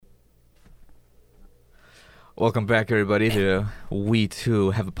Welcome back, everybody, to We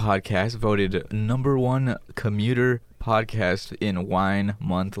Too Have a Podcast, voted #1 commuter podcast in Wine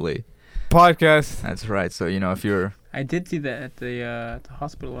Monthly. Podcast. That's right. So, if you're... I did see that at the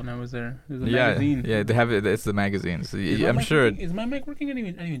hospital when I was there. There's a magazine. Yeah, they have it. It's the magazine. So I'm mic sure... Is my mic working? I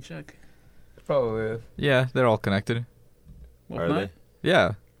didn't even check. Probably is. Yeah, they're all connected. Well, Are not- they?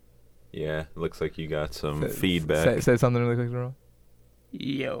 Yeah. Yeah, looks like you got some feedback. Say something really quick, bro.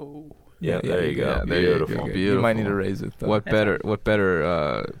 Yo. Yeah, there you go. Yeah, there you go. Beautiful. Beautiful. You might need to raise it, though. What better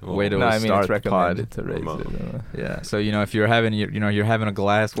way to No, I mean, start it's the pod? recommended to raise it. Yeah. So, if you're having you're having a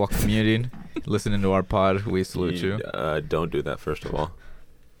glass while commuting, listening to our pod, we salute you. Don't do that, first of all.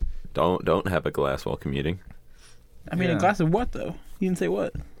 Don't have a glass while commuting. I mean, Yeah. a glass of what, though? You didn't say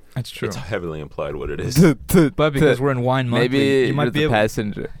what. That's true. It's heavily implied what it is. But because we're in Wine Monthly, maybe you might be the able,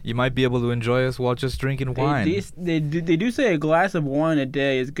 passenger. you might be able to enjoy us while just drinking wine. They do say a glass of wine a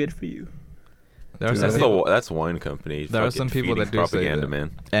day is good for you. There are Dude, some That's people, that's wine company. There are fucking some people feeding that do say propaganda, that.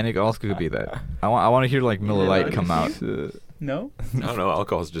 man. and it also could be that. I want to hear Miller Lite come out. No? I don't know.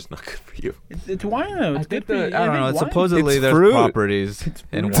 Alcohol's just not good for you. It's wine, though. It's good for you. I don't know. Wine? Supposedly It's there's fruit. properties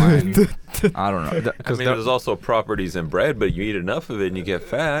in wine. I don't know. I Because mean, there's also properties in bread, but you eat enough of it and you get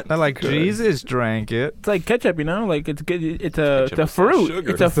fat. they're like, Jesus drank it. It's like ketchup, Like, it's good. It's a Ketchup is fruit. sugar.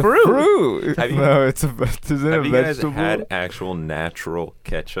 It's a fruit. Fruit. Have you- No, it's isn't Have it you a guys vegetable? had actual natural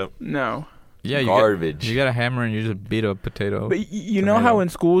ketchup? No. Yeah, Garbage. You got a hammer and you just beat a potato. But you know how in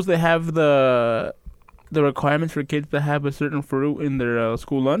schools they have the requirements for kids to have a certain fruit in their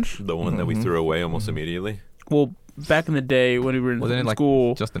school lunch? The one that we Mhm. threw away almost immediately. Well, back in the day when we were Wasn't it in like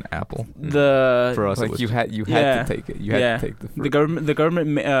school, just an apple the for us. it Like was you had Yeah. to take it. You Yeah. had to take the fruit. the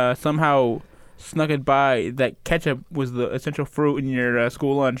government somehow snuck it by that ketchup was the essential fruit in your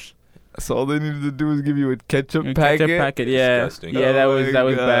school lunch. So all they needed to do was give you a ketchup A packet. Ketchup packet, yeah, Disgusting. yeah, that Oh was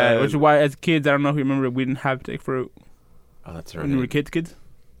my bad. Which is God. why, as kids, I don't know if you remember, we didn't have to take fruit Oh, that's when we were right. kids.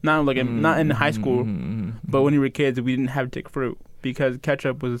 Not like not in high school, Mhm. but when we were kids, we didn't have to take fruit because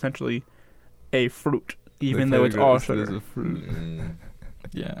ketchup was essentially a fruit, even though it's all There's sugar. a fruit.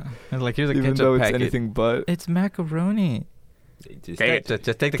 Yeah. And here's a Even ketchup though it's packet. anything but. It's macaroni. Just Take it.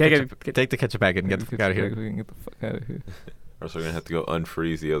 Just take the Take ketchup. it. Take the ketchup packet and get the fuck out of here. Get the fuck out of here. Or so we're gonna have to go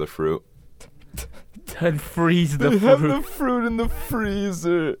unfreeze the other fruit. And freeze the They have the fruit. fruit in the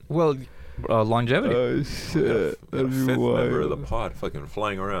freezer. Well, longevity. Oh We got shit! a That'd be fifth member of the wild. pod fucking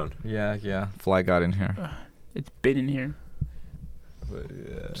flying around. Yeah. Fly got in here. It's been in here. But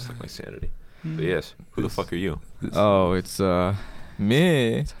yeah. Just like my sanity. Mm. But yes, who the This- fuck are you? Oh, it's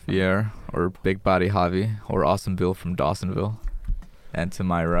Me. Pierre or Big Body Javi or Awesome Bill from Dawsonville, and to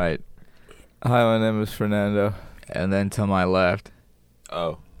my right, Hi, my name is Fernando. and then to my left,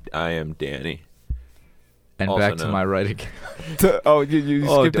 Oh, I am Danny. and Also back to known. my right again. Oh, you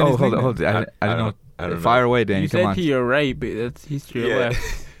skipped his hold on. nickname. I didn't know. I don't Fire know. away, Danny. You Come said on. to your right, but he's to your Yeah.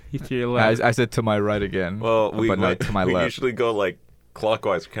 left. He's to your left. I said to my right again. Well, but not to my we left. usually go like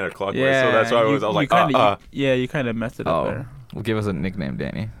clockwise, counterclockwise. yeah, So that's why I was you like, kinda, yeah, you kind of messed it up Oh. there. Well, give us a nickname,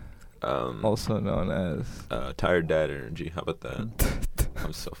 Danny. Also known as. Tired dad energy. How about that?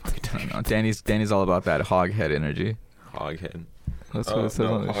 I'm so fucking I don't tired. know. Danny's all about that hoghead energy. Hoghead. That's Oh, what it says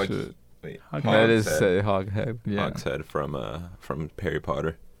no, on the Hogs- shit. Wait. That is Hogshead. say hoghead. Yeah. Hogshead from Harry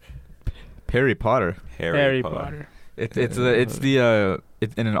Potter. Harry Potter. Harry Potter. It's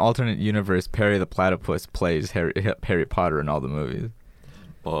in an alternate universe. Perry the Platypus plays Harry Potter in all the movies.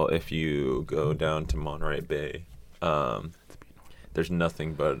 Well, if you go down to Monterey Bay, there's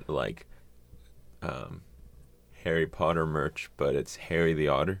nothing but like Harry Potter merch, but it's Harry the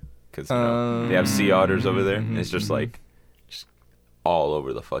Otter because they have sea otters over there. And it's just like just all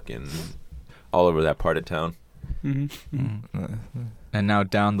over all over that part of town. Mm-hmm. And now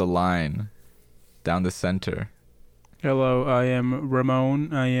down the line, down the center. Hello, I am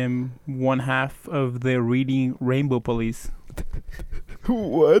Ramon. I am one half of the Reading Rainbow Police.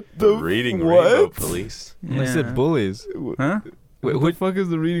 What the Reading what? Rainbow Police. They said bullies. Huh? Wait, Who- who the fuck is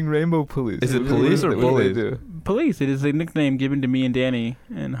the Reading Rainbow Police? Is it What- police what- or what do bullies? they do? Police. It is a nickname given to me and Danny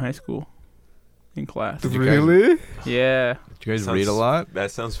in high school, in class. Did you guys- Really? Yeah, Did you guys read a lot? That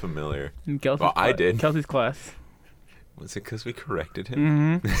sounds familiar. in Kelsey's Well, I did. Kelsey's class. Was it because we corrected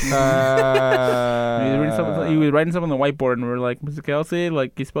him? Mm-hmm. He was writing something on the whiteboard, and we were like, "Mr. Kelsey,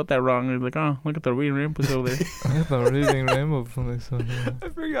 like you spelled that wrong." And he was like, "Oh, look at the Reading Rainbow Police over there." I got the Reading Rainbow Police on here. I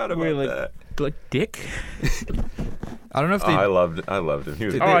forgot We're about like- that. Like dick. I don't know if they I loved him. He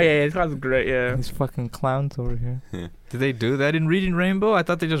was Did Oh they- yeah, it sounds great. Yeah. These fucking clowns over here. did they do that in Reading Rainbow? I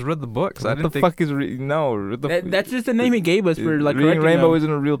thought they just read the books. I What didn't the think fuck is no? That's just the name he gave us for like Reading correcting Rainbow them.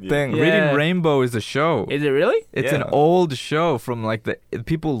 isn't a real Yeah. thing. Yeah. Reading Rainbow is the show. Is it really? It's an Yeah. old show from like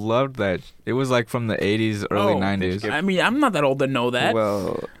people loved that. It was like from the 80s, early Oh. 90s. I mean, I'm not that old to know that.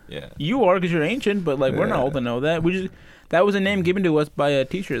 Well, Yeah. You are because you're ancient, but like we're not Yeah. old to know that. That was a name given to us by a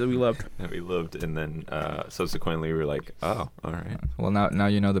teacher that we loved. That we loved, and then subsequently we were like, oh, all right. Well, now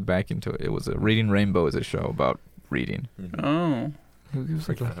you know the back into it. It was Reading Rainbow is a show about reading. Mm-hmm. Oh. who gives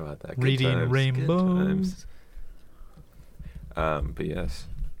a Forgot about that. Good Reading times, good Rainbows. times. But yes.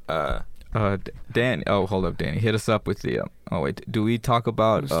 Dan. Oh, hold up, Danny. Hit us up with the. Oh wait, do we talk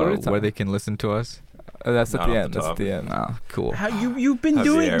about Story where time. they can listen to us? That's at Not the off end. the That's top. at the end. Ah, cool. How you've been How's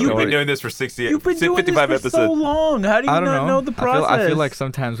doing the air? you've We've been been, doing this for 60, you've been doing 55 this for episodes. so long. How do you I don't not know the process? I feel like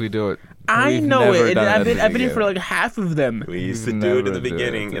sometimes we do it. I We've know never it. done And it at I've the been here for beginning. like half of them. We used to We've do it never at the do it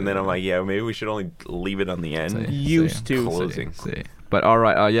beginning, at and the then I'm like, yeah, maybe we should only leave it on the end. Used to. Closing. See. But all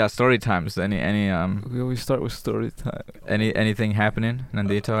right. Yeah. Story times. Any We always start with story time. anything happening?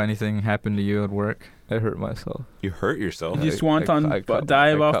 Nandito, anything happened to you at work? I hurt myself. You hurt yourself. Did you I swanton cut-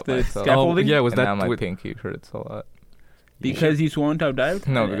 dive I off cut the myself. scaffolding? Oh, yeah. Was And now that my with, pinky hurts a lot? Because you swanton dived?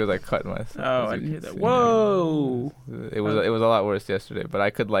 No, because I cut myself. Oh, I as you didn't hear can that. see. Whoa. It was a lot worse yesterday, but I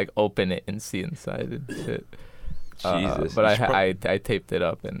could like open it and see inside and shit. Jesus. But You I should I taped it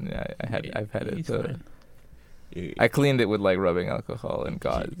up and I've had it. He's So fine. I cleaned it with like rubbing alcohol and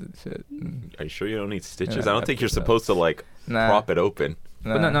gauze and shit. Are you sure you don't need stitches? Yeah, I don't think you're after that. supposed to like Nah, prop it open.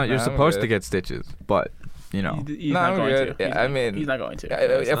 but no, you're I'm supposed to good. get stitches, but you know. He's No, not I'm going good. to. Yeah, He's I not- mean, he's not going to.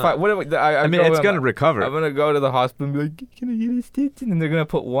 If not. I what I mean, it's gonna I'm recover. gonna go to the hospital and be like, "Can I get a stitch?" And they're gonna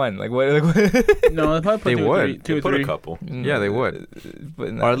put one. Like what? Like, what? No, they probably put They two or would. three. Two They or put three. a couple. Yeah, they would.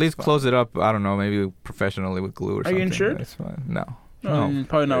 But no, Or at it's least fine. close it up. I don't know, maybe professionally with glue or Are something. you insured? It's fine. No. Oh,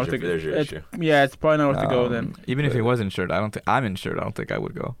 probably not worth to go. There's your issue. Yeah, it's probably not worth to go then. Even if he But- was insured, I don't think I'm insured. I don't think I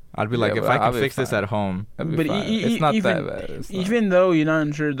would go. I'd be Yeah, like, if but I I'll can be fix this fine. at home. That'd be But fine. e- It's not even- that bad. It's not. Even though you're not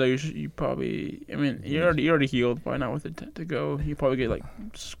insured, though, you probably. I mean, you're already healed. Probably not worth it to go. You probably get like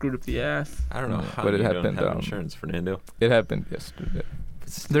screwed up the ass. I don't know Mm, how but it you happened, don't have um, insurance, Fernando. It happened yesterday.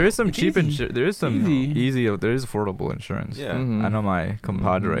 There is some It's cheap easy. insurance. There is some Easy. there is affordable insurance. Yeah. Mhm. I know my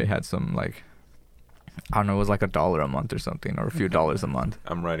compadre Mhm. had some like, I don't know, it was like $1 a month or something, or a few dollars a month.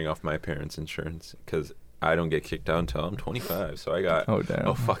 I'm writing off my parents' insurance because I don't get kicked out until I'm 25. So I got. Oh damn.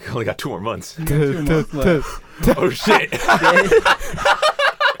 Oh fuck! I only got 2 more months. You got 2 months left. Oh shit!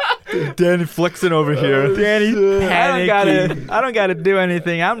 Danny flexing over here. Danny I don't gotta do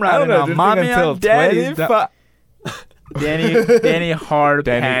anything. I'm I don't riding know. on just mommy until and daddy's. 25. Danny hard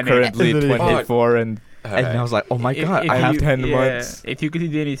Danny panic. currently And then he- 24 and And I was like, oh my god, If I have you- 10 yeah, months. If you could see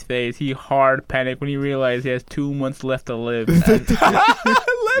Danny's face, he hard panicked when he realized he has 2 months left to live.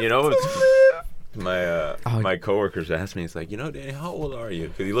 You know, my Oh. my coworkers asked me, it's like, you know, Danny, how old are you?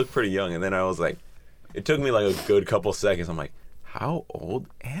 Because you look pretty young. And then I was like, it took me like a good couple seconds. I'm like, how old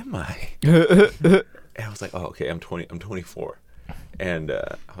am I? And I was like, oh, okay, I'm 24. And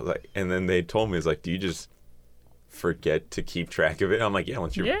I was like, and then they told me, it's like, do you just forget to keep track of it? I'm like, yeah,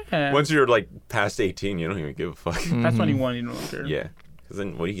 once you're like past 18, you don't even give a fuck. That's 21, you don't care. Yeah, because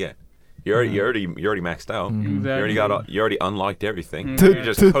then what do you get? You already maxed out. Mhm. Exactly. You already unlocked everything. Mhm. You're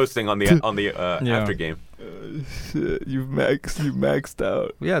just coasting on the Yeah. after game. shit, you maxed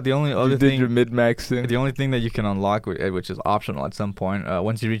out. Yeah, the only You other did thing, your mid-maxing. the only thing that you can unlock, which is optional at some point,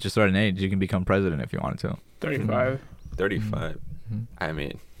 once you reach a certain age, you can become president if you wanted to, 35. 35. Mhm. I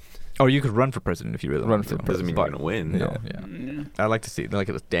mean, or you could run for president if you really Run wanted for to. doesn't mean But you're gonna win. no, Yeah. yeah. Yeah. I like to see like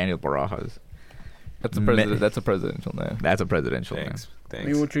it was Daniel Barajas. That's a Me- president. That's a presidential name. That's a presidential Thanks. I Thanks.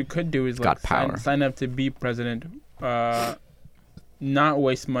 mean, what you could do is Got like power. sign up to be president. Not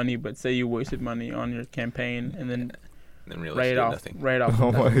waste money, but say you wasted money on your campaign and then then realize write you it did off. nothing. Write off.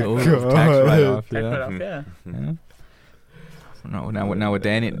 Oh my tax god. tax write-off. write Yeah. off, yeah. Yeah. No, now what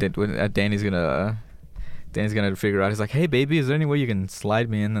Danny did, Danny's gonna figure out. He's like, hey baby, is there any way you can slide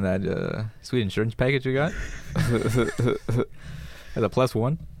me into that sweet insurance package you got? As a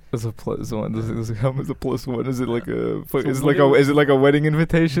 +1. It's a +1. Does it come as a +1? Is it like a? So Is it what like a? is- Is it like a wedding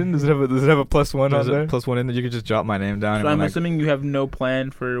invitation? Does it have a +1 on There's there? a +1 in there. You could just jot my name down. So and I'm when I- assuming you have no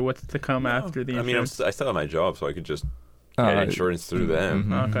plan for what's to come after the I mean, insurance. I still have my job, so I could just Oh, get insurance through them.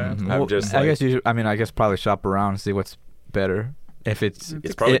 Mhm, Okay. mhm. I'm Well, just I like- guess you should. I mean, I guess probably shop around and see what's better. If it's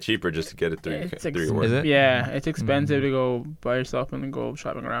It's probably it- cheaper just to get it through, It's through your work. Is it? Yeah, it's expensive Mhm. to go by yourself and then go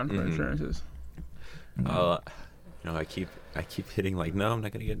shopping around for Mhm. insurances. I keep hitting like, no, I'm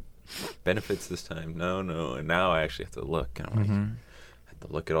not gonna get benefits this time. No, and now I actually have to look. And I'm like, Mhm. to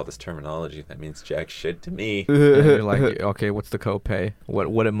look at all this terminology. That means jack shit to me. And you're like, okay, what's the copay?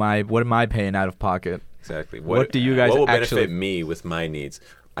 What am I paying out of pocket? Exactly. What do you guys What will actually- benefit me with my needs?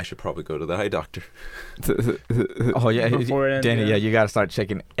 I should probably go to the eye doctor. Oh yeah, Before it ends, Danny. yeah. Yeah, you gotta start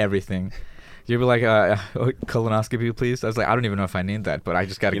checking everything. You'd be like, colonoscopy, please. I was like, I don't even know if I need that, but I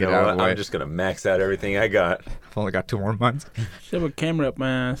just gotta You get know it out what? of the way. I'm just gonna max out everything I got. I've only got 2 more months. Shove a camera up my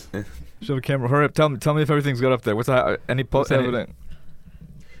ass. Show the camera. Hurry up. Tell me if everything's good up there. What's that? Any What's any- evident?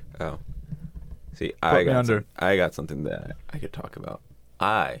 Oh, see, Put I me got under. I got something that I could talk about.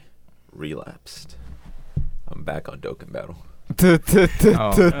 I relapsed. I'm back on Dokkan Battle.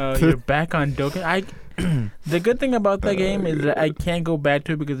 You're back on Dokkan. The good thing about that game is that I can't go back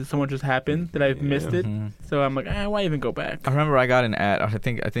to it because so much has happened that I've missed it. Mhm. So I'm like, why even go back? I remember I got an ad. I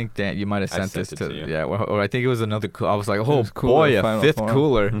think Dan, you might have I sent sent this it to to you. yeah, or I think it was another. I was like, It oh was cooler boy, a Final fifth Form.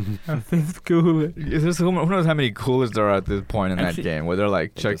 cooler. Fifth cooler. Who knows how many coolers there are at this point in Actually, that game where they're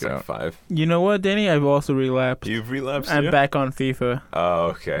like, check It's it like out. 5. You know what, Danny? I've also relapsed. You've relapsed. I'm too? back on FIFA. Oh,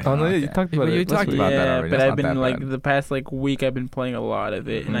 okay. Oh no, yeah, you Okay. talked about You it. talked last about week. that Yeah, already. but That's I've not been that like bad. the past week. I've been playing a lot of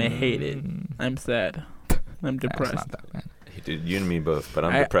it, and I hate it. I'm sad. I'm That's depressed. not that bad. Hey, dude, you and me both, but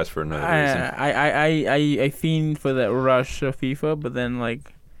I'm I- depressed for another reason. I fiend for that rush of FIFA, but then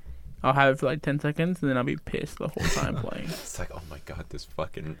like I'll have it for like 10 seconds, and then I'll be pissed the whole time playing. It's like, oh my god, this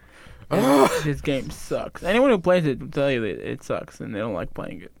fucking. And this game sucks. Anyone who plays it will tell you that it sucks, and they don't like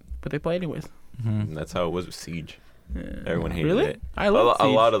playing it, but they play it anyways. Mhm. And that's how it was with Siege. Yeah. Everyone hated really? it. I love A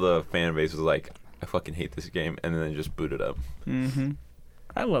lot of the fan base was like, I fucking hate this game, and then just boot it up. Mm-hmm.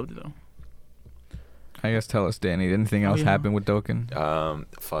 I loved it though. I guess tell us, Danny. Anything else yeah. happen with Dokkan?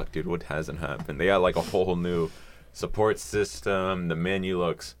 Fuck, dude, what hasn't happened? They got like a whole new support system. The menu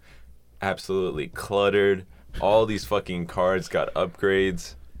looks absolutely cluttered. All these fucking cards got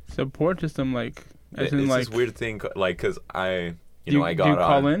upgrades. Support system as in It's like. this weird thing, like, cause I do you, I do got you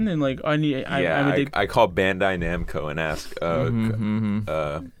call on. in and like I need I call Bandai Namco and ask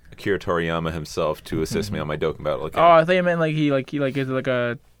Akira Toriyama himself to assist me on my Dokkan Battle Oh, account. I thought you meant like he is like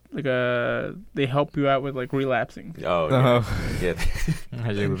a they help you out with like relapsing. Oh, yeah.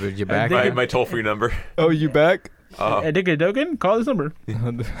 How'd you I back? think My toll-free number. Oh, you back? Addicted Dokkan? Call this number.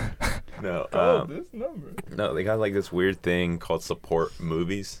 No, this number. no, they got like this weird thing called support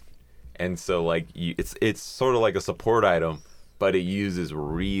movies, and so like it's sort of like a support item, but it uses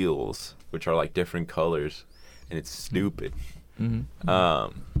reels, which are like different colors, and it's stupid.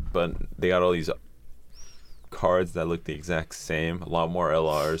 Mm-hmm. But they got all these cards that look the exact same, a lot more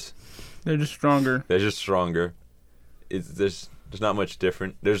LRs. They're just stronger. They're just stronger. There's not much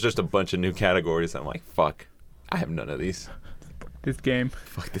different. There's just a bunch of new categories. I'm like, fuck, I have none of these. This game.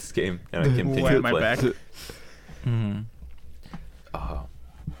 Fuck this game, and I continue Why to am I play. back? Mm-hmm. Oh,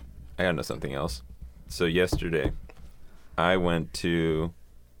 I gotta know something else. So yesterday, I went to,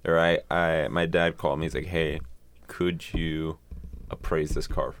 or my dad called me. He's like, "Hey, could you appraise this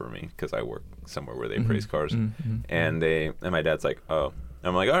car for me? Because I work somewhere where they appraise cars." And my dad's like, "Oh."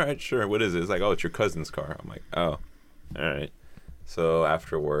 I'm like, "All right, sure. What is it?" It's like, "Oh, it's your cousin's car." I'm like, "Oh, all right." So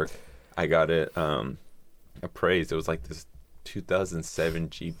after work, I got it appraised. It was like this 2007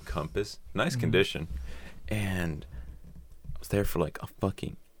 Jeep Compass, nice condition, and I was there for like a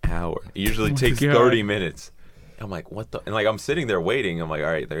fucking hour. It usually takes God. 30 minutes. I'm like, what the? And like, I'm sitting there waiting. I'm like, all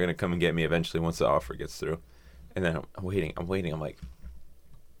right, they're gonna come and get me eventually once the offer gets through. And then I'm waiting. I'm like,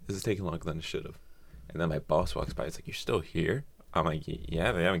 this is taking longer than it should have. And then my boss walks by. It's like, you're still here? I'm like,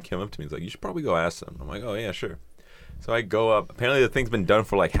 yeah, they haven't come up to me. He's like, you should probably go ask them. I'm like, oh yeah, sure. So I go up. Apparently the thing's been done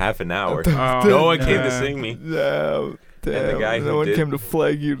for like half an hour. Oh, No one came to yeah. sing me. Damn. the guy no who one did- came to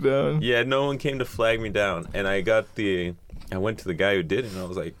flag you down. Yeah, no one came to flag me down. And I went to the guy who did it, and I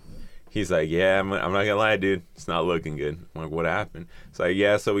was like, he's like, yeah, I'm not gonna lie, dude, it's not looking good. I'm like, what happened? It's like,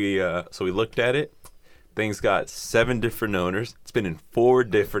 yeah, so we looked at it. Thing's got 7 different owners. It's been in 4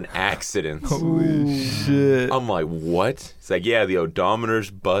 different accidents. Holy shit. I'm like, what? It's like, yeah, the odometer's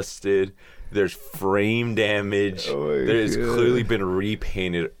busted. There's frame damage. Oh my There's God. clearly been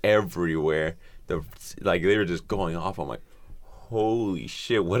repainted everywhere. They were just going off. I'm like, holy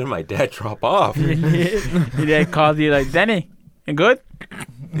shit, what did my dad drop off? Your dad calls you like, Danny, you good?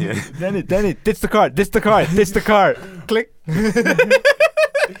 Yeah. Danny, ditch the car, ditch the car, ditch the car. Click.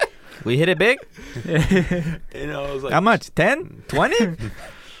 We hit it big. And I was like, How much? 10? 20?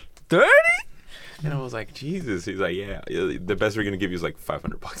 30? And I was like, Jesus. He's like, yeah, the best we're gonna give you is like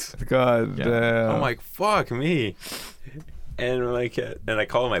 $500. God Yeah. damn. I'm like, fuck me. And I'm like, and I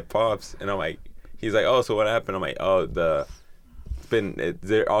call my pops, and I'm like, he's like, oh, so what happened? I'm like, oh,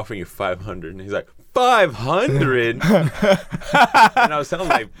 they're offering you 500, and he's like, 500. And I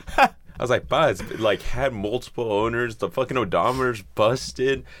was I was like, "Bah, it's like had multiple owners. The fucking odometer's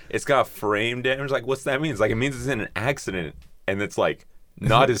busted. It's got frame damage. Like, what's that mean? It's like it means it's in an accident, and it's like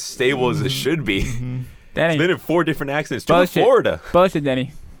not as stable as it should be. Danny, It's been in 4 different accidents. To Bullshit. Florida. bullshit,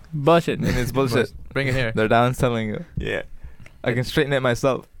 Danny. Bullshit. And it's bullshit. Bring it here. They're down telling you. Yeah. I can straighten it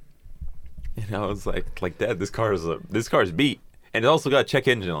myself. And I was like, Dad, this car's beat, and it also got check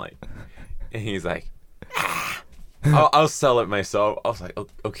engine light. And he's like, I'll sell it myself. I was like,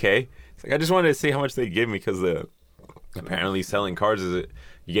 okay. It's like I just wanted to see how much they give me because apparently selling cars is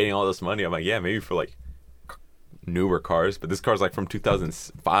you getting all this money. I'm like, yeah, maybe for like newer cars, but this car's like from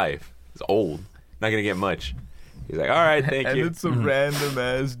 2005. It's old. Not gonna get much. He's like, all right, thank And you. it's a random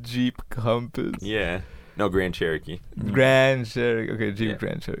ass Jeep Compass. Yeah. No, Grand Cherokee. Grand Cherokee. Okay, Jeep Yeah.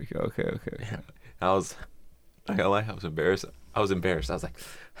 Grand Cherokee. Okay. I was, I gotta lie, I was embarrassed. I was like,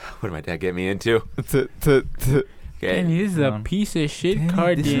 what did my dad get me into? Okay. Danny, this is a piece of shit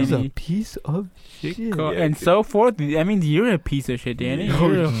car, This is a Danny. piece of shit. Car, Yeah, and okay. so forth. I mean, you're a piece of shit, Danny. Yeah.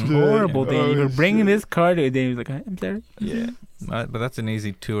 You're Oh, a shit. horrible Danny. Oh, You're bringing shit. this car to Danny. He's like, I'm sorry. Yeah. But that's an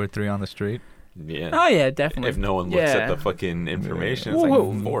easy 2 or 3 on the street. Yeah. Oh yeah, definitely. If no one looks Yeah. at the fucking information, it's Whoa.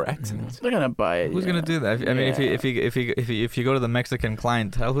 like 4 accidents. They're gonna buy it. Who's yeah. gonna do that? I mean, if you go to the Mexican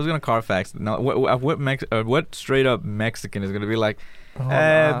clientele, who's gonna Carfax? No, what straight up Mexican is gonna be like? Hold me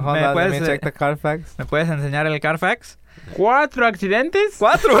on, let puedes, me check the Carfax. ¿Me puedes enseñar el Carfax? 4 accidentes?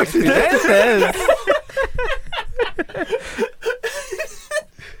 4 accidentes.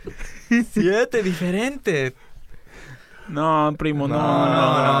 7 diferentes. No, primo, no.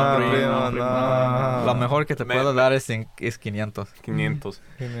 No, primo, primo, primo, no. Lo mejor que te Me- puedo dar es 500.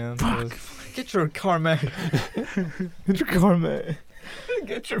 500. Get your car, man. Get your car, man.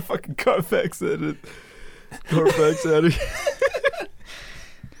 Get your fucking Carfax out of Carfax out of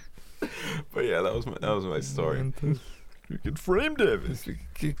But yeah, that was my story. You can frame Davis.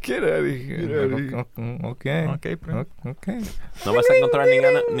 Get out of here. Okay. Okay, bro. Okay. No vas a encontrar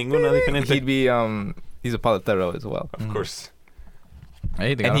ninguna diferente. He'd be he's a paletero as well. Of course.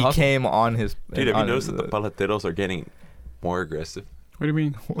 Hey, they And got he hustle. came on his Dude, have on you noticed his, that the paleteros are getting more aggressive? What do you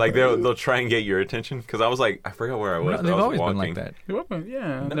mean? Like they'll try and get your attention. Because I was like, I forgot where I was. No, but they've I was always walking. been like that.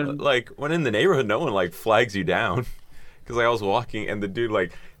 Yeah. No, they're- like when in the neighborhood, no one like flags you down. Because like I was walking and the dude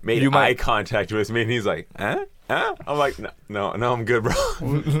like made You eye might- contact with me and he's like, huh? I'm like, no, I'm good, bro.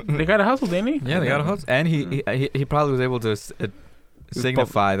 they got a hustle, Danny. Yeah, they got a hustle, and he probably was able to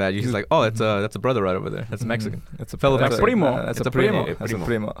signify that. He's like, oh, that's a brother right over there. That's a Mexican. That's a Fellow that's Mexican. primo. That's It's a a primo. primo. That's a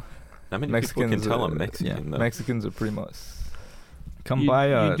primo. Not many people can Mexicans tell are- I'm Mexican though. Mexicans are primos. Come you, buy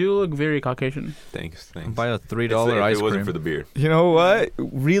you do look very Caucasian. Thanks. buy a $3 If ice it wasn't cream. for the beard. You know what?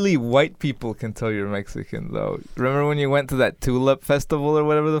 Really, white people can tell you're Mexican, though. Remember when you went to that tulip festival or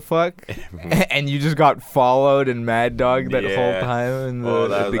whatever the fuck, and you just got followed and mad dog that whole Yeah. time in the, Oh,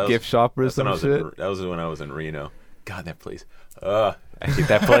 at the that gift shop or That's when I some was shit? that was when I was in Reno. God, that place. I hate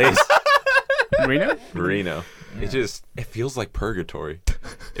that place. Reno? Reno. It feels like purgatory.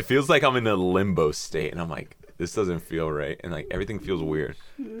 It feels like I'm in a limbo state, and I'm like, this doesn't feel right, and like everything feels weird.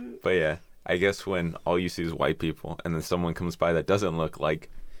 But yeah, I guess when all you see is white people, and then someone comes by that doesn't look like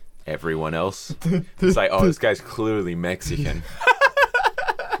everyone else, it's like, oh, this guy's clearly Mexican,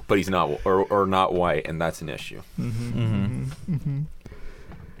 but he's not, or not white, and that's an issue. Mm-hmm.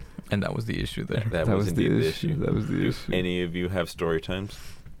 And that was the issue there. That was indeed the issue. That was the Do issue. any of you have story times?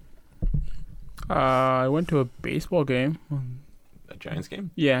 I went to a baseball game. A Giants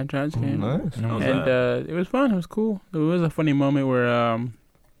game? Yeah, Giants game. Nice. No. How's And that? it was fun. It was cool. There was a funny moment where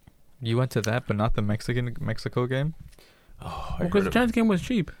You went to that, but not the Mexico game. Oh, I because the heard Giants game was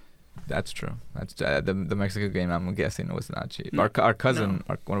cheap. That's true. That's the Mexico game. I'm guessing was not cheap. Our cousin,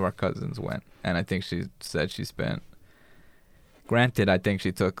 one of our cousins went, and I think she said she spent. Granted, I think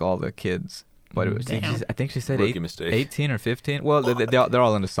she took all the kids, but it was, Damn. I think she said Rookie mistake. 18 or 15. Well, they're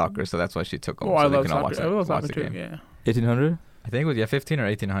all into soccer, so that's why she took them. Oh, so I they love can all watch soccer. I love watch soccer the too. game. Yeah. 1800? I think it was 15 or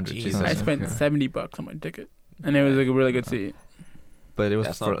 1800. She Jesus. said. I spent Yeah. $70 on my ticket, and it was like a really good seat. But it was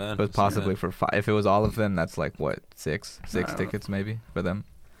That's for, not bad. it was That's not possibly bad. for 5. If it was all of them, that's like what six I don't know. tickets maybe for them.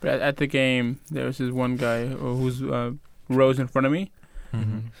 But at the game, there was this one guy who's rose in front of me.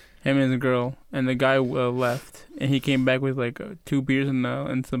 Mm-hmm. Him and his girl, and the guy left, and he came back with like 2 beers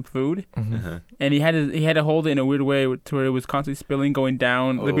and some food, Uh-huh. and he had to hold it in a weird way to where it was constantly spilling, going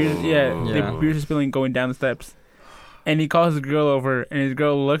down. The beers, Oh. the Yeah. beers are spilling, going down the steps, and he calls his girl over, and his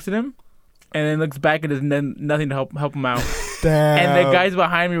girl looks at him, and then looks back and does nothing to help him out. Damn. And the guys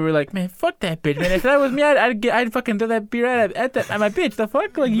behind me were like, "Man, fuck that bitch, man! If that was me, I'd fucking throw that beer at my bitch. The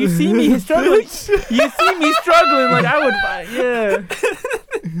fuck, like you see me struggling, you see me struggling, like I would, yeah."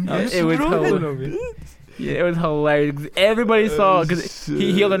 It was hilarious. Yeah, it was hilarious. 'Cause everybody saw because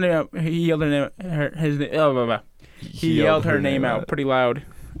he yelled her name out. He yelled her name. He yelled her name out pretty loud,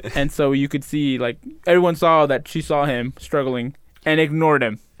 and so you could see like everyone saw that she saw him struggling and ignored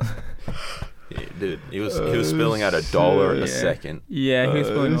him. Yeah, dude, he was spilling out $1 a second. Yeah, he was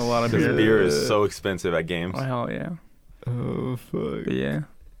spilling a lot of Because beer. beer is so expensive at games. Oh hell yeah! Oh fuck. But yeah,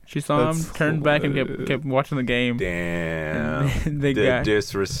 she saw him, turned back, and kept watching the game. Damn. And the The guy,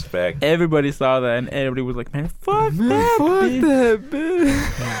 disrespect. everybody saw that, and everybody was like, "Man, fuck Man, that fuck bitch." that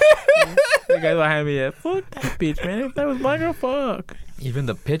bitch. The guy behind me, yeah, fuck that bitch, man. If that was my girl, fuck. Even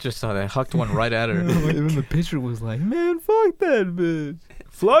the pitcher saw that, hucked one right at her. Even the pitcher was like, man, fuck that bitch.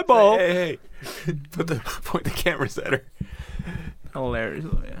 Fly ball. Hey. Point the cameras at her. Hilarious,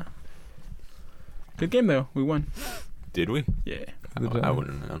 though, yeah. Good game though. We won. Did we? Yeah. I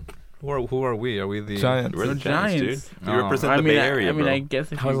wouldn't have known. Who are we? Are we the Giants. We're the The Giants, Giants. dude. You Oh. represent the Bay Area, I mean, bro. I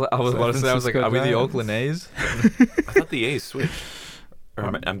guess if I was you, about to say, I was like, San are we the Francisco Oakland A's? I thought the A's switched. Or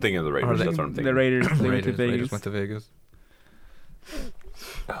I'm thinking of the Raiders. they- That's what I'm thinking. the Raiders, they went to Raiders Vegas. went to Vegas.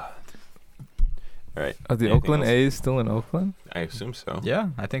 All right. Are the Anything Oakland else? A's still in Oakland? I assume so. Yeah,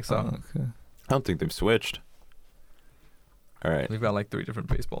 I think so. Oh, okay. I don't think they've switched. All right. We've got like 3 different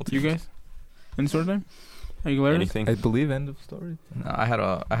baseball You teams. guys? Any sort of time? Aguilera? Anything? I believe end of story. No, I had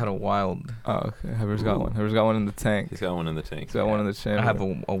a wild. Oh, okay. Whoever's got one. Whoever's got one in the tank. He's got one in the tank. He's got one in the chamber. I have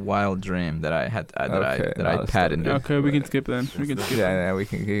a wild dream that I had that Okay, I no, that's patented. not Okay, we can skip then. We can skip. Yeah, we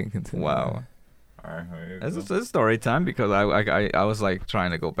can continue. Wow. All right. This is story time because I was like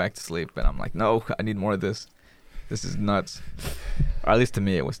trying to go back to sleep and I'm like, no, I need more of this. This is nuts. Or at least to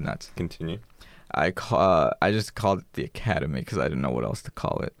me, it was nuts. Continue. I just called it the Academy because I didn't know what else to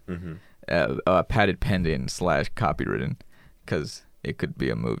call it. Mm-hmm. Patent pending / copywritten, because it could be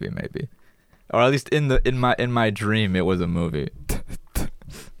a movie maybe, or at least in my dream it was a movie.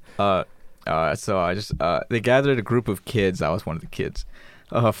 So I just they gathered a group of kids. I was one of the kids.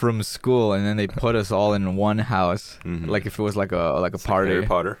 From school, and then they put us all in one house, Mhm. like if it was like a It's like party Harry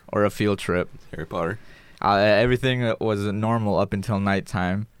Potter. or a field trip. Harry Potter. Everything was normal up until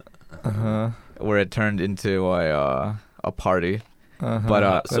nighttime, where it turned into a party.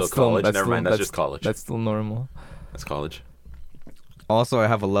 But, So college. Never mind. That's just college. That's still normal. That's college. Also, I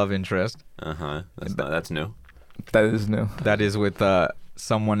have a love interest That's new. That is new. that is with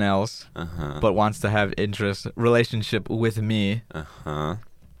someone else, but wants to have relationship with me,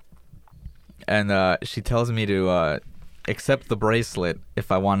 and she tells me to accept the bracelet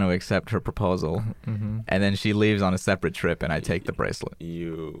if I want to accept her proposal, Mm-hmm. and then she leaves on a separate trip, and I take the bracelet.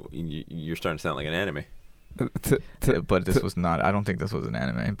 You're starting to sound like an anime. But this was not. I don't think this was an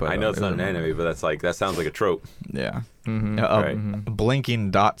anime. But I know it's it not was an a movie. anime, but that sounds like a trope. Yeah. Mm-hmm. Right. Mm-hmm.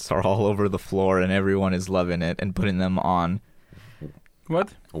 Blinking dots are all over the floor, and everyone is loving it and putting them on.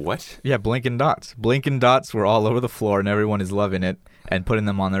 What? What? Yeah, blinking dots. Blinking dots were all over the floor, and everyone is loving it and putting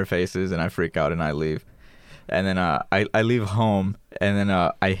them on their faces, and I freak out and I leave. And then I leave home, and then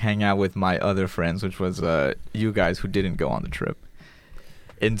I hang out with my other friends, which was you guys who didn't go on the trip.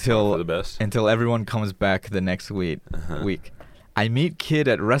 For Until the best. everyone comes back the next week. I meet kid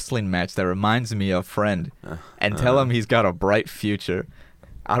at wrestling match that reminds me of friend, and tell him he's got a bright future.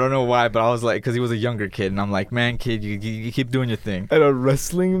 I don't know why, but I was like, because he was a younger kid, and I'm like, man, kid, you keep doing your thing. At a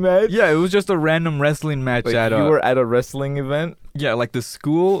wrestling match? Yeah, it was just a random wrestling match Wait, at you were at a wrestling event? yeah, like the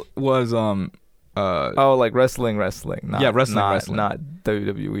school was Oh, like wrestling. Not, Yeah, wrestling, not, wrestling. Not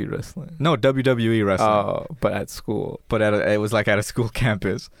WWE wrestling. no WWE wrestling, Oh, but at school. but it was like at a school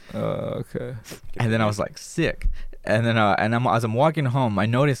campus. Okay. And then I was like, sick. And then as I'm walking home, I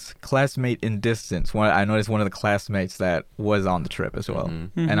noticed classmate in distance. I noticed one of the classmates that was on the trip as well. Mhm.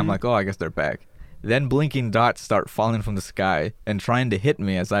 And I'm like, oh, I guess they're back. Then blinking dots start falling from the sky and trying to hit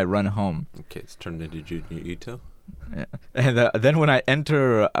me as I run home. Okay, it's turned into Ito. Yeah. And then when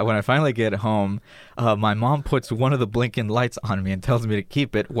I finally get home, my mom puts one of the blinking lights on me and tells me to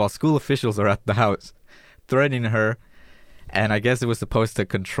keep it while school officials are at the house, threatening her. And I guess it was supposed to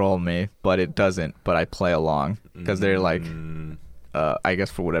control me, but it doesn't. But I play along because they're like, I guess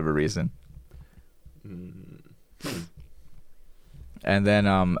for whatever reason. And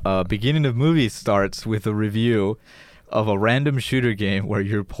then beginning of movie starts with a review of a random shooter game where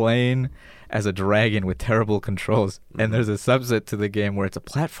you're playing as a dragon with terrible controls, and there's a subset to the game where it's a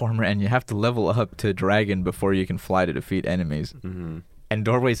platformer and you have to level up to dragon before you can fly to defeat enemies. And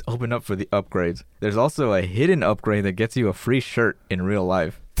doorways open up for the upgrades. There's also a hidden upgrade that gets you a free shirt in real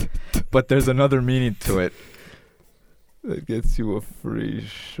life, but there's another meaning to it. That gets you a free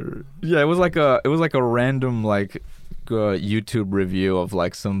shirt. Yeah, it was like a random YouTube review of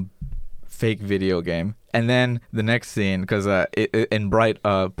like some fake video game, And then the next scene, because in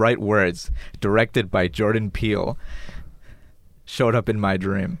bright words, directed by Jordan Peele, showed up in my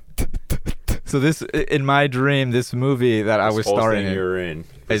dream. So in my dream, this movie that I was starring in, you're in,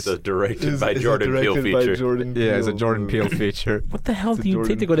 is directed by Jordan Peele feature. Yeah, it's a Jordan Peele feature. What the hell do you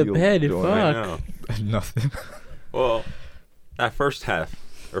take to go to bed? Fuck. Nothing. Well, that first half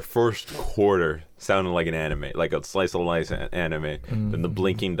or first quarter sounded like an anime, like a slice of life anime. Then the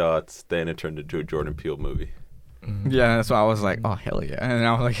blinking dots, then it turned into a Jordan Peele movie. Yeah, that's why I was like, oh hell yeah, and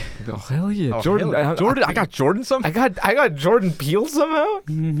I was like, oh hell yeah, oh, Jordan, Jordan, I got Jordan somehow. I got Jordan Peele somehow.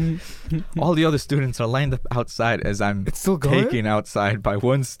 All the other students are lined up outside as I'm still going? taken outside by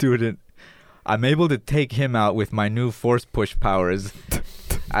one student. I'm able to take him out with my new force push powers.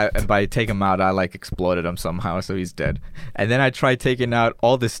 And by take him out, I like exploded him somehow, so he's dead. And then I tried taking out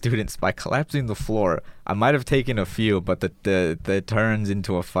all the students by collapsing the floor. I might have taken a few, but the turns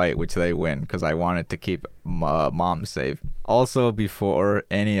into a fight, which they win because I wanted to keep mom safe. Also, before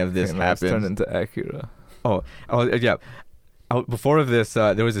any of this happened, turned into Acura. Oh yeah. Before this,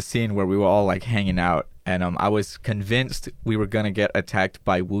 there was a scene where we were all like hanging out, and I was convinced we were gonna get attacked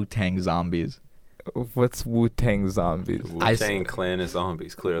by Wu-Tang zombies. What's Wu-Tang zombies? Wu-Tang Clan is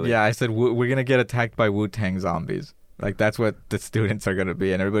zombies, clearly. Yeah, I said we're gonna get attacked by Wu-Tang zombies. Like that's what the students are gonna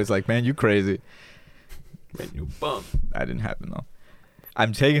be, and everybody's like, "Man, you crazy." Man, you bum. That didn't happen though.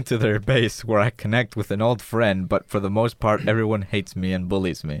 I'm taken to their base where I connect with an old friend, but for the most part, everyone hates me and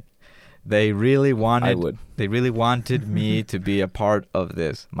bullies me. They really wanted me to be a part of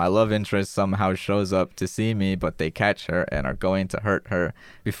this. My love interest somehow shows up to see me, but they catch her and are going to hurt her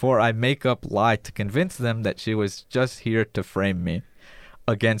before I make up lie to convince them that she was just here to frame me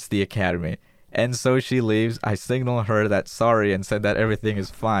against the academy. And so she leaves. I signal her that sorry and said that everything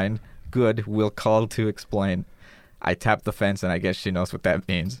is fine. Good, we'll call to explain. I tap the fence and I guess she knows what that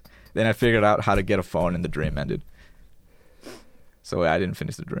means. Then I figured out how to get a phone and the dream ended. So I didn't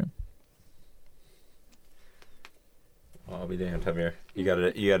finish the dream. I'll be damned, Javier. You got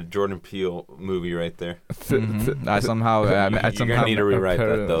a Jordan Peele movie right there. I somehow you're gonna need to rewrite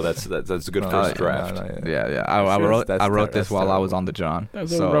that though. That's a good first draft. Yeah. I wrote this while I was on the John. That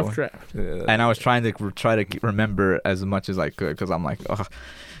was a rough draft. Yeah, and I was trying to remember as much as I could because I'm like, oh,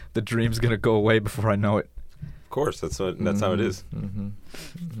 the dream's gonna go away before I know it. Of course, that's how it is.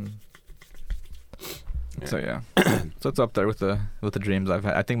 Yeah. So yeah, so it's up there with the dreams I've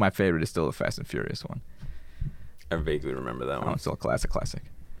had. I think my favorite is still the Fast and Furious one. I vaguely remember that one. Oh, it's still a classic.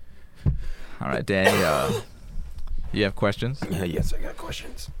 All right, Danny, you have questions? Yes, I got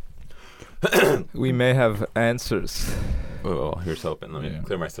questions. We may have answers. Oh, here's hoping. Let me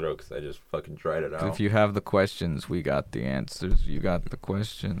clear my throat because I just fucking dried it out. If you have the questions, we got the answers. You got the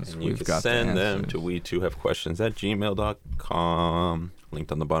questions, and we've got the answers. Send them to we2havequestions@gmail.com.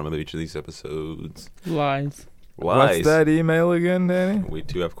 Linked on the bottom of each of these episodes. Lies. What's that email again, Danny?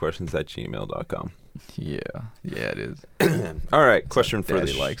 we2havequestions@gmail.com. Yeah, it is. All right, question for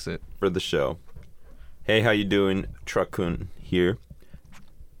Daddy likes it for the show. Hey, how you doing? Truckun here.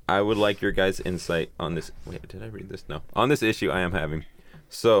 I would like your guys' insight on this. Wait, did I read this? No. On this issue I am having.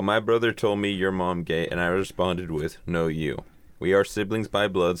 So, my brother told me your mom gay, and I responded with, no, you. We are siblings by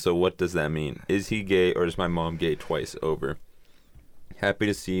blood, so what does that mean? Is he gay, or is my mom gay twice over? Happy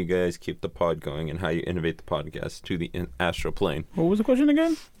to see you guys keep the pod going and how you innovate the podcast to the astral plane. What was the question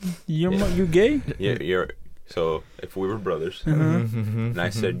again? You gay? Yeah, so if we were brothers, and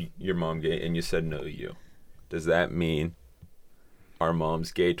I said your mom gay, and you said no, you. Does that mean our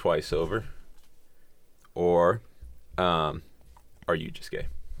mom's gay twice over? Or are you just gay?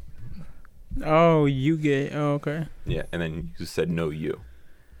 Oh, you gay. Oh, okay. Yeah, and then you said no, you.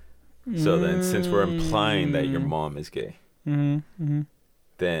 So then since we're implying that your mom is gay, then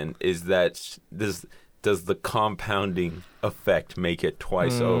does the compounding effect make it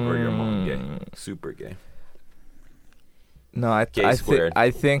twice over your mom gay? Super gay. No, I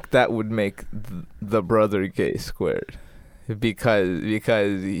think that would make the brother gay squared. Because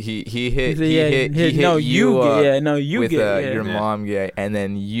he hit you with your mom gay, and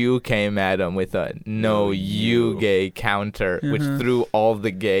then you came at him with a no you gay counter, which threw all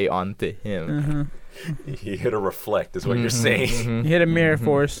the gay onto him. He hit a reflect, is what you're saying. He hit a mirror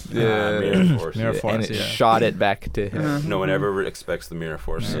force. Yeah, mirror force. And it shot it back to him. No one ever expects the mirror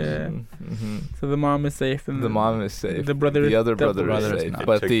force. Yeah. So the mom is safe. And the mom is safe. The other brother is safe.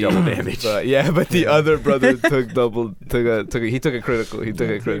 But the double damage. But the other brother took a critical. He took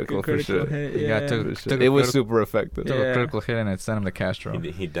a critical for sure. It was super effective. Took a critical hit and it sent him to Castro.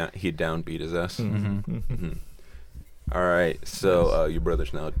 He downbeat his ass. All right, so your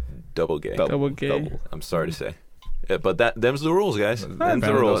brother's now double gay. Double gay. I'm sorry to say. Yeah, but them's the rules, guys. Them's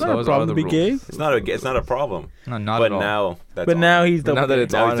the rules. It's not a problem to be gay. It's not a problem. No, not at all. Now he's double. Now that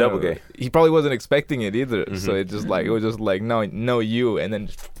it's he's double gay. He probably wasn't expecting it either. So it was just like no you, and then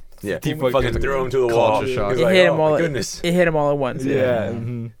he fucking threw him to the wall. It hit him all. Goodness. It hit him all at once. Yeah.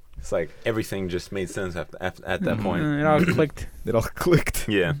 It's like everything just made sense at that point. It all clicked.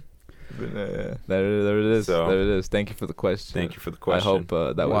 Yeah. There it is. So, there it is. Thank you for the question. Thank you for the question. I hope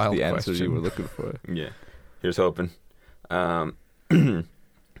that was the answer you were looking for. Yeah. Here's hoping. Here's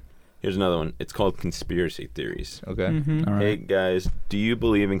another one. It's called conspiracy theories. Okay. All right. Hey guys, do you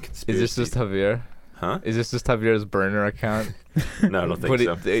believe in conspiracy? Is this just Javier? Huh? Is this just Javier's burner account? No, I don't think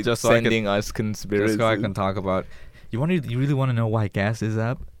so. Just sending us conspiracy. Just so I can talk about. You really want to know why gas is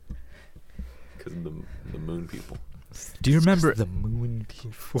up? Because of the moon people. Do you remember the moon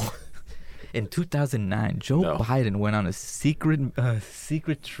people? In 2009, Joe Biden went on a secret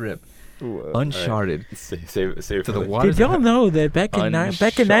trip. Whoa. Uncharted. Right. Save to the waters. Did y'all know that back in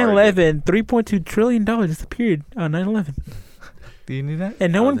 9/11, $3.2 trillion disappeared on 9/11? Do you need that?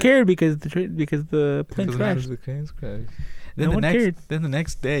 And no one cared because the plane crashed. Then the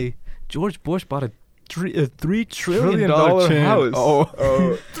next day, George Bush bought a $3 trillion house.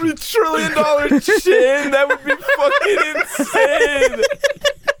 Oh, $3 trillion chin. That would be fucking insane.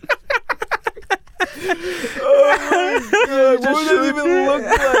 Oh my god, what would it even look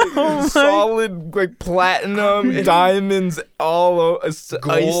like? Solid, like platinum, diamonds, all iced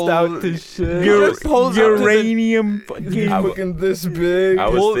out to shit. Uranium fucking this big. I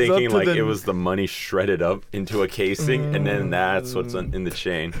was thinking like it was the money shredded up into a casing, and then that's what's in the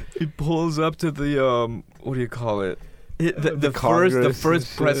chain. He pulls up to the what do you call it? The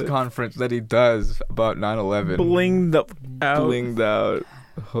first press conference that he does about 9/11. Blinged out.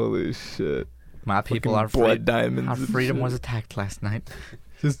 Holy shit. My people are blood diamonds. Our freedom was attacked last night.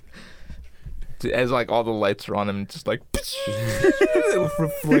 Just as like all the lights are on him, just like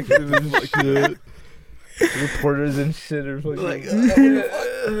reflective and shit. Reporters and shit are like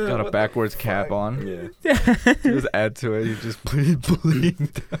got a backwards cap on. Yeah. Just add to it. You just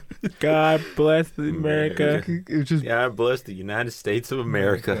bleed. God bless America. God bless the United States of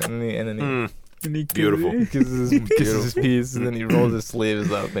America. And then he beautiful. Kisses his piece, and then he rolls his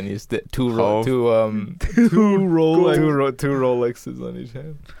sleeves up, and he's two Rolexes on each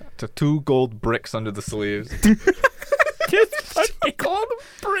hand. To 2 gold bricks under the sleeves. Just fucking all the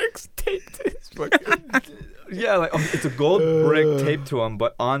bricks taped to his fucking. Yeah, like it's a gold brick taped to him,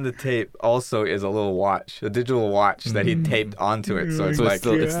 but on the tape also is a little watch, a digital watch that he taped onto it. So it's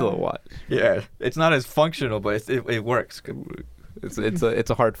still a watch. Yeah, it's not as functional, but it works. It's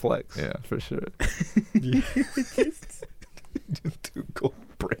a hard flex. Yeah, for sure. Just 2 gold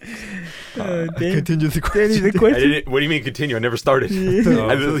bricks. Continue the question. What do you mean continue? I never started.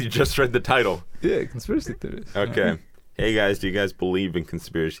 I literally just read the title. Yeah, conspiracy theories. Okay. Hey guys, do you guys believe in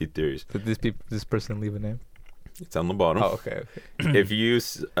conspiracy theories? Did this person leave a name? It's on the bottom. Oh, okay. If you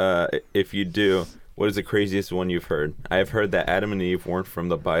do, what is the craziest one you've heard? I have heard that Adam and Eve weren't from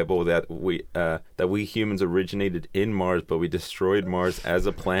the Bible, that we humans originated in Mars, but we destroyed Mars as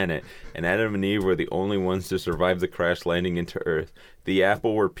a planet, and Adam and Eve were the only ones to survive the crash landing into Earth. The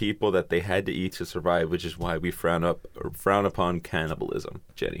apple were people that they had to eat to survive, which is why we frown upon cannibalism.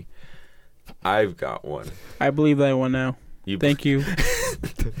 Jenny, I've got one. I believe that one now. Thank you.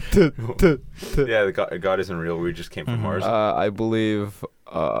 Yeah, God isn't real. We just came from Mars. I believe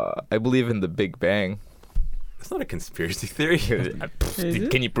in the Big Bang. It's not a conspiracy theory.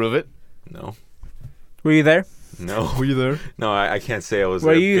 Can you prove it? No. Were you there? No. Were you there? No, I can't say I was.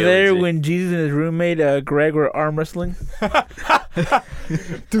 Were you there when Jesus and his roommate Greg were arm wrestling? Dude,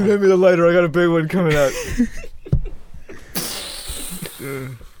 hand me the lighter. I got a big one coming out.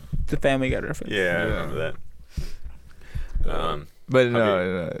 The Family Guy reference. Yeah, I remember that. But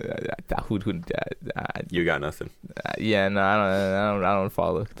no, you got nothing. Yeah, no, I don't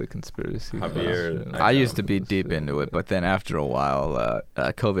follow the conspiracy. I used to be deep into it, but then after a while,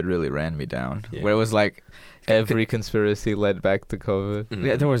 COVID really ran me down. Yeah. Where it was like every conspiracy led back to COVID. Mm-hmm.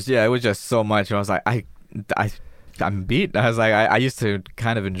 Yeah, it was just so much. I was like, I'm beat. I was like, I used to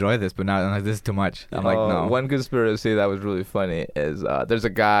kind of enjoy this, but now I'm like, this is too much. I'm like, no. One conspiracy that was really funny is there's a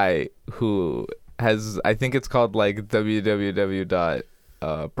guy who has, I think it's called like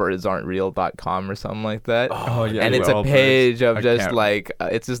www.birdsaren'treal.com or something like that. Oh yeah, and it's a page of just like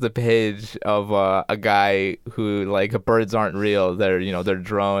it's just a page of a guy who like birds aren't real. They're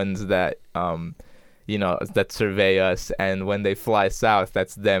drones that that survey us, and when they fly south,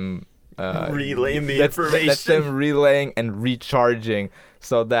 that's them relaying the information. That's them relaying and recharging,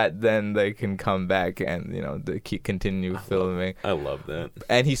 so that then they can come back and they continue filming. I love that.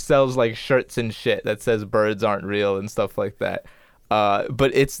 And he sells like shirts and shit that says birds aren't real and stuff like that.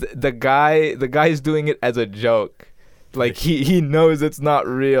 But it's the guy's doing it as a joke. Like he knows it's not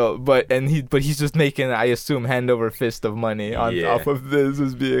real, but he's just making, I assume, hand over fist of money on top of this,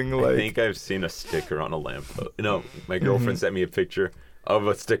 as being like. I think I've seen a sticker on a lamppost. No, my girlfriend sent me a picture of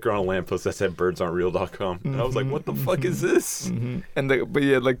a sticker on a lamppost that said birdsaren'treal.com, and I was like, what the fuck is this? And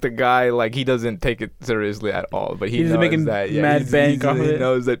the guy, like, he doesn't take it seriously at all, but he's making mad bank off of it. He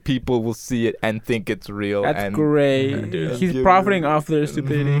knows that people will see it and think it's real. That's great. Dude, he's profiting off their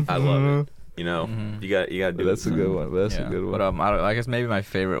stupidity. I love it. You got to do. That's a good one. That's a good one. But I guess maybe my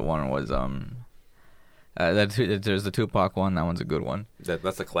favorite one was there's the Tupac one. That one's a good one.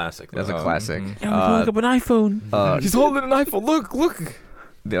 That's a classic. That's a classic. Yeah, holding up an iPhone. He's holding an iPhone. Look.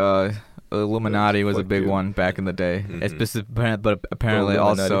 The Illuminati was a big one back in the day. But apparently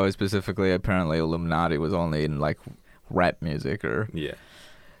also specifically Illuminati was only in like rap music or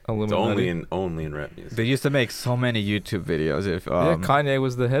Illuminati. It's only in rap music. They used to make so many YouTube videos. If Kanye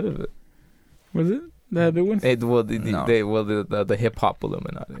was the head of it. Was it that big one? The hip hop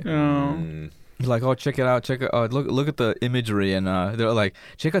Illuminati. He's like, oh, check it out. Look at the imagery, and they're like,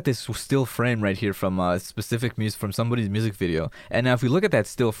 check out this still frame right here from specific music from somebody's music video. And now if we look at that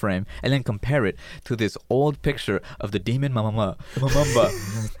still frame and then compare it to this old picture of the demon Mamamba.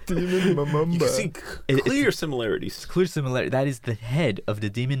 Demon Mamamba. You can see clear similarities. Clear similarity. That is the head of the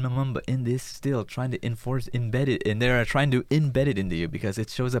demon Mamamba in this still, trying to embed it, and they're trying to embed it into you because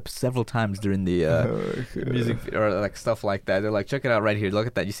it shows up several times during the music or like stuff like that. They're like, check it out right here. Look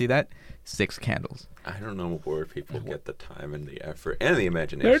at that. You see that? 6 candles. I don't know where people get the time and the effort and the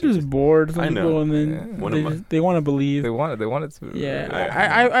imagination. They're just bored. I know. And then they want to believe. They want it to.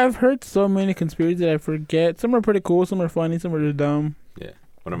 Yeah, I've heard so many conspiracies that I forget. Some are pretty cool. Some are funny. Some are just dumb. Yeah.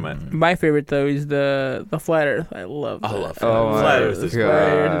 What am I? My favorite though is the flat Earth. I love that. I love flat Earth. Is great.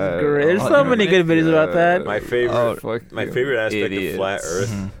 There's so many good videos about that. My favorite aspect of flat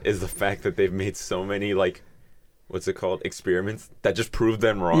Earth is the fact that they've made so many like. What's it called? Experiments that just prove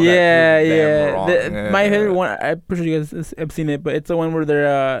them wrong. My favorite one, I'm pretty sure you guys have seen it, but it's the one where they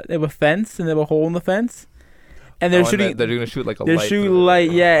have a fence and they have a hole in the fence, and they're shooting. They're gonna shoot like a light. They're shooting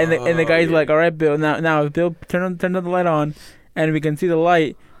light, yeah. And the guy's like, "All right, Bill. Now, if Bill turn the light on, and we can see the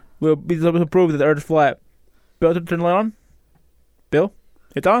light, we'll be able to prove that the Earth is flat." Bill, turn the light on. Bill,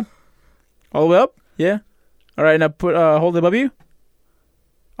 it's on. All the way up. Yeah. All right, now hold it above you.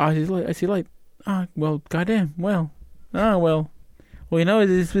 I see light. Well, goddamn. Well. Well,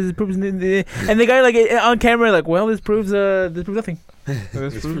 this proves. And the guy, like, on camera, like, well, this proves nothing.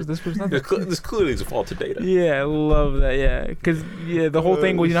 This proves nothing. This clearly is a faulty data. Yeah, I love that, yeah. Because, the whole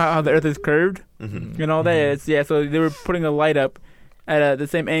thing was, how the Earth is curved? And all that. So they were putting a light up at the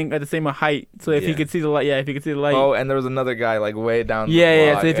same angle, at the same height. So if you could see the light, if you could see the light. Oh, and there was another guy like way down. So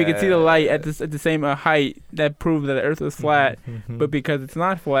if you could see the light at the same height, that proved that the Earth was flat. But because it's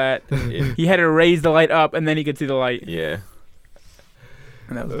not flat, he had to raise the light up, and then he could see the light. Yeah.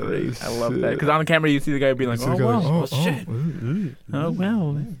 And that was great. I love that because on the camera you see the guy being like, shit.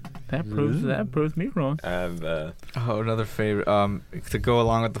 That proves me wrong. I have another favorite. To go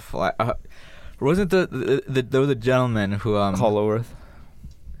along with the flat. Wasn't there was a gentleman who Hollow Earth.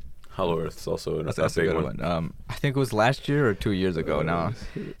 Hollow Earth is also that's a big one. I think it was last year or 2 years ago now.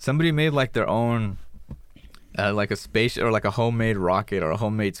 Somebody made like their own like a spaceship or like a homemade rocket or a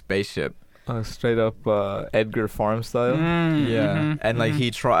homemade spaceship. Straight up Edgar Farm style. And like he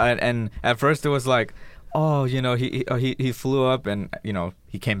tried, and at first it was like, he flew up and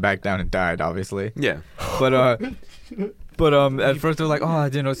he came back down and died, obviously. Yeah. But at first it was like,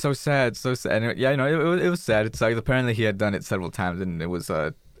 it's so sad. And it was sad. It's like apparently he had done it several times and it was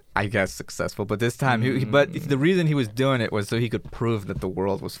I guess successful. But this time but the reason he was doing it was so he could prove that the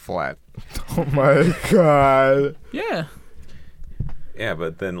world was flat. Oh my god. Yeah. Yeah,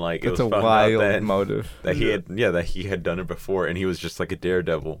 but then like it's it was a wild motive that he had done it before, and he was just like a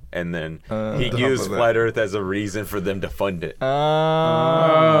daredevil, and then he used Flat Earth as a reason for them to fund it. Yeah,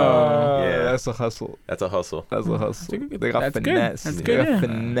 that's a hustle. That's a hustle. They got finesse. That's good. They got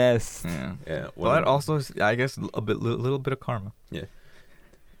finesse. Yeah. Well, that also, I guess, little bit of karma. Yeah.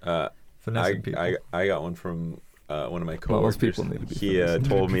 Finessing people. I got one from one of my coworkers. Most people need to be. He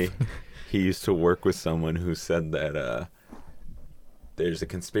told me he used to work with someone who said that. There's a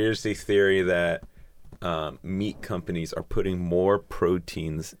conspiracy theory that meat companies are putting more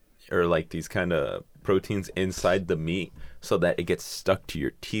proteins or like these kind of proteins inside the meat so that it gets stuck to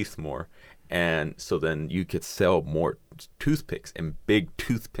your teeth more. And so then you could sell more toothpicks, and Big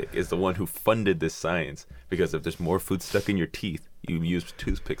Toothpick is the one who funded this science, because if there's more food stuck in your teeth, you use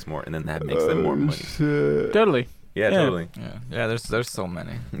toothpicks more, and then that makes them more money. Shit. Totally. Yeah, totally. Yeah. There's so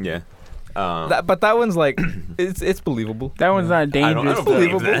many. Yeah. But that one's like it's believable. That one's not dangerous. I don't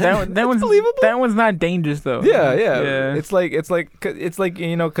believe that one's believable. That one's not dangerous though. Yeah. It's like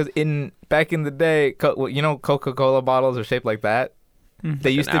because back in the day, Coca-Cola bottles are shaped like that. Mm-hmm.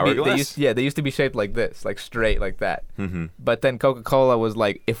 They used to be shaped like this, like straight like that. Mm-hmm. But then Coca-Cola was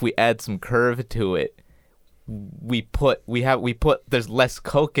like, if we add some curve to it, there's less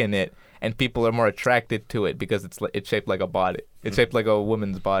Coke in it, and people are more attracted to it because it's shaped like a body. It's shaped like a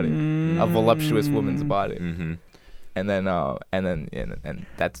woman's body, a voluptuous woman's body. Mm-hmm. And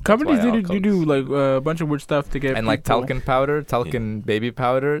that's companies do like a bunch of weird stuff to get. And like talcum powder, baby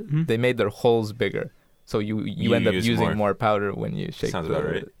powder, they made their holes bigger, so you end up using more powder when you shake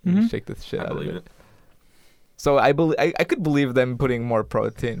shake the shit out of it. So I could believe them putting more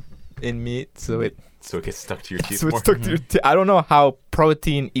protein in meat, so it gets stuck to your teeth. So it's stuck to your teeth. I don't know how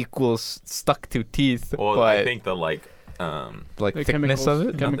protein equals stuck to teeth. Well, but I think the thickness of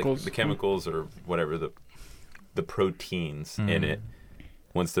it, the chemicals or whatever the proteins in it.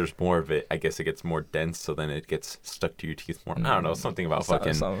 Once there's more of it, I guess it gets more dense, so then it gets stuck to your teeth more. I don't know, something about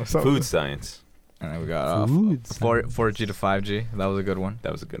food science. And then we got 4G to 5G. That was a good one.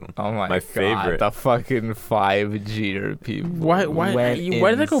 Oh my God, favorite. The fucking 5G people. Why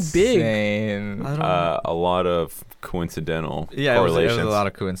did that go big? A lot of coincidental correlations. It was a lot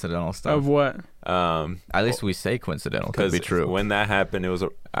of coincidental stuff. Of what? At least we say coincidental. Could be true. When that happened, it was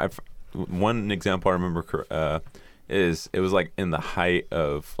one example I remember is it was like in the height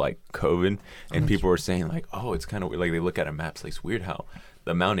of like COVID, and people were saying like, oh, it's kind of like they look at a map, like it's weird how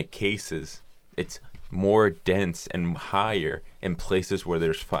the amount of cases, it's more dense and higher in places where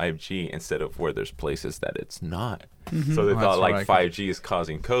there's 5G instead of where there's places that it's not. Mm-hmm. So they thought like 5G is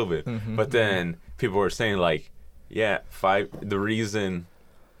causing COVID. Mm-hmm. But then people were saying like, the reason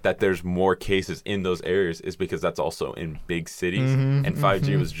that there's more cases in those areas is because that's also in big cities, and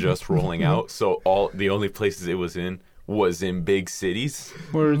 5G was just rolling out. So the only places it was in big cities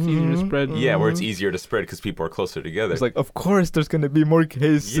where it's easier to spread. Yeah, where it's easier to spread because people are closer together. It's like, of course there's going to be more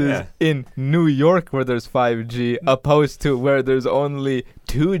cases in New York where there's 5G opposed to where there's only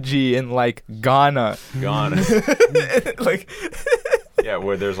 2G in like Ghana. Like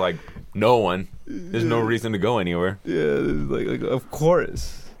where there's like no one. There's no reason to go anywhere. Yeah, like of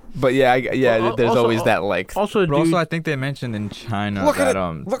course. But there's always that like. Also, I think they mentioned in China look at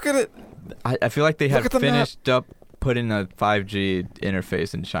it. I feel like they had finished up putting a 5G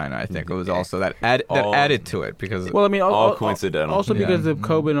interface in China. I think it was also that added to it because. Well, I mean, all coincidental. Also because of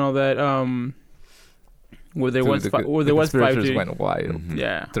COVID and all that. Where there was 5G, went wild.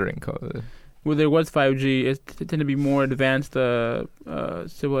 During COVID. Where there was 5G, it tended to be more advanced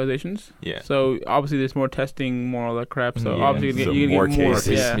civilizations. Yeah. So obviously there's more testing, more all that crap. So obviously so you more get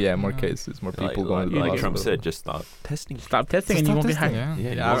cases. more. More cases, more people going to the like hospital. Trump said, just stop testing. Stop testing, and you won't get high.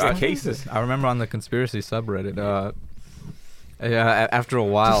 Yeah, cases. I remember on the conspiracy subreddit. After a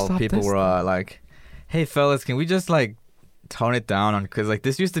while, people were like, "Hey, fellas, can we just like tone it down on because like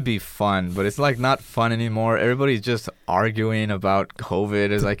this used to be fun, but it's like not fun anymore. Everybody's just arguing about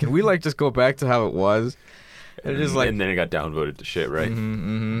COVID. It's like, can we like just go back to how it was?" And then it got downvoted to shit, right?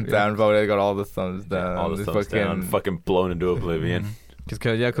 Downvoted, got all the thumbs down, all the thumbs down, fucking blown into oblivion. His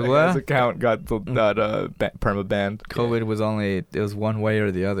account got perma-banned. COVID was one way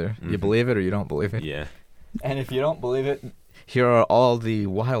or the other. You believe it or you don't believe it. Yeah. And if you don't believe it, here are all the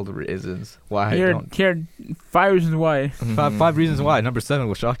wild reasons why. Here are 5 reasons why. 5 reasons why. Number 7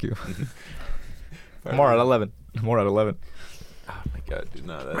 will shock you. More at 11. Oh my God, dude,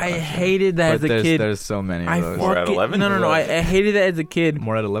 no. I hated that as a kid. There's so many of those. More at 11? No. I hated that as a kid.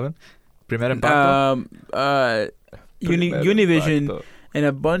 More at 11? Primer Impacto? Univision and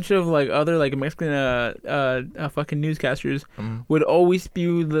a bunch of like other like Mexican fucking newscasters would always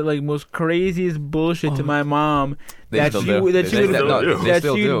spew the like most craziest bullshit to my mom that she would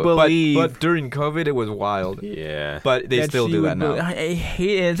believe. But during COVID it was wild. Yeah. But they still do that now. I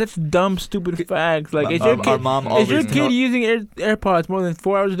hate it. It's such dumb, stupid facts. Like, is your kid using AirPods more than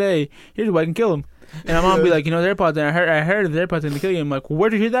 4 hours a day? Here's why I can kill him. And my mom would be like, the AirPods, and I heard the AirPods going to kill you. I'm like,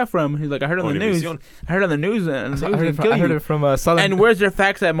 where'd you hear that from? He's like, I heard it on the news. I heard it on the news, and I heard it from Sally. And where's their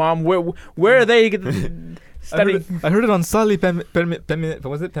facts at, Mom? Where are they studying? I heard it on Sally was it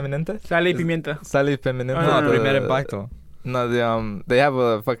Peminente? Sally Pimienta. Sally Peminente. No, Primer Impacto. No, they have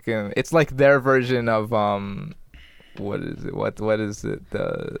a fucking. It's like their version of what is it? What is it?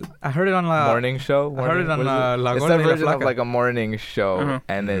 I heard it on morning show. I heard it on La It's Gorda a y la version of Flaca. like a morning show,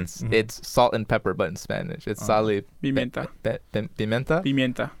 and it's salt and pepper, but in Spanish. It's sal y pimienta. Pimienta.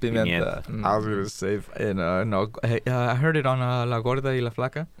 Pimienta. I was gonna say I heard it on La Gorda y la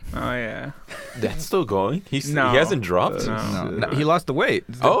Flaca. Oh yeah. That's still going. He hasn't dropped. No, he lost the weight.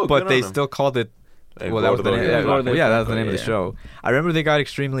 Oh, but they still called it. Well, that was the name. That was the name of the show. I remember they got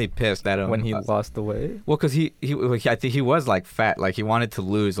extremely pissed at him when he lost the weight. Well, because I think he was like fat, like he wanted to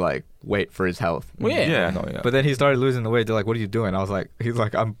lose like weight for his health. Well, yeah. But then he started losing the weight. They're like, "What are you doing?" He's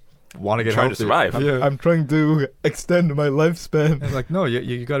like, "I'm want to get trying healthy. to survive. I'm trying to extend my lifespan." I was like, "No,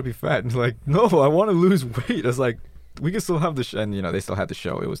 you got to be fat." And he's like, "No, I want to lose weight." I was like, "We can still have the show," and they still had the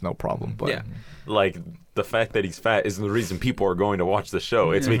show. It was no problem. But yeah, like the fact that he's fat isn't the reason people are going to watch the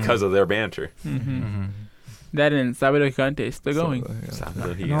show. It's because of their banter. That and Sábado Gigante is still going.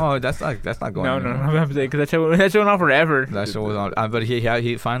 No, that's not going. No, I'm saying because that show went on forever. That show was on, but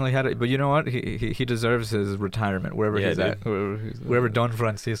he finally had it. But you know what? He deserves his retirement wherever he's at. Wherever Don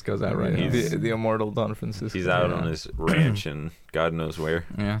Francisco's at right now. The immortal Don Francisco. He's out on his ranch and God knows where.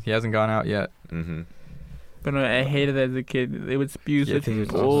 Yeah, he hasn't gone out yet. But no, I hated that as a kid. They would spew such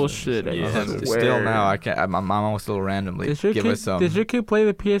bullshit. Still now, I can't. My mom will still randomly give us some. Does your kid play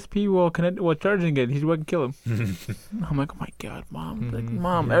the PSP while charging it? He's going to kill him. I'm like, oh my god, mom! Like,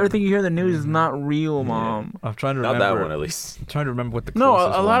 mom, everything you hear in the news is not real, mom. I'm trying to remember. Not that one, at least. I'm trying to remember what the a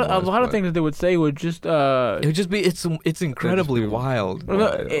lot of things that they would say would just. It would just be. It's incredibly wild.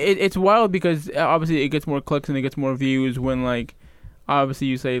 It's wild because obviously it gets more clicks and it gets more views when like. Obviously,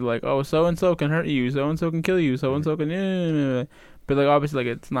 you say like, "Oh, so and so can hurt you, so and so can kill you, so and so can," but like obviously,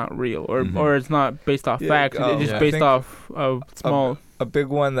 like it's not real, or it's not based off facts. It's just based off of small. A big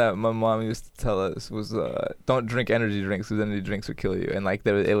one that my mom used to tell us was, "Don't drink energy drinks because energy drinks will kill you." And like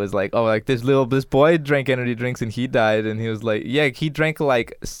it was like, oh, like this boy drank energy drinks and he died, and he was like, yeah, he drank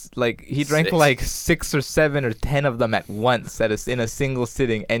like 6 or 7 or 10 of them at once in a single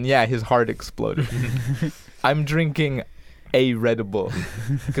sitting, and yeah, his heart exploded. I'm drinking a Red Bull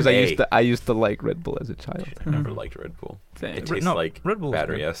because I used to like Red Bull as a child. I never liked Red Bull. It tastes like Red Bull's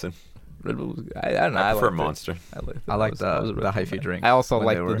battery acid. Red Bull was good. I don't know. I prefer Monster. I like the hyphy drink. I also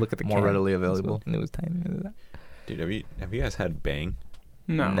like to look at the more readily available. And it was tiny. Dude, have you guys had Bang?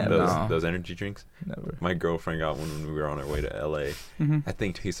 No. Those energy drinks? Never. My girlfriend got one when we were on our way to LA. That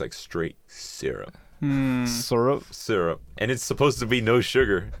thing tastes like straight syrup. Syrup. And it's supposed to be no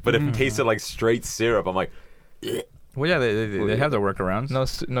sugar, but it tasted like straight syrup. I'm like, ugh. Well, yeah, they have their workarounds.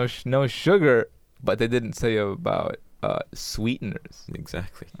 No sugar, but they didn't say about sweeteners.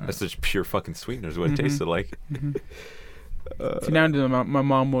 Exactly. That's just pure fucking sweeteners. What it tasted like. See, now my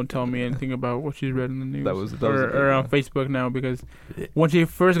mom won't tell me anything about what she's read in the news. That was or on Facebook now, because when she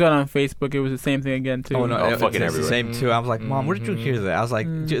first got on Facebook, it was the same thing again too. Oh no, fucking everywhere. Same too. I was like, Mom, where did you hear that? I was like,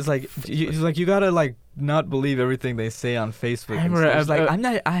 you gotta like not believe everything they say on Facebook. I was like,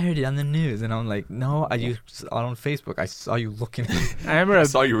 I heard it on the news, and I'm like, no, on Facebook. I saw you looking. I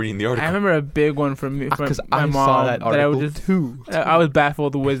saw you reading the article. I remember a big one from my mom saw that article I was just too. I was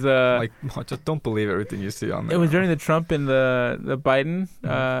baffled with like, just don't believe everything you see on there. It was during the Trump and the Biden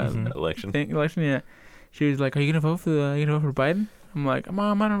election. Election, yeah. She was like, "Are you gonna vote for Biden?" I'm like,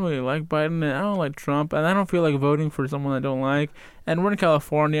 Mom, I don't really like Biden, and I don't like Trump, and I don't feel like voting for someone I don't like. And we're in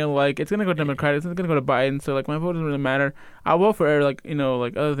California, like, it's gonna go Democratic, it's gonna go to Biden, so like my vote doesn't really matter. I'll vote for like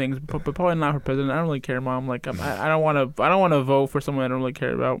other things, but probably not for president. I don't really care, Mom. Like, I don't want to vote for someone I don't really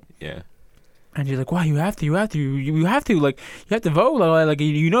care about. Yeah. And she's like, "Wow, you have to, like, you have to vote. Like,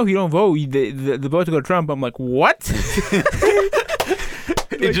 if you don't vote, the vote to go to Trump." I'm like, "What?"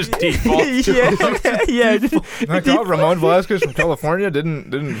 It just defaults. Yeah. Ramon Velasquez from California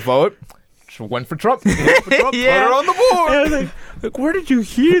didn't vote. Went for Trump. Put her on the board. Yeah, like, where did you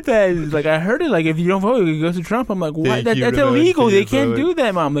hear that? Like, I heard it. Like, if you don't vote, it goes to Trump. I'm like, what? That's illegal. They can't do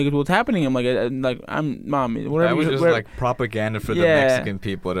that, Mom. Like, what's happening? I'm like, Mom. That was just like propaganda for the Mexican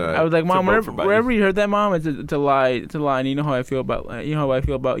people to. I was like, Mom, wherever you heard that, Mom, it's a lie. It's a lie. And you know how I feel about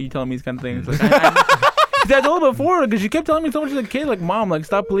you telling me these kind of things. Like, I told her before because she kept telling me so much as a kid, like, Mom, like,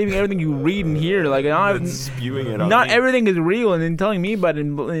 stop believing everything you read and hear. Like, spewing it on not me. Everything is real, and then telling me about it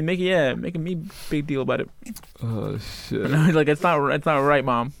and making me big deal about it. Oh shit! And I was like, it's not right,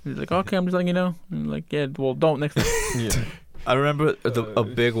 Mom. She's like, okay, I'm just letting you know. And I'm like, yeah, well, don't next time. Yeah. I remember a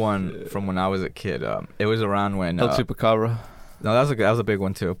big one from when I was a kid. It was around when El Chupacabra. No, that was a big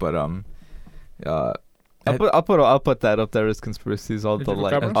one too. But I'll put that up there as conspiracies. All the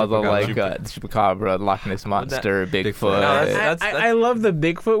Chupacabra, Loch Ness Monster, Bigfoot. No, I love the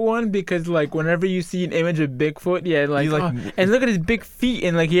Bigfoot one because like whenever you see an image of Bigfoot, and look at his big feet,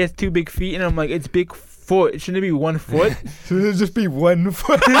 and like he has 2 big feet, and I'm like, it's Bigfoot. foot. Shouldn't it be 1 foot? Should it just be 1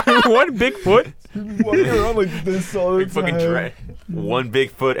 foot? One big foot? Walking around like this all the time. One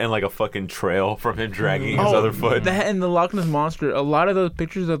big foot and like a fucking trail from him dragging his other foot. That and the Loch Ness Monster. A lot of those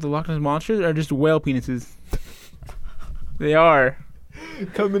pictures of the Loch Ness Monsters are just whale penises. They are.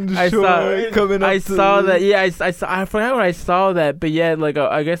 Coming to shore. I saw that. Yeah, I saw. I forgot when I saw that, but yeah, like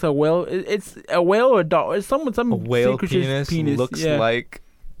I guess a whale. It's a whale or a dog. It's some a whale penis looks like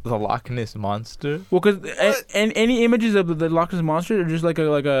the Loch Ness Monster. Well, because any images of the Loch Ness Monster are just like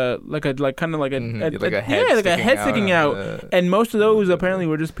a kind of like a head sticking out, and most of those apparently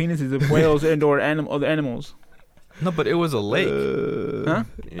were just penises of whales and or other animals. No, but it was a lake. Huh?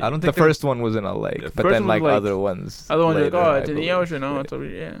 I don't think the first one was in a lake, but then like other ones. Other ones like, oh, it's in the ocean. Oh, it's over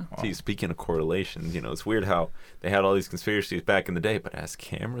here. Yeah. See, speaking of correlations, it's weird how they had all these conspiracies back in the day, but as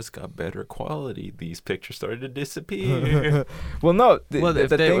cameras got better quality, these pictures started to disappear. Well, no. If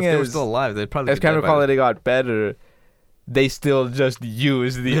they were still alive, they'd probably. As camera quality got better, they still just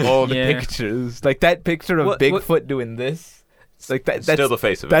use the old pictures, like that picture of Bigfoot doing this. Like that's still the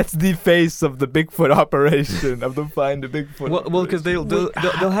face of it. That's the face of the Bigfoot operation of the Find a Bigfoot. Well, because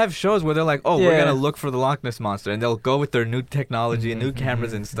they'll have shows where they're like, oh, we're gonna look for the Loch Ness Monster, and they'll go with their new technology and new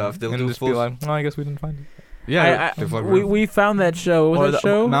cameras and stuff. They'll just be like, oh, I guess we didn't find it. Yeah, we found that show. What was that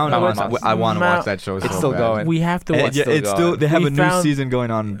show? Mountain Monster. I want to watch that show. It's still going. We have to watch. It's still. They have a new season going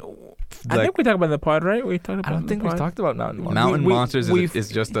on. I think we talked about the pod, right? We talked about. I don't think we talked about Mountain Monsters. Mountain Monsters is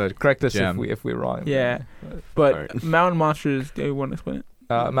just a correct us if we're wrong. Yeah, but Mountain Monsters. Do you want to explain it?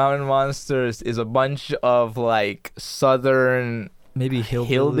 Mountain Monsters is a bunch of like southern, maybe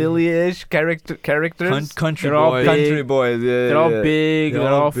hillbilly-ish characters. Country boys. Yeah, they're all big. They're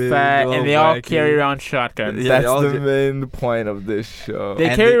all fat, and they all carry around shotguns. Yeah, that's the main point of this show.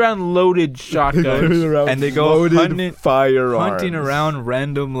 They carry around loaded shotguns, and they go hunting around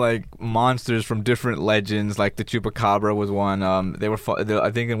random like monsters from different legends. Like the Chupacabra was one. They were.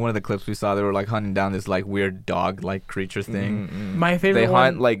 I think in one of the clips we saw, they were like hunting down this like weird dog-like creature thing. Mm-hmm. My favorite. They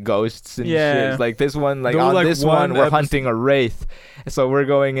hunt like ghosts and shit. Like this one, like on this one, we're hunting a wraith. So we're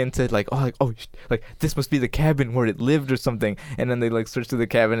going into like this must be the cabin where it lived or something, and then they like searched through the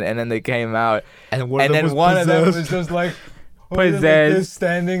cabin, and then they came out, and one of them was just like possessed,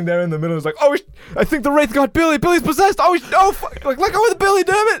 standing there in the middle. It's like, oh, I think the wraith got Billy. Billy's possessed. Oh, no, like let go of the Billy,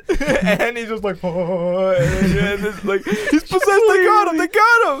 damn it! And he's just like, oh, and it's like he's possessed. They got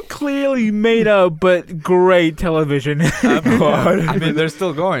him. Clearly made up, but great television. I mean, they're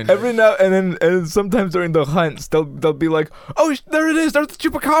still going every now and then, and sometimes during the hunts, they'll be like, oh, there it is. There's the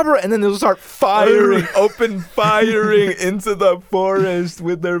Chupacabra, and then they'll start open firing into the forest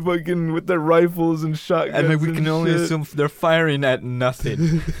with their rifles and shotguns. And we can only assume they're firing at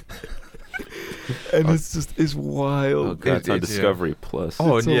nothing. And it's wild. Oh, God, it's on Discovery Plus.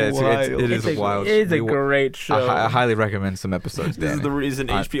 Oh, it is wild. It's a great show. I highly recommend some episodes. This is the reason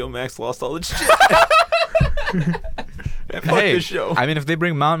HBO Max lost all its shit. Fuck this show. I mean, if they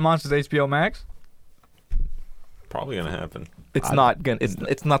bring Mountain Monsters to HBO Max, probably gonna happen. It's not gonna.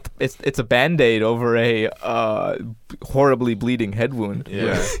 It's a Band-Aid over a horribly bleeding head wound.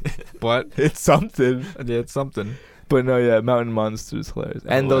 Yeah, but it's something. Yeah, it's something. But no, Mountain Monsters hilarious,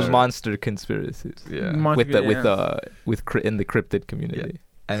 and those monster conspiracies. Yeah, with in the cryptid community. Yeah.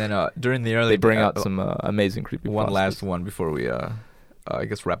 And then during the early, they bring out some amazing creepy. One last one before we I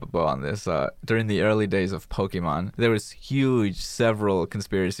guess wrap a bow on this. During the early days of Pokemon, there was several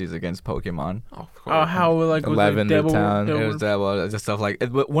conspiracies against Pokemon. How like 11 the devil, town. It was devil, just stuff like.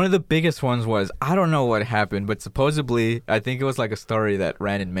 But one of the biggest ones was, I don't know what happened, but supposedly I think it was like a story that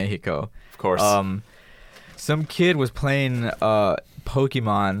ran in Mexico. Of course. Some kid was playing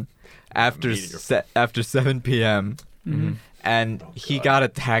Pokemon after 7 p.m. Mm-hmm. and he got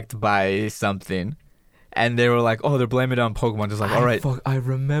attacked by something. And they were like, oh, they're blaming it on Pokemon. Just like, all right. I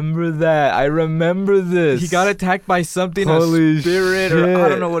remember that. I remember this. He got attacked by something, Holy a spirit, shit. or I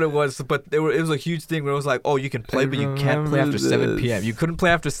don't know what it was. But it was a huge thing where it was like, oh, you can play, but you can't play after 7 p.m. You couldn't play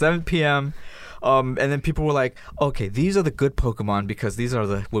after 7 p.m. And then people were like, okay, these are the good Pokemon because these are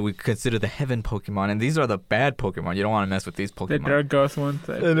what we consider the heaven Pokemon, and these are the bad Pokemon. You don't want to mess with these Pokemon. The dark ghost ones.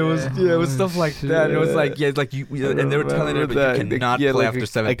 And it was stuff like that. And it was like, and they were telling her, but you cannot play after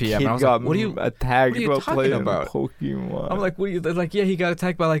 7 p.m. And I was like, what are you talking about? Pokemon. I'm like, what are you? Like, yeah, he got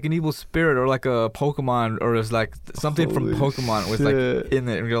attacked by like an evil spirit or like a Pokemon, or it was like something from Pokemon was like in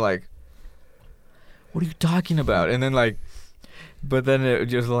it, and you're like, what are you talking about? And then like. But then it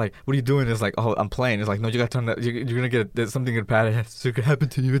just like, what are you doing? It's like, oh, I'm playing. It's like, no, you got to turn that. You're gonna get something bad could happen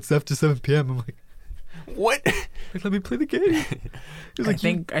to you. It's after 7 p.m. I'm like, what? Like, let me play the game.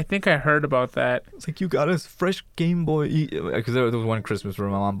 I think I heard about that. It's like, you got us fresh Game Boy. Because there was one Christmas where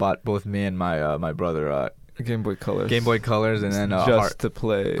my mom bought both me and my brother Game Boy Colors. Game Boy Colors, and then just to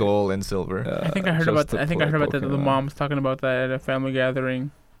play gold and silver. I think I heard about that. I think I heard about that. The mom's talking about that at a family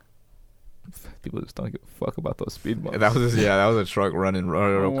gathering. People just don't give a fuck about those speed bumps. That was a truck running,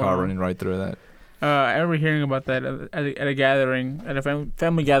 car running right through that. I remember hearing about that at a gathering, at a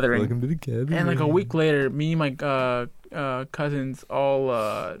family gathering. Welcome to the gathering. And like a week later, me and my cousins all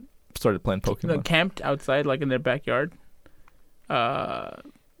started playing Pokemon. Camped outside, like in their backyard,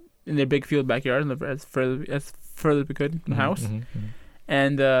 in their big field backyard, as further as we could in the house.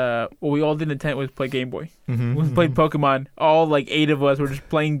 And what we all did in the tent was play Game Boy. We played Pokemon. All like 8 of us were just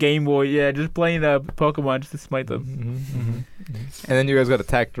playing Game Boy. Yeah, just playing Pokemon just to smite them. And then you guys got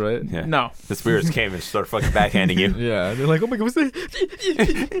attacked, right? Yeah. No. The spirits came and started fucking backhanding you. Yeah, they're like, oh my god, what's that?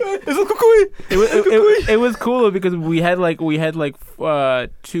 It was cool because we had like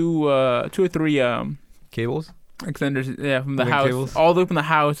 2 or 3 cables. Extenders, yeah, from the Link house, cables? all the way from the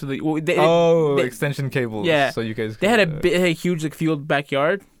house. To the, extension cables. Yeah, so you guys. They had a huge like field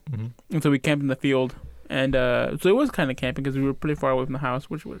backyard, and so we camped in the field, and so it was kind of camping because we were pretty far away from the house,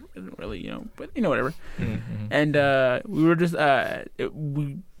 which wasn't really, but whatever. And we were just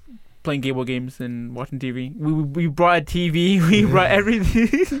we playing Game Boy games and watching TV. We brought a TV. We brought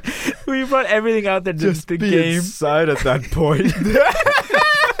everything. We brought everything out there just to game. Inside at that point.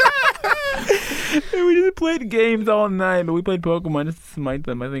 We just played games all night, but we played Pokemon just to smite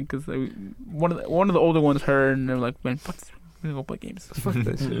them. I think because one of the older ones heard, and they're like, "Man, fuck this. We're gonna go play games." Fuck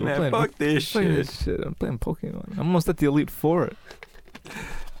that shit. Man, fuck this shit. I'm playing Pokemon. I'm almost at the Elite Four.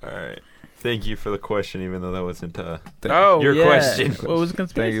 All right. Thank you for the question, even though that wasn't your question. What was the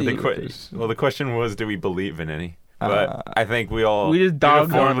conspiracy? The question was, do we believe in any? But I think we just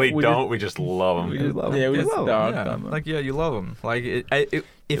dogged them. We don't. We just love them. We just dogged them. Like, yeah, you love them. Like,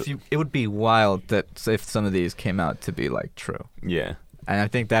 it would be wild that if some of these came out to be like true. Yeah. And I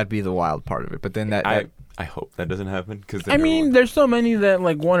think that'd be the wild part of it. But then I hope that doesn't happen because there's so many that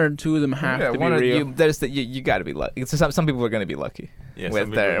like 1 or 2 of them have to be real. You got to be lucky. Some people are going to be lucky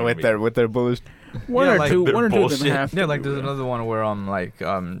with their bullish. One or two of them have. Yeah, like there's another one where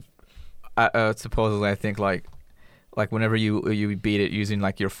supposedly I think like whenever you beat it using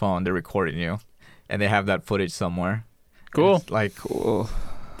like your phone, they're recording you, and they have that footage somewhere. Cool. Like cool.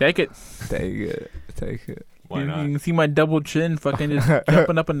 Take it. Why not? You can see my double chin fucking just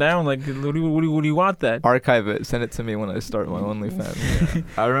jumping up and down. Like, what do you want that? Archive it. Send it to me when I start my OnlyFans. Yeah.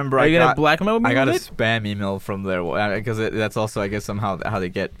 I remember Are you gonna blackmail me? I got a spam email from there because that's also, I guess, somehow how they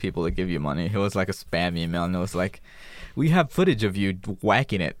get people to give you money. It was like a spam email, and it was like, we have footage of you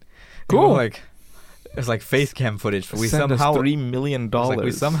whacking it. Cool. It's like face cam footage. We somehow $3 million. Like,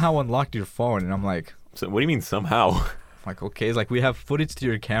 we somehow unlocked your phone, and I'm like, so what do you mean somehow? Like, okay, it's like we have footage to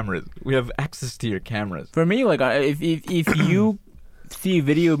your cameras. We have access to your cameras. For me, like, if you see a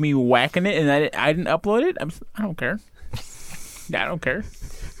video of me whacking it and I didn't upload it, I don't care. I don't care.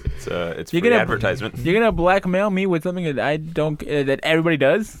 It's free advertisement. You're gonna blackmail me with something that I don't that everybody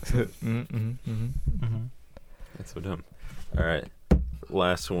does. That's so dumb. All right,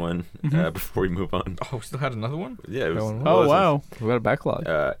 last one before we move on. Oh, we still had another one? Yeah. It was, wow. We got a backlog.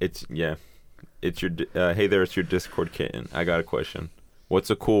 It's your hey there, it's your Discord kitten. I got a question.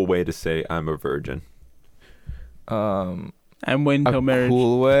 What's a cool way to say I'm a virgin? I'm waiting till marriage.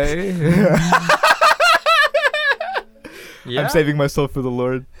 Cool way. Yeah? I'm saving myself for the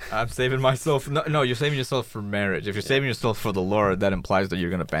Lord. I'm saving myself. No, you're saving yourself for marriage. If you're saving yourself for the Lord, that implies that you're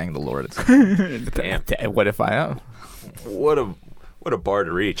gonna bang the Lord. Damn. What if I am? What a bar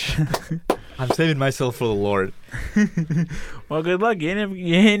to reach. I'm saving myself for the Lord. Well, good luck. You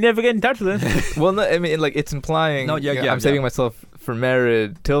ain't never get in touch with him. Well, no, I mean, like, it's implying I'm saving myself for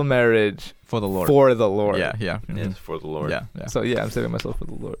marriage, till marriage. For the Lord. For the Lord. Yeah. Mm-hmm. Yes, for the Lord. Yeah. So, yeah, I'm saving myself for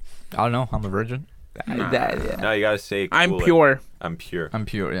the Lord. I don't know. I'm a virgin. No, you gotta say cool. I'm pure. I'm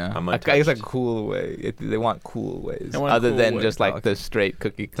pure. Yeah. I'm I guess a cool way. They want cool ways. Other cool than way. just like the straight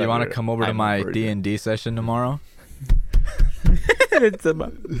cookie cutter. Do you want to come over to my D&D session tomorrow? It's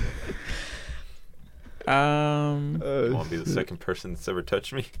about... You won't be the second person that's ever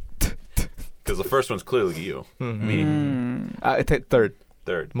touched me. Because the first one's clearly you. Me. Third.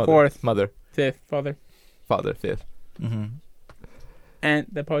 Mother. Fourth. Mother. Fifth. Father. Fifth. Mm-hmm. And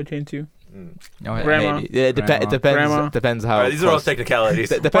that probably changed too. Oh, Grandma. Maybe. Yeah, it depends. Grandma. Depends how. These are all technicalities.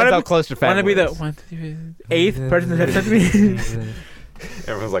 Depends how close your family Want to be the 8th person that touched me?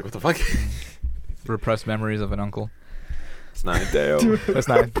 Everyone's like, what the fuck? Repressed memories of an uncle. It's 9. Damn. That's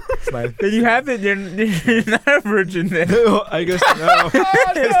 9. It's 9. Then you have it. You're not a virgin then. No, I guess no.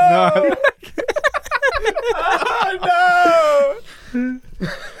 It's not.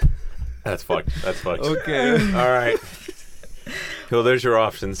 That's fucked. Okay. All right. Well, there's your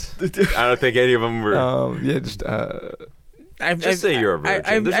options. I don't think any of them were. Just say you're a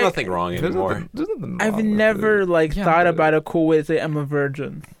virgin. There's nothing wrong anymore. I've never thought about a cool way to say I'm a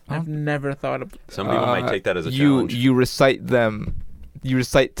virgin. I've never thought of. Some people might take that as a challenge. You recite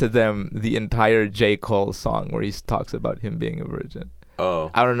to them the entire J. Cole song where he talks about him being a virgin. Oh,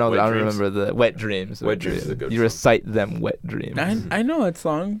 I don't know. I don't remember the Wet Dreams. Wet Dreams is a good You song. recite them Wet Dreams. I know that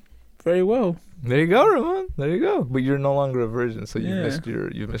song very well. There you go, Ramon. There you go. But you're no longer a virgin, so you missed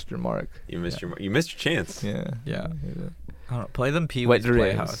your mark. You missed your chance. Yeah. Yeah. I don't know, play them Pee-wee's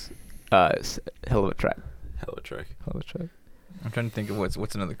Playhouse. Hell of a track. I'm trying to think of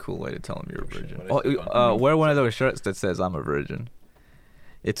what's another cool way to tell them you're a virgin. Wear one of those shirts that says I'm a virgin.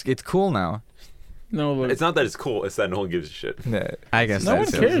 It's cool now. No, it's not that it's cool. It's that no one gives a shit. Yeah. I guess no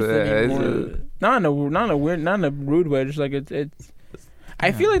one cares anymore. Not in a rude way. Just like it's.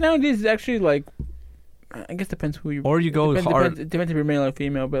 I feel like nowadays it's actually like. I guess depends who you. Or you go hard. It depends if you're male or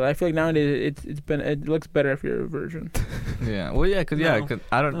female, but I feel like nowadays it looks better if you're a virgin. Yeah. Well, yeah, cause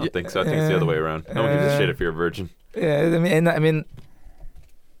I don't think so. I think it's the other way around. No one gives a shit if you're a virgin. Yeah, I mean,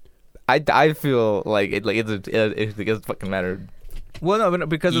 I feel like it doesn't fucking matter. Well, no, but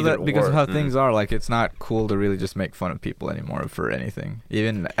because of how things are, like it's not cool to really just make fun of people anymore for anything,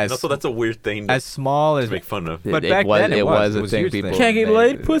 even as. Also, that's a weird thing. As small as to make fun of. But back then it was a thing. People can't get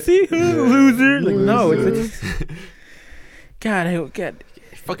laid, pussy, loser. Like no, it's God.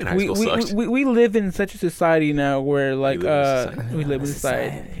 Fucking high school sucks. We live in such a society now where we live in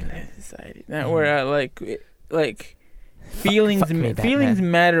society now where feelings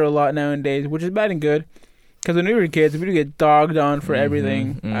matter a lot nowadays, which is bad and good. Because when we were kids, we would get dogged on for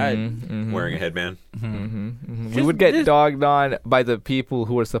everything. Wearing a headband. We would get dogged on by the people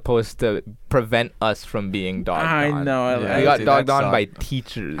who were supposed to prevent us from being dogged on. I know. We got dogged on by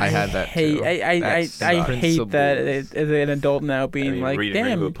teachers. I had that too. I hate that as an adult now being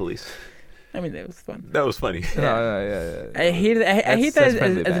damn. Police. I mean, that was fun. That was funny. Yeah. I hate that as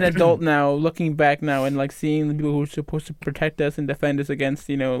an adult now, looking back now and seeing the people who are supposed to protect us and defend us against,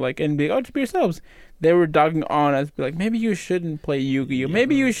 and be just be yourselves. They were dogging on us, be like, maybe you shouldn't play Yu-Gi-Oh.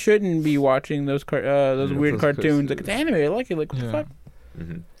 Maybe you shouldn't be watching those weird cartoons. Like, it's anime. I like it. Like, what the fuck?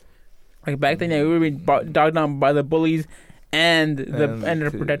 Mm-hmm. Like back then, we were being dogged on by the bullies and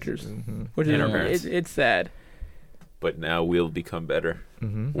the protectors, which is it's sad. But now we'll become better.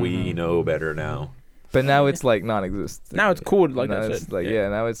 We know better now. But now it's non-existent. Now it's cool like that. It's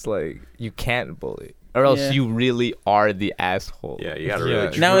now it's you can't bully. Or else you really are the asshole. Yeah, you gotta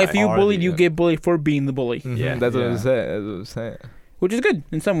really. Now, if you bullied, you get bullied for being the bully. Yeah, that's what I'm saying. Which is good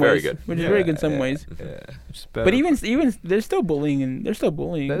in some ways. Very good. Which is very good in some ways. Yeah. But even there's still bullying and There's still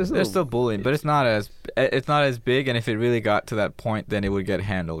bullying, but it's not as big. And if it really got to that point, then it would get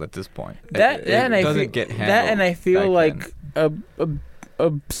handled at this point. It doesn't get handled. That and I feel like a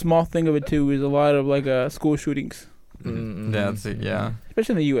small thing of it too is a lot of school shootings. That's it. Yeah.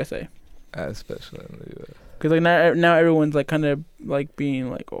 Especially in the USA. Especially in the U.S. Because now everyone's kind of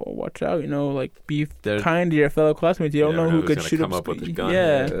being oh, watch out, be kind to your fellow classmates. You don't know who could shoot up with a gun.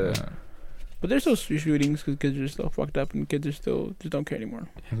 Yeah. But there's still shootings because kids are still fucked up and kids are still just don't care anymore.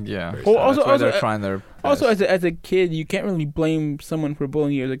 Yeah. Also, they're trying their best. Also, as a kid, you can't really blame someone for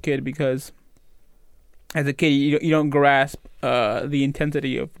bullying you as a kid because as a kid you don't grasp the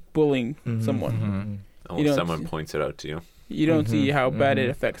intensity of bullying someone. Unless someone points it out to you. You don't see how bad it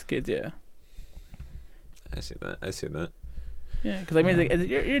affects kids. Yeah. I see that. Yeah, because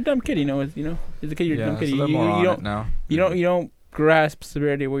you're a dumb kid, as a kid you're a dumb kid. So you don't grasp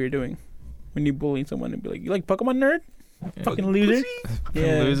severity of what you're doing when you bullying someone and be like, you like Pokemon nerd, fucking loser,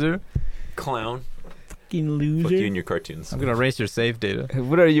 loser, clown, fucking loser. Fuck you and your cartoons. I'm gonna erase your save data.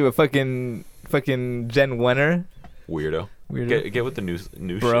 What are you, a fucking Gen 1er? Weirdo. Get with the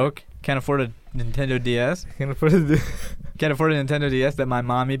new broke. Shit. Can't afford a Nintendo DS. Can't afford a Nintendo DS that my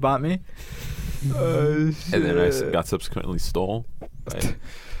mommy bought me. And then I got subsequently stole by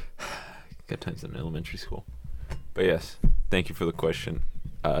good times in elementary school. But yes, thank you for the question.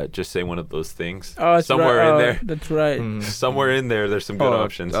 Just say one of those things. Somewhere in there. That's right. Somewhere in there, there's some good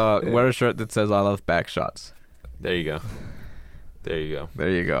options. Wear a shirt that says "I love back shots." There you go.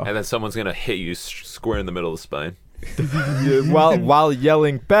 And then someone's gonna hit you square in the middle of the spine. while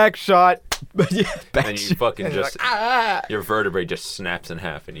yelling back shot. And you fucking just your vertebrae just snaps in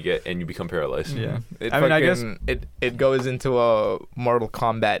half and you become paralyzed. Yeah. I guess it goes into a Mortal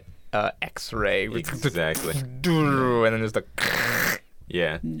Kombat X-ray. Exactly. And then there's the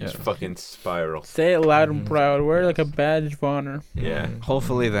just fucking spiral. Say it loud and proud. Wear a badge of honor. Yeah.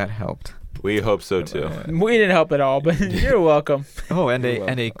 Hopefully that helped. We hope so too. We didn't help at all, but you're welcome. Oh, and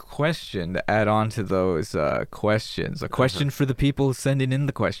a question to add on to those questions. A question for the people sending in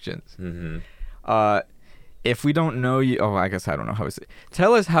the questions. If we don't know you, I guess I don't know how to say.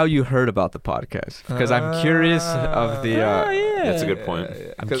 Tell us how you heard about the podcast, because I'm curious of the. That's a good point.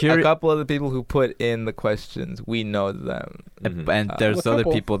 I'm curious. A couple of the people who put in the questions, we know them, and there's other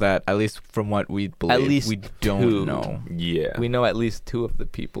people that, at least from what we believe, we don't know. Yeah, we know at least 2 of the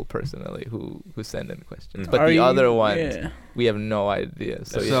people personally who send in questions, but the other ones we have no idea.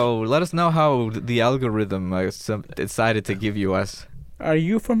 So let us know how the algorithm decided to give you us. Are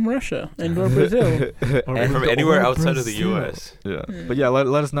you from Russia and or Brazil? Or from anywhere outside of the U.S. Yeah. But yeah,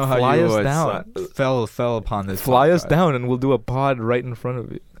 let us know how you fell upon this. Fly us down and we'll do a pod right in front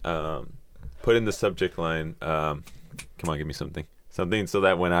of you. Put in the subject line, come on, give me something. Something so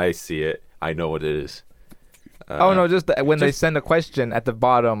that when I see it, I know what it is. No, just when they send a question at the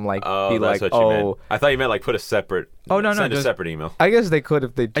bottom, like, be like, what you meant. I thought you meant like put a separate. Send a separate email. I guess they could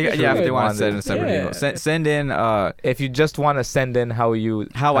if they. If they want to send a separate email. Send in. If you just want to send in how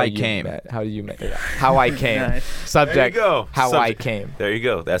I came. How I came. Nice. Subject. There you go. I came. There you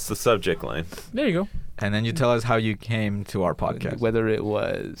go. That's the subject line. There you go. And then you tell us how you came to our podcast. Whether it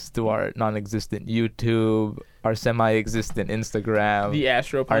was through our non-existent YouTube, our semi-existent Instagram, the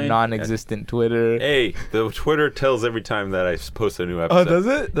Astro plane, our non-existent Twitter. Hey, the Twitter tells every time that I post a new episode. Oh, does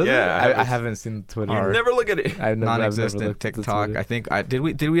it? Yeah, I haven't seen Twitter. You never look at it. Non-existent TikTok. I think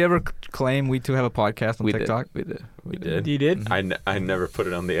did we ever claim we two have a podcast on TikTok? We did. You did? I never put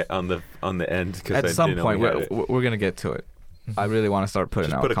it on the end because at some point we're gonna get to it. I really want to start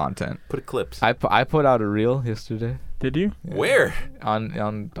putting out content. Put clips. I put out a reel yesterday. Did you? Yeah. Where? On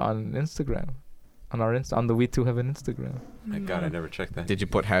Instagram. On the We Two Have an Instagram. My God, I never checked that. Did you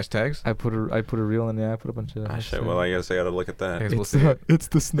put hashtags? I put a reel in there. I put a bunch of hashtags. Well, I guess I gotta look at that. It's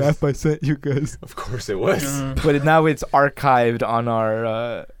the snap I sent you guys. Of course it was. But now it's archived on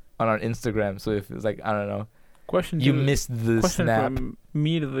our Instagram. So if it's like, I don't know, you missed the snap. From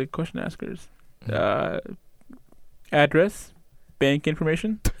me to the question askers. Address, bank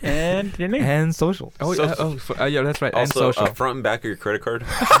information, and your name. And social. Yeah, that's right. Also, and social. Front and back of your credit card.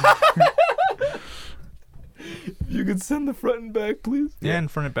 You can send the front and back, please. Yeah, and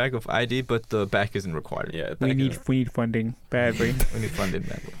front and back of ID, but the back isn't required. Yeah, we need funding badly. We need funding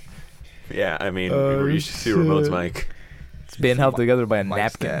badly. Yeah, I mean, you should see Ramon's mic. It's being held together by a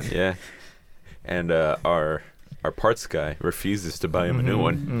napkin. Yeah, and our parts guy refuses to buy him a new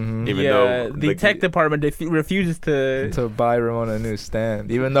one, even though the tech department refuses to buy Ramon a new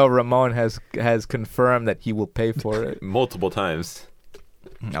stand, even though Ramon has confirmed that he will pay for it multiple times.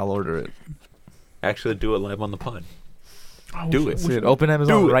 I'll order it. Actually, do it live on the pod. Do it. Open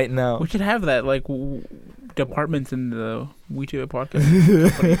Amazon right now. We should have that departments in the We Two podcast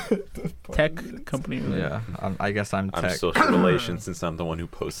tech company. Yeah, I guess I'm tech. I'm social relations since I'm the one who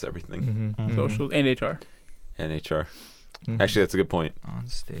posts everything. Social and HR. And HR. Actually, that's a good point. On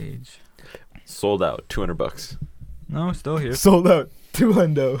stage. Sold out. $200. No, still here. Sold out.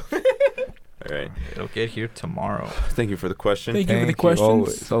 $200. All right. It'll get here tomorrow. Thank you for the question. Thank you for the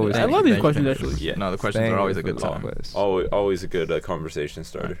questions. Always. I love these questions, actually. Yeah. No, the questions are always a good time. Always a good conversation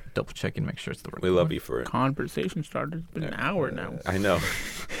starter. Double checking, make sure it's the right We love you for it. Conversation starter. It's been an hour now. I know.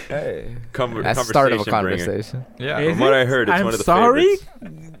 Hey. That's the start of a conversation. Yeah. From what I heard, it's one of the favorites.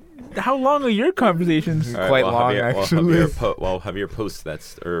 How long are your conversations? Right, quite long, actually. While Javier posts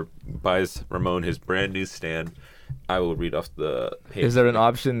or buys Ramon his brand new stand, I will read off the page. Is there an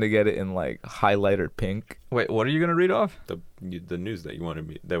option to get it in like highlighter pink? Wait, what are you gonna read off? The news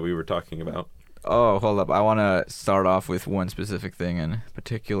that we were talking about. Oh, hold up! I want to start off with one specific thing in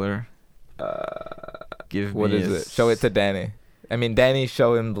particular. What is it? Show it to Danny. I mean, Danny,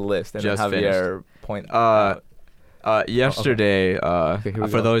 show him the list, and just Javier point out. Yesterday,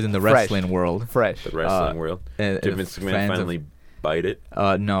 for those in the wrestling world, the wrestling world, did Vince McMahon finally bite it?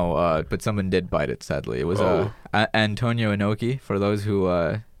 No, but someone did bite it. Sadly, it was Antonio Inoki. For those who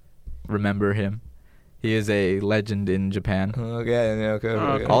remember him, he is a legend in Japan.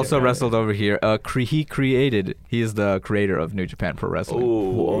 Okay. Also wrestled over here. He is the creator of New Japan Pro Wrestling.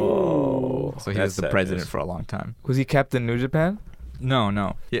 Whoa! So he was the president for a long time. Was he Captain New Japan? No.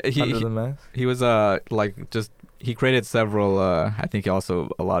 Under the mask? He was he created several. I think also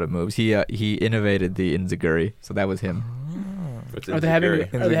a lot of moves. He innovated the Enziguri, so that was him. Are they having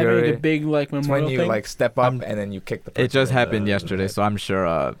a big memorial when you thing? Step up and then you kick the person. It just happened yesterday, so I'm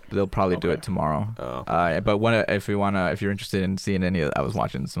sure they'll probably do it tomorrow. But if you're interested in seeing any of, I was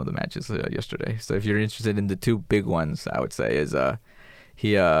watching some of the matches yesterday. So if you're interested in the two big ones, I would say is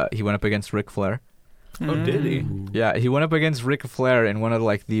he went up against Ric Flair. Oh, did he? Yeah, he went up against Ric Flair in one of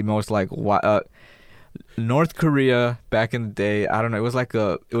like the most like North Korea back in the day. I don't know. It was like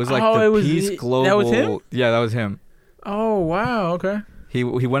the Peace Global. That was him? Yeah, that was him. Oh wow. Okay. He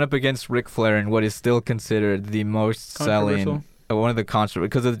went up against Ric Flair in what is still considered the most selling. One of the controversies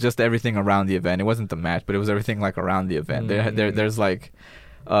because of just everything around the event. It wasn't the match, but it was everything like around the event. There's like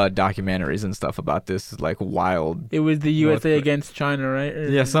documentaries and stuff about this like wild. It was the USA against China, right?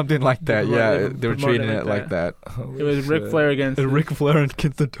 Yeah, something like that. Yeah, they were treating it like that. It was Ric Flair against Ric Flair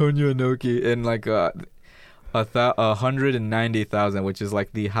against Antonio Inoki in like 190,000, which is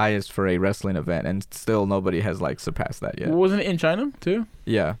like the highest for a wrestling event, and still nobody has like surpassed that yet. Wasn't it in China too?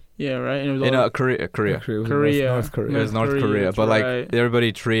 Yeah. Yeah, right. And it was in Korea. Korea. North Korea. It was North Korea, but like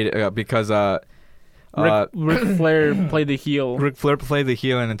everybody treated because Ric Flair played the heel. Ric Flair played the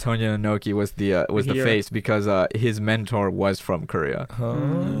heel, and Antonio Inoki was the face because his mentor was from Korea.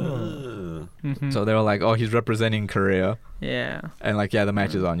 Oh. So they were like, "Oh, he's representing Korea." Yeah. And like, the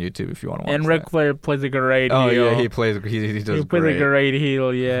match is on YouTube if you want to watch. And Ric Flair plays a great heel. Oh yeah, he plays a great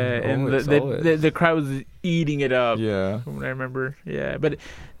heel. Yeah, and the crowd was eating it up. Yeah, from what I remember. Yeah, but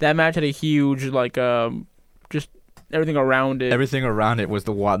that match had a huge like just. Everything around it. Everything around it was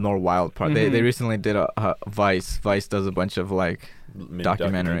the more wild part. They recently did a Vice. Vice does a bunch of like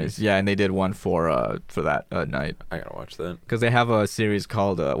documentaries. Yeah, and they did one for that night. I gotta watch that because they have a series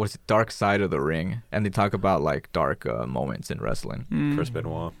called what's it, Dark Side of the Ring, and they talk about like dark moments in wrestling. Chris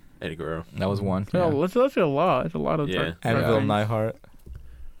Benoit, Eddie Guerrero. That was one. Oh, that's a lot. It's a lot of Anvil Neidhart.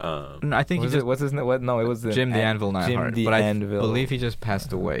 I think what's his name? What? No, it was Jim the Anvil Neidhart. But I believe he just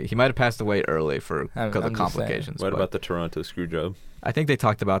passed away. He might have passed away early because of complications. What about the Toronto Screwjob? I think they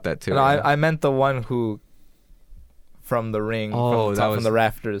talked about that too. No, I meant the one who from the ring. From the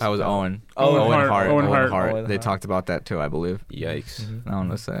rafters. That was Owen. Owen Hart. They talked about that too, I believe. Yikes! That one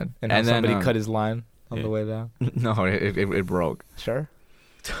was sad. And then somebody cut his line on the way down. No, it broke. Sure.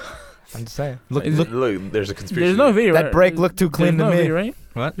 I'm just saying. Look, there's a conspiracy. There's no video. That break looked too clean to me. Video, right?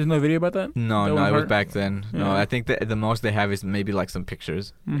 What? There's no video about that? No, it was back then. Yeah. No, I think the most they have is maybe like some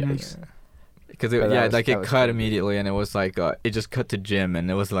pictures. Yikes. Because it cut immediately, and it was like it just cut to Jim,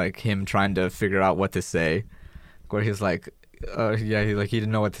 and it was like him trying to figure out what to say, where he's like, he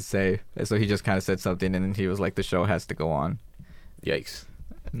didn't know what to say, so he just kind of said something, and then he was like, the show has to go on. Yikes.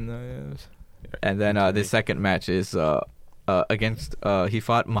 No. Yes. And then the second match is against he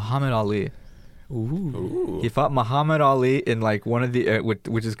fought Muhammad Ali. Ooh. He fought Muhammad Ali in like one of the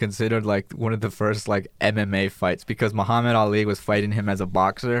which is considered like one of the first like MMA fights because Muhammad Ali was fighting him as a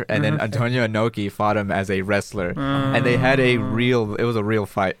boxer and then Antonio Inoki fought him as a wrestler and they had it was a real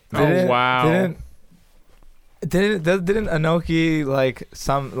fight. Wow. Didn't Inoki like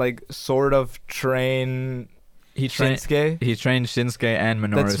some like sort of train Shinsuke? He trained Shinsuke and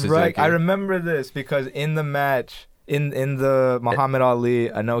Minoru That's Suzuki. right. I remember this because in the match in the Muhammad Ali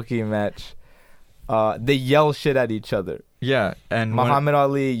Inoki match they yell shit at each other. Yeah, and Muhammad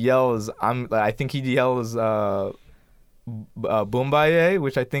Ali yells. I think he yells "Boombaye,"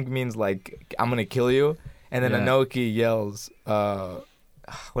 which I think means like "I'm gonna kill you," and then Inoki yells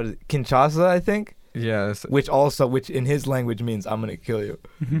what is it? Kinshasa, I think. Yes. Which in his language means "I'm gonna kill you."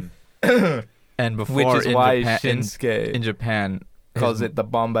 And before, which is why Shinsuke in Japan calls it the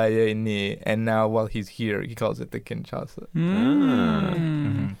Boombaye ni, and now while he's here, he calls it the Kinshasa.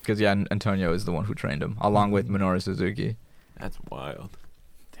 Because Antonio is the one who trained him, along with Minoru Suzuki. That's wild.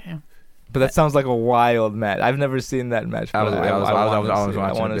 Damn. But that sounds like a wild match. I've never seen that match. I was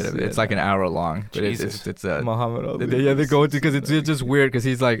watching a bit of it. It's like an hour long. But it's Muhammad Ali. Yeah, they go into because it's just weird because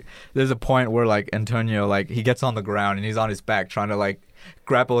he's like, there's a point where like Antonio like he gets on the ground and he's on his back trying to like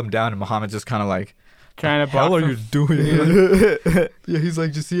grapple him down, and Muhammad's just kind of like, trying to. Hell, are you doing? Yeah, he's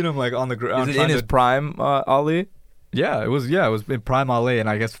like just seeing him like on the ground. Is it in his prime, Ali? Yeah, it was in prime Ali, and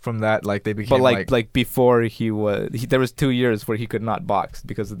I guess from that like they became. But like before there was 2 years where he could not box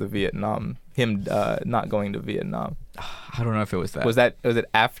because of the Vietnam. Him not going to Vietnam. I don't know if it was that. Was it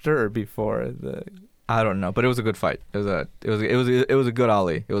after or before the? I don't know, but it was a good fight. It was a good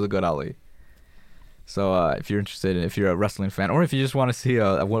Ali. It was a good Ali. So if you're interested, if you're a wrestling fan, or if you just want to see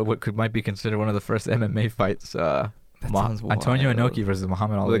what might be considered one of the first MMA fights, Antonio Inoki versus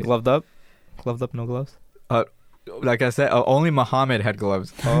Muhammad Ali. Was it gloved up? Gloved up, no gloves? Like I said, only Muhammad had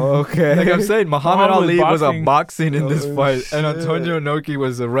gloves. Oh, okay. Like I'm saying, Muhammad Ali was boxing in this fight, and Antonio Inoki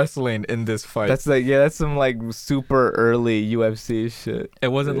was wrestling in this fight. That's some like super early UFC shit. It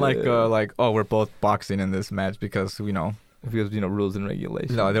wasn't like we're both boxing in this match because rules and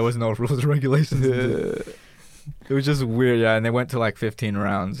regulations. No, there was no rules and regulations. It was just weird, yeah. And they went to like 15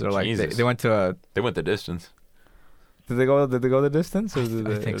 rounds, or like they went to. They went the distance. Did they go the distance? Or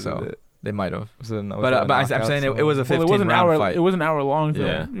I think so. They might have. But I'm saying it was a 15-round fight. It was an hour long. So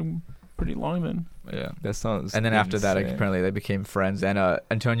yeah. Pretty long then. Yeah. That sounds. And then after that, apparently they became friends. And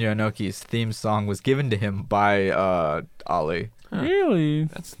Antonio Inoki's theme song was given to him by Ali. Huh. Really?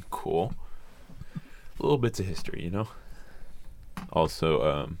 That's cool. Little bits of history, you know.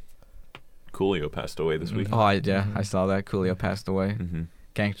 Also, Coolio passed away this week. Oh, I saw that. Coolio passed away. Mm-hmm.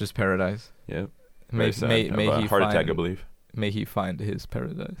 Gangster's Paradise. Yep. May he heart attack, I believe. May he find his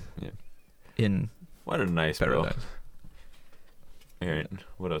paradise. Yeah. What a nice paradise. All right.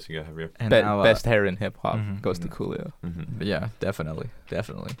 What else you got, Javier? And best hair in hip hop goes to Coolio. Mm-hmm. Yeah, definitely.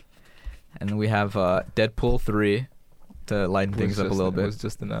 And we have Deadpool 3 to lighten things up a little bit. It was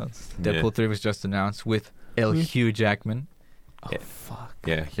just announced. Deadpool 3 was just announced with Hugh Jackman. Oh fuck.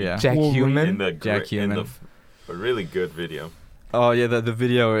 Yeah. Jack Human. Jack Human. A really good video. Oh yeah, the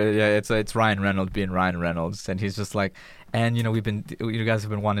video. Yeah, it's Ryan Reynolds being Ryan Reynolds, and he's just like, and you guys have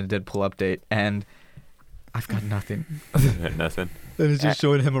been wanting a Deadpool update, and I've got nothing. Nothing. And it's just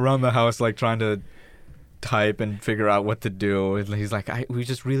showing him around the house, like trying to type and figure out what to do. And he's like, we've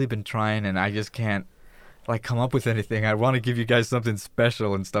just really been trying, and I just can't like come up with anything. I want to give you guys something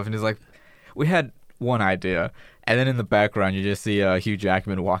special and stuff. And he's like, we had one idea. And then in the background, you just see Hugh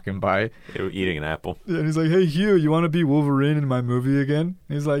Jackman walking by. They were eating an apple. Yeah, and he's like, hey, Hugh, you want to be Wolverine in my movie again?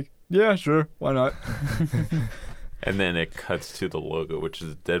 And he's like, yeah, sure. Why not? And then it cuts to the logo, which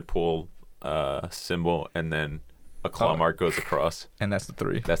is a Deadpool symbol, and then a claw mark goes across. And that's the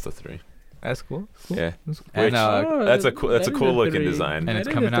 3. That's the 3. That's cool. Yeah. And that's a cool looking design. And it's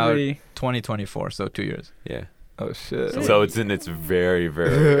coming out 2024, so 2 years. Yeah. Oh shit! So it's in its very, very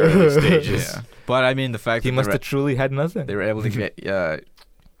early stages. Yeah. But I mean, the fact he must have truly had nothing. They were able to get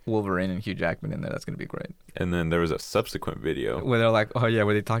Wolverine and Hugh Jackman in there. That's gonna be great. And then there was a subsequent video where they're like, oh yeah,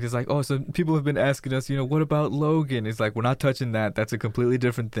 where they talk. It's like, oh, so people have been asking us, what about Logan? It's like, we're not touching that. That's a completely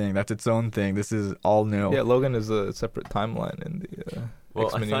different thing. That's its own thing. This is all new. Yeah, Logan is a separate timeline in the. Well,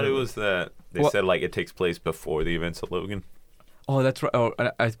 I thought it was that they said like it takes place before the events of Logan. Oh, that's right. Oh,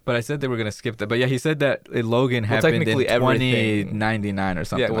 but I said they were gonna skip that. But yeah, he said that Logan happened in 2099 or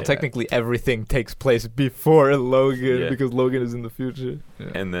something. Yeah, well, technically everything takes place before Logan because Logan is in the future. Yeah.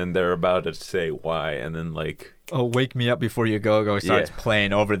 And then they're about to say why, and then like, oh, Wake Me Up Before You Go starts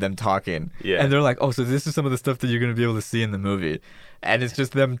playing over them talking. Yeah. And they're like, oh, so this is some of the stuff that you're gonna be able to see in the movie, and it's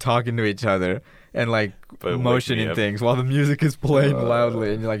just them talking to each other and like motioning things while the music is playing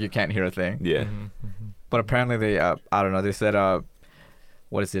loudly, and you can't hear a thing. Yeah. But apparently they, I don't know, they said,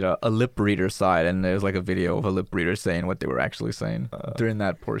 what is it, a lip reader side, and there's like a video of a lip reader saying what they were actually saying during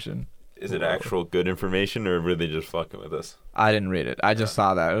that portion. Is it actual good information, or were they just fucking with us? I didn't read it. I just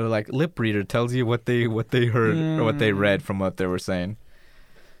saw that. It was like, lip reader tells you what they heard or what they read from what they were saying.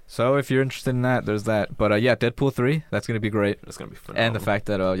 So if you're interested in that, there's that. But yeah, Deadpool 3, that's going to be great. That's going to be phenomenal. And the fact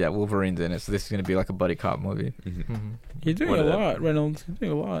that, Wolverine's in it, so this is going to be like a buddy cop movie. Mm-hmm. Mm-hmm. He's doing a lot, Reynolds. He's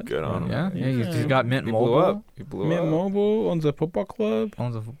doing a lot. Good on him. Yeah. He's got Mint Mobile. Mint Mobile, owns a football club.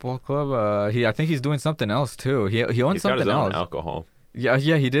 I think he's doing something else, too. He owns something else. He's got his own alcohol. Yeah,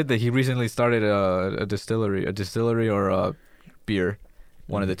 he did that. He recently started a distillery or a beer.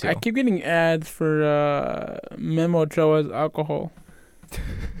 One of the two. I keep getting ads for Memo Ochoa's alcohol.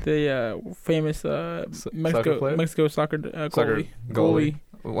 The famous Mexico soccer goalie.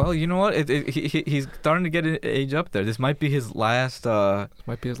 Well, you know what? He's starting to get an age up there. This might be his last.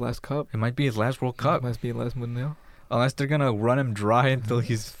 Might be his last cup. It might be his last World Cup. It might be his last Mundial. Unless they're gonna run him dry until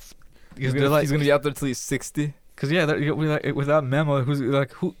he's gonna be out there until he's 60. Cause without Memo,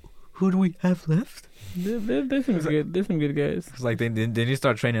 who do we have left? There's some good. There's some good guys. It's like they need to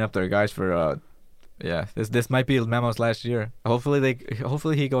start training up their guys for. Yeah, this might be Memo's last year. Hopefully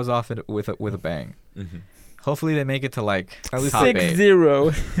he goes off with a bang. Mm-hmm. Hopefully they make it to like at least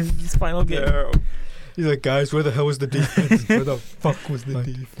 6-0 his final game. Yeah. He's like, guys, where the hell was the defense? Where the fuck was the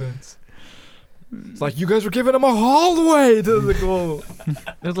defense? It's like, you guys were giving him a hallway to the goal.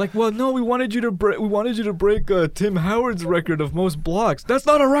 It's like, well, no, we wanted you to break Tim Howard's record of most blocks. That's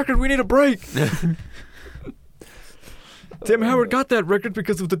not a record we need to break. Tim Howard got that record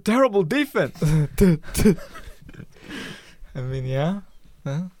because of the terrible defense. I mean, yeah.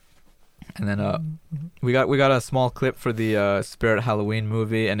 Huh? And then we got a small clip for the Spirit Halloween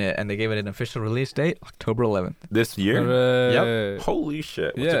movie, and they gave it an official release date, October 11th. This year? Yep. Holy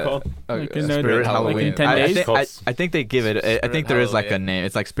shit! What's it called? Spirit Halloween. In 10 days? I think they give it. I think there is like a name.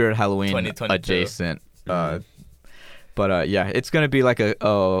 It's like Spirit Halloween adjacent. But yeah, it's gonna be like a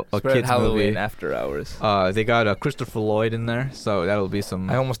kids Halloween movie. After Hours. They got Christopher Lloyd in there, so that'll be some.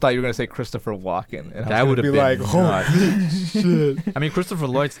 I almost thought you were gonna say Christopher Walken. And that would have been like, holy shit. I mean, Christopher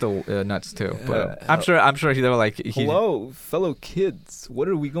Lloyd's still nuts too, but I'm sure they were like. Hello, fellow kids. What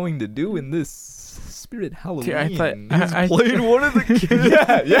are we going to do in this Spirit Halloween? Yeah, I played one of the kids.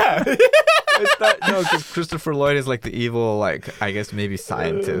 yeah. No, because Christopher Lloyd is like the evil, like I guess maybe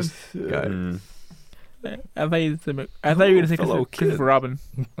scientist guy. I thought you were gonna say Christopher Robin.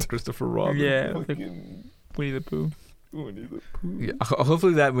 Christopher Robin. Yeah, like Winnie the Pooh. Yeah,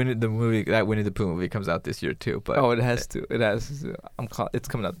 hopefully that Winnie the Pooh movie comes out this year too. But it has to. It has. It's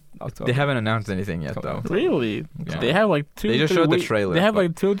coming out October. They haven't announced anything yet though. Really? Yeah. They have like 2. They just showed the trailer. They have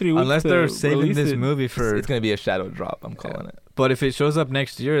like 2 or 3 weeks. Unless they're saving this movie for. It's gonna be a shadow drop. I'm calling it. But if it shows up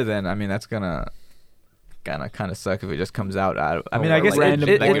next year, then I mean that's gonna kind of suck if it just comes out. I mean, I guess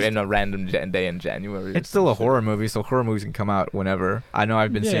in a random day in January. It's still a horror movie, so horror movies can come out whenever. I know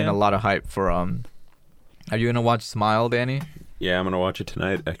I've been seeing a lot of hype for. Are you gonna watch Smile, Danny? Yeah, I'm gonna watch it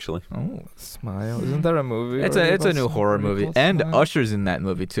tonight. Actually. Oh, Smile! Isn't there a movie? It's a new horror movie, and Usher's in that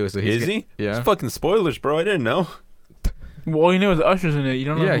movie too. So is he? Yeah. It's fucking spoilers, bro. I didn't know. Well, you know, Usher's in it. You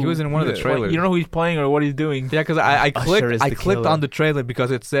don't know. Yeah, he was in one of the trailers. You don't know who he's playing or what he's doing. Yeah, because I clicked on the trailer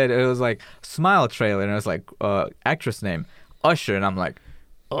because it was like Smile trailer, and it was like actress name Usher, and I'm like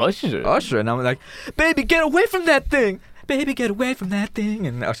Usher, and I'm like, baby, get away from that thing. Baby, get away from that thing.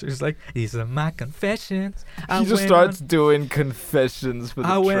 And Usher's like, these are my confessions. He just starts doing confessions for the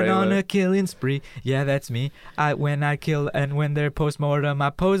trailer. I went on a killing spree. Yeah, that's me. When I kill and when they're post-mortem,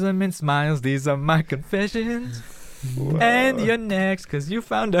 I pose them in smiles. These are my confessions. Wow. And you're next because you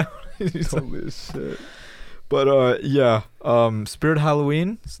found out. Holy shit. But yeah, Spirit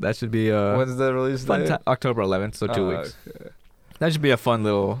Halloween. So that should be when's the release date? October 11th, so 2 weeks. Okay. That should be a fun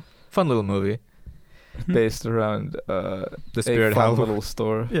little movie. Based around the Spirit Halloween little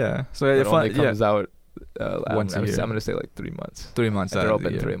store. Yeah. So it only comes out once a year. I'm gonna say like 3 months. 3 months out of the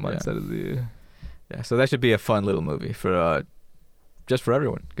year. They're open 3 months out of the year. Yeah. So that should be a fun little movie for just for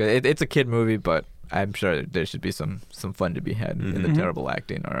everyone. It's a kid movie, but I'm sure there should be some fun to be had in the terrible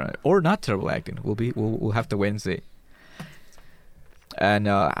acting, or not terrible acting. We'll have to wait and see. And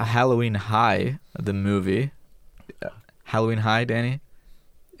Halloween High, the movie. Halloween High, Danny,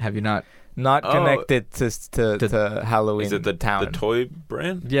 have you not? Not connected to Halloween. Is it the toy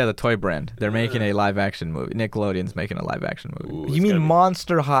brand? Yeah, the toy brand. They're making a live action movie. Nickelodeon's making a live action movie. Ooh, you mean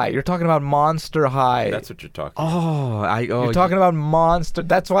Monster High? You're talking about Monster High. That's what you're talking about. You're talking about Monster.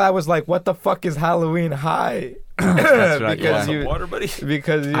 That's why I was like, what the fuck is Halloween High? That's right. Because water, buddy.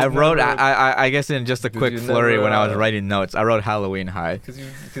 Because I wrote. I guess in just a quick flurry when I was writing notes, I wrote Halloween High.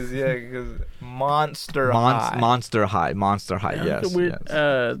 Because Monster High. Monster High. Yes. Weird,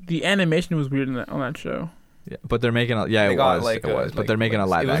 the animation was weird on that show. Yeah, but they're making it was. But they're making a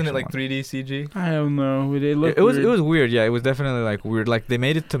live action. Wasn't it like 3D CG? I don't know. It was weird. Yeah, it was definitely like weird. Like they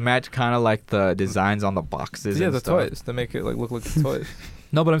made it to match kind of like the designs on the boxes. Yeah, and the stuff. toys. They make it like look like the toys.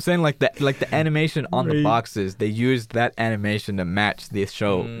 No, but I'm saying like the animation on the boxes. They used that animation to match the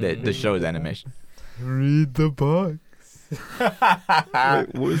show, the show's animation. Read the box.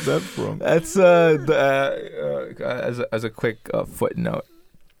 Wait, what is that from? That's as a quick footnote.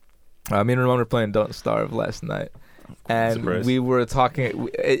 Me and Ramon were playing Don't Starve last night, and we were talking.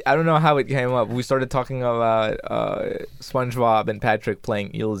 I don't know how it came up. We started talking about SpongeBob and Patrick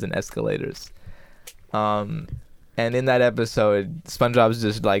playing eels and escalators. And in that episode, SpongeBob's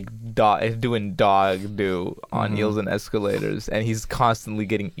just like doing dog do on eels and escalators, and he's constantly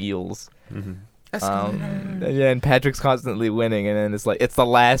getting eels. And Patrick's constantly winning, and then it's the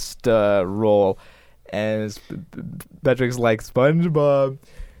last roll, and Patrick's like, SpongeBob,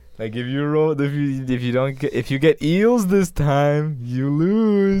 like if you get eels this time, you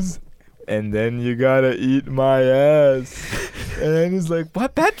lose, and then you gotta eat my ass. And then he's like,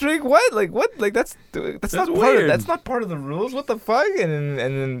 "What, Patrick? What? Like what? Like that's not weird. That's not part of the rules. What the fuck?" And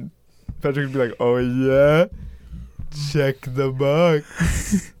then Patrick would be like, "Oh yeah, check the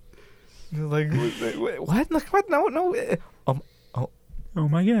box." Like what? Like what? No. Oh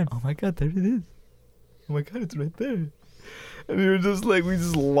my god. Oh my god, there it is. Oh my god, it's right there. And we were just like, we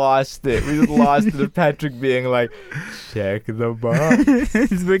just lost it. We just lost it of Patrick being like, check the box.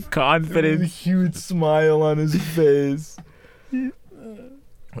 He's been confident. A huge smile on his face. We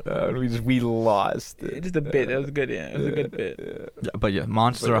lost it. Just a bit. That was good. Yeah, it was a good bit. Yeah, but yeah,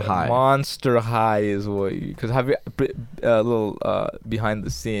 Monster High. Monster High is what because Javier, a little behind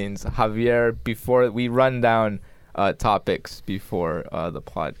the scenes. Javier, before we run down topics before the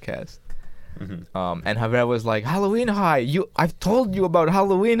podcast, And Javier was like, Halloween High, I've told you about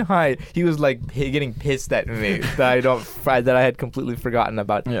Halloween High. He was like getting pissed at me that I had completely forgotten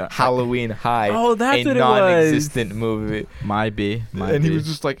about Halloween High. Oh, that's what non-existent movie. Might be. He was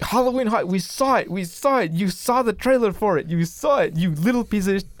just like, Halloween High, we saw it. You saw the trailer for it. You saw it, you little piece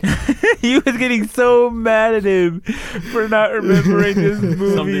of He was getting so mad at him for not remembering this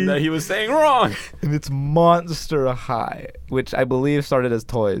movie. Something that he was saying wrong. And it's Monster High, which I believe started as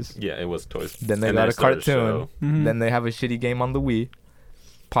toys. Yeah, it was toys. Then they got a cartoon. Then they have a shitty game on the Wii,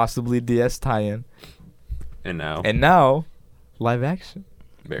 possibly DS tie-in. And now, live action.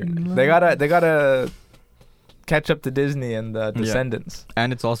 Very nice. They gotta catch up to Disney and Descendants. Yeah.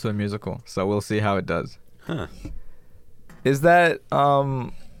 And it's also a musical, so we'll see how it does. Huh. Is that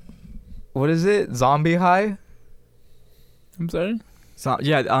what is it? Zombie High? I'm sorry? So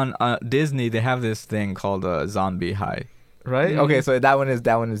yeah, on Disney they have this thing called Zombie High. Right? Okay, so that one is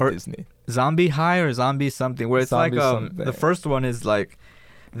Disney. Zombie High or Zombie something, where it's zombie like the first one is like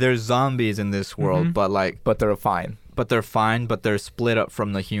there's zombies in this world, but they're fine. But they're split up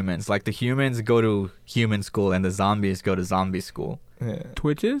from the humans. Like the humans go to human school and the zombies go to zombie school. Yeah.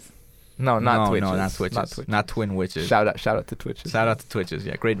 Twitches? No, not Twitches. No, not Twitches. Not Twin Witches. Shout out to Twitches. Shout out to Twitches.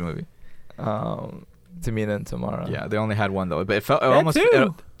 Yeah, great movie. Tamina and Tamara. Yeah, they only had one though, but it felt they almost.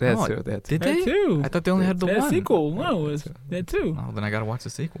 They had two. Did they? Two. I thought they only had the one. Sequel. No, they had two. Oh, then I gotta watch the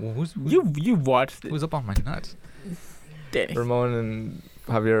sequel. Well, you've watched it. Who's up on my nuts? Danny. Ramon and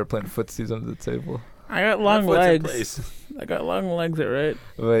Javier are playing footsies under the table. I got long legs. I got long legs, right?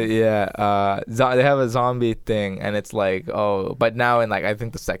 But yeah, they have a zombie thing, and it's like, but now in like I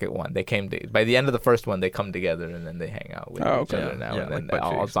think the second one, they came to by the end of the first one, they come together and then they hang out with each other now, and then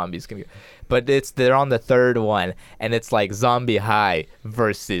all zombies can. But they're on the third one, and it's like Zombie High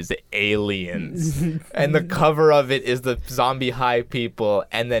versus aliens, and the cover of it is the Zombie High people,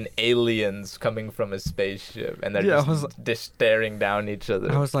 and then aliens coming from a spaceship, and they're just staring down each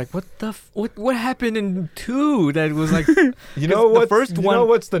other. I was like, what happened in 2 that was like, you know what?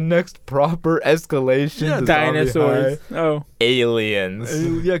 What's the next proper escalation? Yeah, dinosaurs.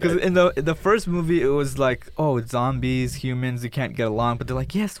 Aliens. Yeah, because in the first movie it was like, zombies, humans, you can't get along, but they're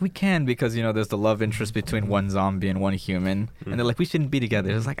like, yes, we can, because there's the love interest between one zombie and one human, and they're like, we shouldn't be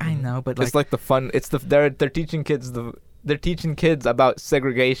together. It's like, I know, but it's like the fun. It's they're teaching kids They're teaching kids about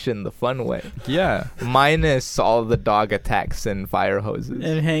segregation the fun way. Yeah. Minus all the dog attacks and fire hoses.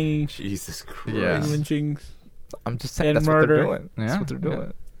 And hanging. Jesus Christ. Yeah. Lynchings. I'm just saying that's what they're doing. Yeah. That's what they're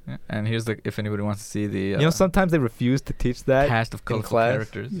doing. Yeah. And here's if anybody wants to see the... sometimes they refuse to teach that cast of colorful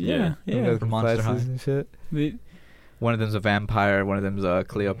characters. Yeah. For Monster High and shit. One of them's a vampire. One of them's a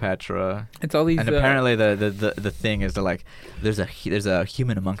Cleopatra. It's all these. And apparently the thing is they're like, there's a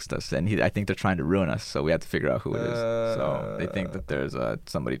human amongst us, and I think they're trying to ruin us. So we have to figure out who it is. So they think that there's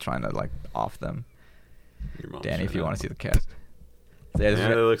somebody trying to like off them. Danny, if you want to see the cast. So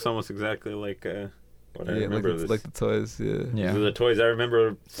it looks almost exactly like what I remember. Like the toys. Yeah. These are the toys I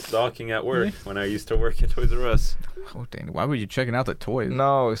remember stalking at work when I used to work at Toys R Us. Oh, Danny, why were you checking out the toys?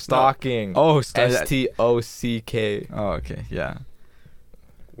 No, stalking. Oh, STOCK. Oh, okay, yeah.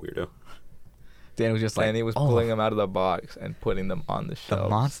 Weirdo. Danny was just like... Danny was pulling them out of the box and putting them on the shelf. The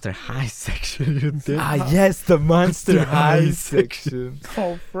Monster High section. Yes, the Monster High section.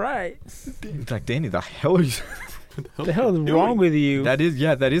 Oh, right. It's like, Danny, the hell are you... What the hell is wrong with you? That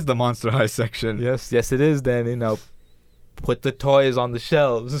is the Monster High section. Yes, it is, Danny. Now, put the toys on the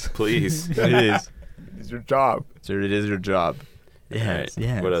shelves. Please. It is. It's your job. Sure, it is your job. Yes.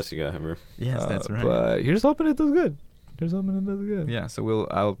 Yes. What else you got, Humber? Yes, that's right. But here's hoping it does good. Yeah, so we'll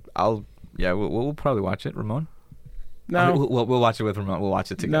probably watch it, Ramon. No. We'll watch it with Ramon. We'll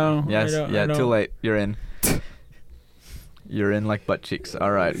watch it together. No. Yes. I don't. Too late. You're in. You're in like butt cheeks.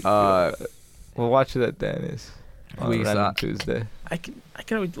 All right. We'll watch it at Danny's. On Tuesday. I can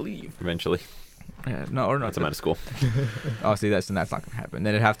always leave eventually. Yeah, no, or not. Once I'm out of school. Oh, see, that's not gonna happen.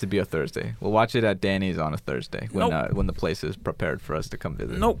 Then it'd have to be a Thursday. We'll watch it at Danny's on a Thursday when the place is prepared for us to come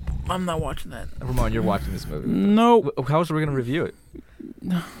visit. Nope, I'm not watching that. Ramon, you're watching this movie. Nope. How else are we gonna review it?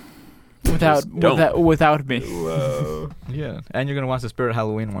 Without me. Whoa. Yeah, and you're gonna watch the Spirit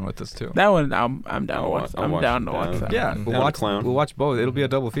Halloween one with us too. That one, I'm down to watch. I'm down to watch that. Yeah, we'll watch both. It'll be a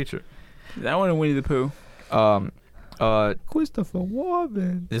double feature. That one and Winnie the Pooh. Christopher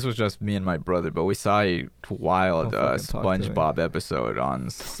Walken. This was just me and my brother, but we saw a wild SpongeBob episode on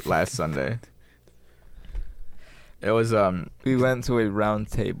last Sunday. It was we went to a round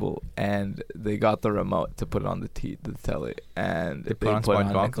table and they got the remote to put it on the telly, and they put on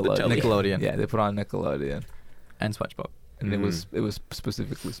SpongeBob, Nickelodeon. Nickelodeon. Yeah, they put on Nickelodeon and SpongeBob. and it was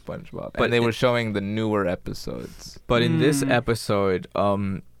specifically SpongeBob, but they were showing the newer episodes. But in this episode,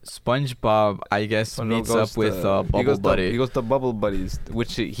 SpongeBob, I guess, meets up with Bubble Buddy. He goes to Bubble Buddies,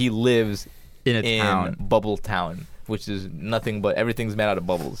 which he lives in town, Bubble Town, which is nothing but everything's made out of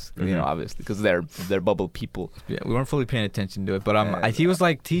bubbles. You know, obviously, because they're bubble people. Yeah, we weren't fully paying attention to it, but he was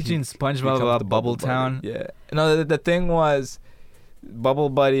like teaching SpongeBob about Bubble Town. Yeah, no, the thing was, Bubble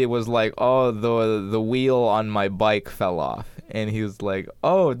Buddy was like, oh, the wheel on my bike fell off, and he was like,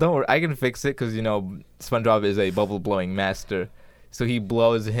 oh, don't worry, I can fix it, because SpongeBob is a bubble blowing master. So he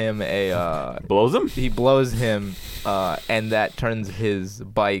blows him blows him? He blows him, and that turns his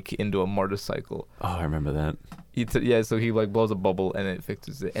bike into a motorcycle. Oh, I remember that. So he like blows a bubble and it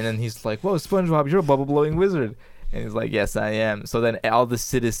fixes it. And then he's like, whoa, SpongeBob, you're a bubble blowing wizard. And he's like, yes, I am. So then all the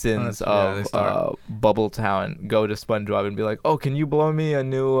citizens of Bubble Town go to SpongeBob and be like, oh, can you blow me a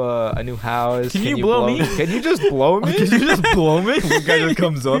new house? Can you blow me? Can you just blow me? Can you just blow me? One guy just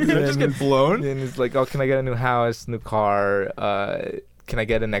comes up and just get blown. And he's like, oh, can I get a new house, new car? Can I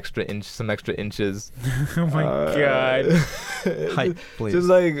get some extra inches? Oh my god. Height, please. Just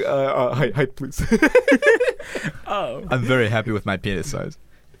like, height, please. Oh. I'm very happy with my penis size.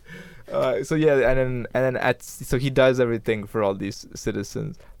 So he does everything for all these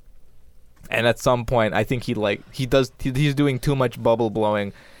citizens, and at some point I think he's doing too much bubble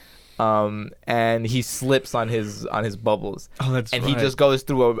blowing, and he slips on his bubbles. Oh, that's and right. he just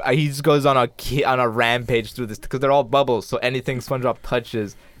goes on a rampage through this, because they're all bubbles, so anything SpongeBob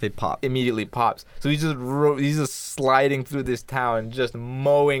touches, they pop. Immediately pops. So he's just sliding through this town, just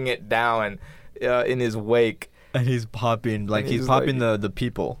mowing it down in his wake. And he's popping he's popping the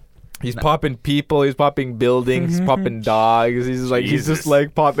people. He's popping people, he's popping buildings, he's popping dogs, he's just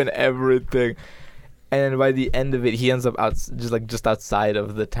like popping everything. And then by the end of it, he ends up just outside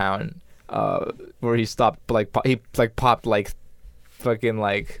of the town, where he stopped, he popped fucking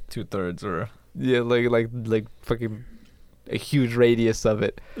 2/3 or like fucking a huge radius of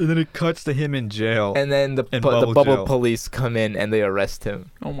it. And then it cuts to him in jail. And then the bubble police come in and they arrest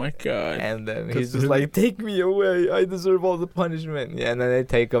him. Oh my god. And then he's just like, take me away, I deserve all the punishment. Yeah, and then they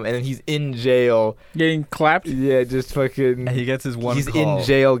take him, and then he's in jail getting clapped. Yeah, just fucking. And he gets his one He's call. in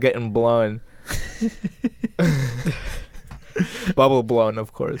jail getting blown. Bubble blown,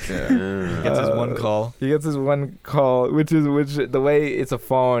 of course. Yeah. He gets his one call. He gets his one call, which the way it's a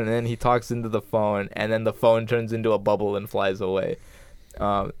phone, and then he talks into the phone, and then the phone turns into a bubble and flies away.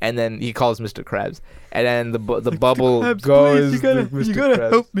 And then he calls Mr. Krabs, and then the bubble Krabs, goes. Please, you gotta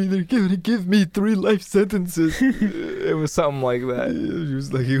help me. They're gonna give me 3 life sentences. It was something like that. He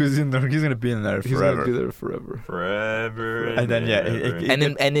was like, he's gonna be in there forever. He's gonna be there forever. Forever. And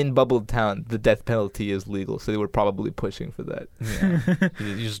then in Bubble Town, the death penalty is legal, so they were probably pushing for that. Yeah.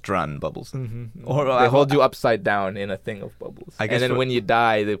 You just drown in bubbles. Mm-hmm. Or they hold you upside down in a thing of bubbles. And then when you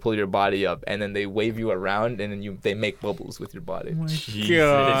die, they pull your body up, and then they wave you around, and then they make bubbles with your body. Oh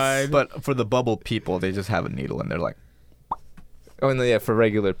God. But for the bubble people, they just have a needle and they're like. Oh no, yeah, for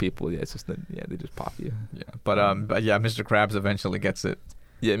regular people, yeah, it's just they just pop you. Yeah, but yeah, Mr. Krabs eventually gets it.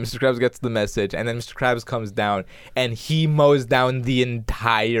 Yeah, Mr. Krabs gets the message, and then Mr. Krabs comes down, and he mows down the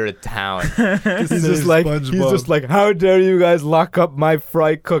entire town. he's just like, how dare you guys lock up my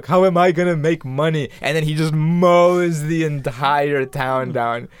fry cook? How am I gonna make money? And then he just mows the entire town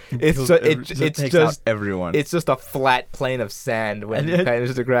down. It's just everyone. It's just a flat plane of sand when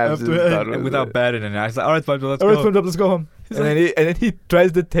Mr. Krabs is done without batting an eye. He's like, all right, SpongeBob, let's go home. And then he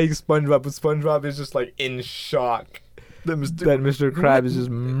tries to take SpongeBob, but SpongeBob is just like in shock. That Mr. Krabs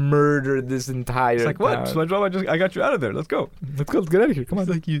just murdered this entire town. It's like, what? SpongeBob, I got you out of there. Let's go. Let's get out of here. Come on.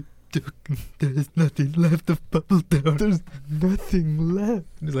 It's like, there's nothing left of Bubble Town. There's nothing left.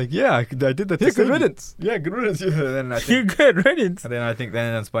 He's like, yeah, I did that. Yeah, good riddance. Yeah, good riddance. Yeah. You're good riddance. And then I think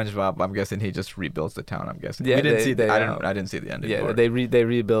then SpongeBob, I'm guessing he just rebuilds the town. I'm guessing. Yeah, I didn't see the ending. Yeah, they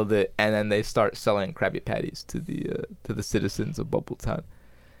rebuild it, and then they start selling Krabby Patties to the citizens of Bubble Town.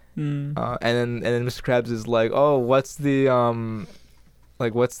 And then Mr. Krabs is like, oh, what's the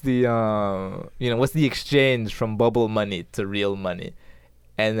exchange from bubble money to real money?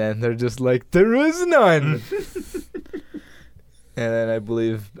 And then they're just like, there is none. And then I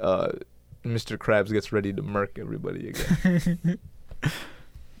believe Mr. Krabs gets ready to murk everybody again.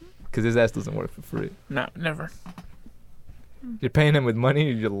 Because his ass doesn't work for free. No, never. You're paying him with money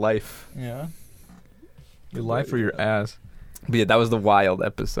or your life. Yeah. Your life or your ass. But yeah, that was the wild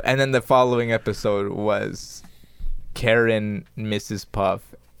episode. And then the following episode was Karen, Mrs. Puff,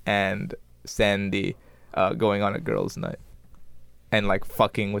 and Sandy going on a girls' night. And like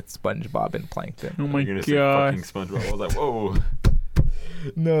fucking with SpongeBob and Plankton. Oh my God. God. Fucking SpongeBob. I was like, whoa.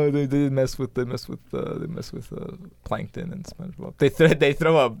 No, they mess with Plankton and SpongeBob.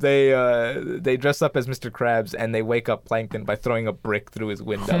 They dress up as Mr. Krabs and they wake up Plankton by throwing a brick through his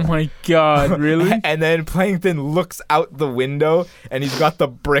window. Oh my god, really? And then Plankton looks out the window and he's got the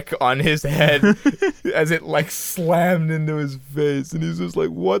brick on his head as it like slammed into his face, and he's just like,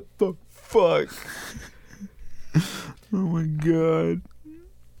 "What the fuck?" Oh my god.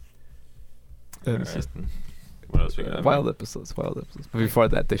 What else we got? Wild episodes. But before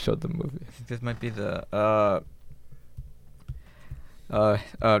that, they showed the movie. I think this might be the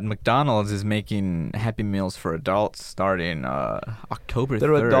McDonald's is making Happy Meals for adults starting October 3rd.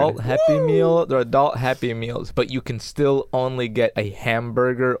 They're adult Happy Meals, but you can still only get a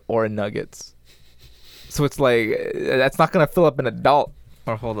hamburger or nuggets. So it's like that's not gonna fill up an adult.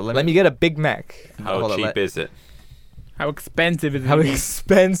 Or hold on, let me get a Big Mac. How cheap is it? How expensive is it? How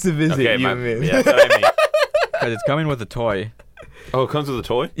expensive is it? Yeah, that's what I mean. Because it's coming with a toy. Oh, it comes with a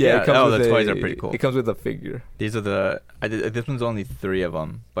toy? Yeah, the toys are pretty cool. It comes with a figure. These are this one's only 3 of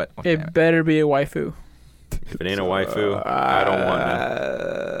them, but okay. It better be a waifu. If it ain't a waifu, I don't want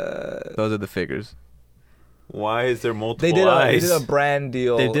it. Those are the figures. Why is there multiple They did a brand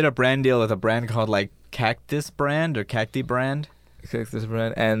deal. They did a brand deal with a brand called like Cactus brand or Cacti brand. Cactus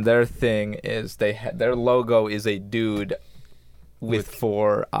brand, and their thing is their logo is a dude with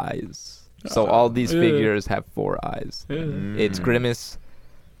 4 eyes. So all these figures have 4 eyes. It's Grimace,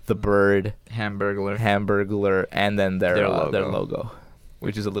 the bird, Hamburglar, and then their logo,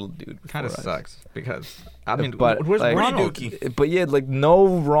 which is a little dude. Kind of sucks because I mean, but where's like, Ronald? But yeah, like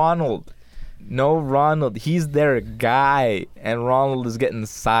no Ronald. He's their guy, and Ronald is getting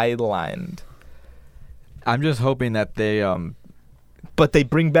sidelined. I'm just hoping that they But they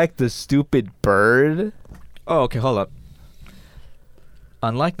bring back the stupid bird. Oh, okay, hold up.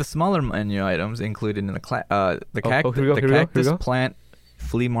 Unlike the smaller menu items included in the Cactus Plant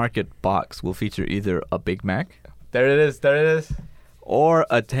Flea Market box will feature either a Big Mac. There it is. Or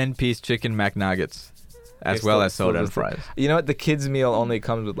a 10-piece chicken McNuggets, as well as soda and fries. You know what? The kids' meal only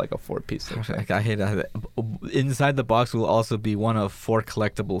comes with like a 4-piece. I hate that. Inside the box will also be one of 4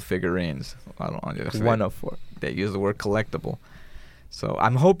 collectible figurines. I don't know. One of 4. They use the word collectible. So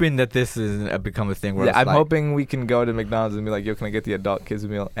I'm hoping that this is become a thing where I'm hoping we can go to McDonald's and be like, "Yo, can I get the adult kids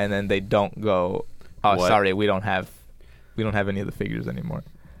meal?" And then they don't go, "Oh, sorry, we don't have any of the figures anymore."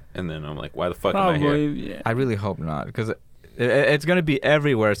 And then I'm like, "Why the fuck am I here?" Yeah. I really hope not, because it's gonna be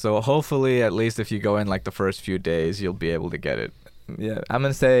everywhere. So hopefully, at least if you go in like the first few days, you'll be able to get it. Yeah, I'm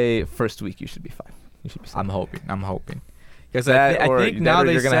gonna say first week you should be fine. I'm hoping. Because I think now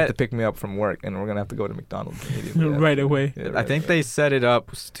you're gonna have to pick me up from work, and we're gonna have to go to McDonald's immediately. Right away. Yeah, I think they set it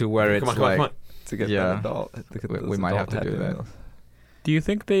up to where it's come on. To get that adult. We might have to do that. Meals. Do you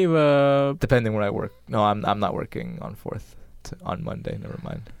think they've depending where I work? No, I'm not working on 4th. On Monday. Never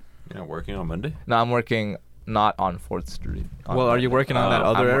mind. You're not working on Monday? No, I'm working not on 4th Street. Well, are you working on that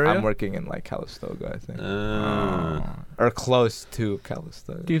other area? I'm working in like Calistoga, I think. Or close to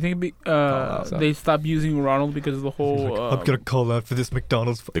Calistoga. Do you think they stopped using Ronald because of the whole... I'm going to call out for this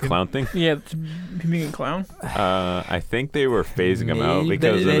McDonald's... The clown thing? Yeah, being a clown? I think they were phasing him out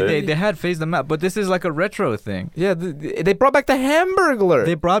because they had phased them out, but this is like a retro thing. Yeah, they brought back the Hamburglar.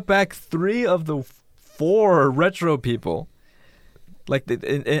 They brought back 3 of the 4 retro people. Like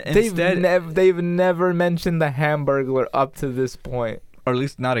they've never mentioned the Hamburglar up to this point, or at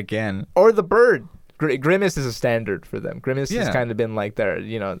least not again. Or the bird. Grimace is a standard for them. Grimace has kind of been like their,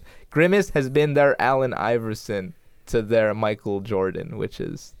 Grimace has been their Allen Iverson to their Michael Jordan, which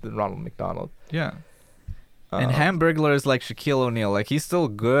is the Ronald McDonald. Yeah. And Hamburglar is like Shaquille O'Neal. Like, he's still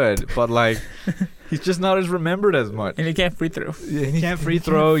good, but like he's just not as remembered as much. And he can't free throw. Yeah, he can't free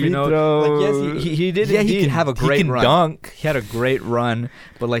throw. Like, yes, he did. Yeah, he can have a great run. Dunk. He had a great run,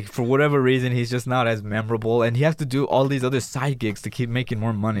 but like for whatever reason, he's just not as memorable. And he has to do all these other side gigs to keep making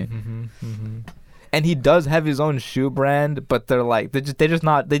more money. And he does have his own shoe brand, but they're like they just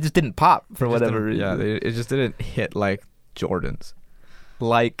didn't pop for whatever reason. Yeah, it just didn't hit like Jordan's.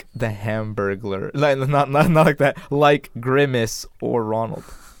 Like the Hamburglar, not like that. Like Grimace or Ronald.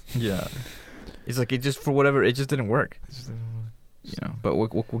 Yeah, it's like it just for whatever it just didn't work. But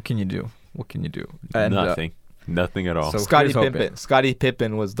what can you do? What can you do? And, nothing at all. So Scottie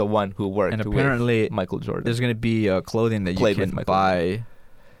Pippen was the one who worked. And apparently, with Michael Jordan. There's gonna be clothing that you can buy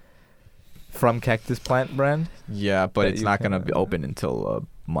from Cactus Plant brand. Yeah, but it's not gonna be open until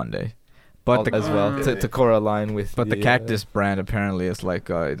Monday. But as well to correlate with. But the Cactus brand apparently is like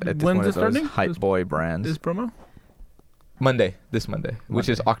it's one of those hype boy brands. This promo? This Monday, which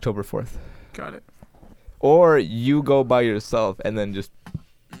is October 4th. Got it. Or you go by yourself and then just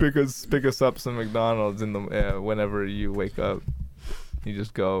pick us up some McDonald's in the whenever you wake up. You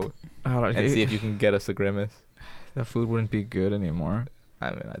just go and see if you can get us a Grimace. The food wouldn't be good anymore. I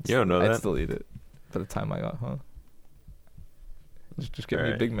mean, I'd still eat it by the time I got home. Just give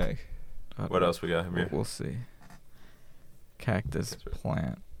me a Big Mac. What else we got here? We'll see. Cactus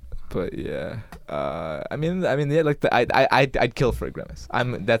plant. But yeah, I mean, yeah, like I'd kill for a Grimace.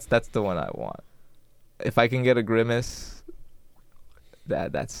 That's the one I want. If I can get a Grimace,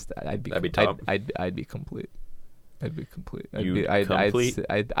 I'd be top. I'd be complete. I'd be complete. I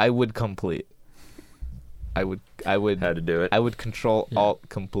would complete. I would. How to do it? I would control alt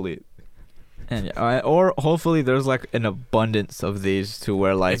complete. And or hopefully there's like an abundance of these to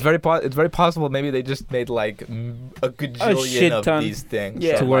where like it's very possible maybe they just made like a gajillion of these things.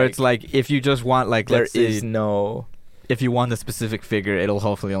 Yeah. To where it's like if you just want like there is no. If you want the specific figure, it'll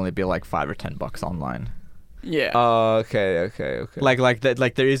hopefully only be like $5 or $10 online. Yeah. Okay. Like that.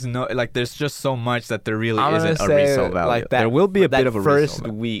 Like there is no. Like there's just so much that there really isn't a resale value. Like that, there will be a bit of a first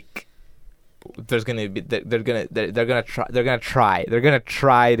week. There's gonna be. They're gonna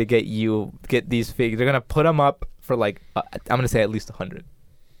try to get these figures. They're gonna put them up for like. I'm gonna say at least 100.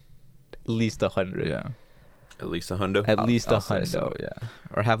 At least 100. Yeah. At least 100. At least 100. So, yeah.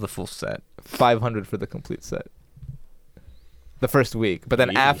 Or have the full set. 500 for the complete set. The first week, but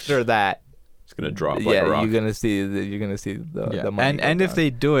then after that. It's gonna drop like a rock. You're gonna see the money. And if they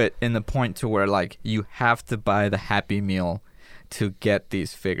do it in the point to where like you have to buy the Happy Meal to get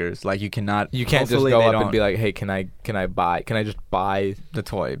these figures, like you can't just go up and be like, hey, can I just buy the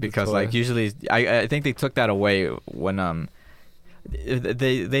toy? Because like usually I think they took that away when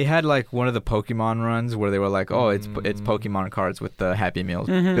they had like one of the Pokemon runs where they were like, oh, it's Pokemon cards with the Happy Meals.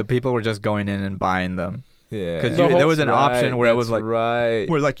 But people were just going in and buying them. Yeah, because there was an option where it was like,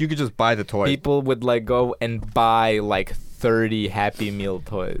 where like you could just buy the toy. People would like go and buy like 30 Happy Meal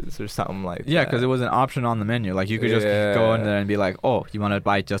toys or something like that. Yeah, because it was an option on the menu. Like you could just go in there and be like, oh, you want to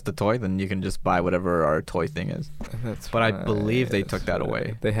buy just the toy? Then you can just buy whatever our toy thing is. But I believe they took that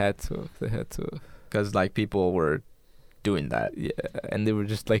away. They had to. Because like people were doing that. Yeah, and they were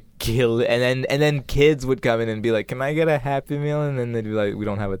just like kill, and then kids would come in and be like, "Can I get a Happy Meal?" And then they'd be like, "We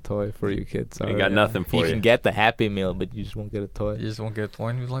don't have a toy for you kids. We got nothing for you. You can get the Happy Meal, but you just won't get a toy. You just won't get a toy."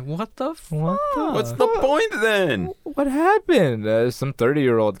 And he was like, "What the fuck? What's the point then? What happened? Some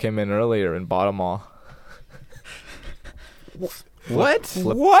 30-year-old came in earlier and bought them all." What?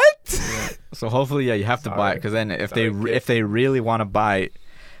 Yeah. So hopefully, you have to buy it, because then if they really want to buy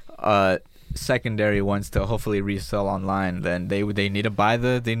secondary ones to hopefully resell online, then they need to buy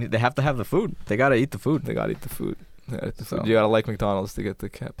they have to have the food. They gotta eat the food. So you gotta like McDonald's to get the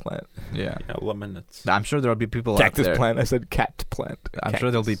cat plant. Yeah. Lemons. I'm sure there'll be people Cactus out there. Plant. I said cat plant. I'm sure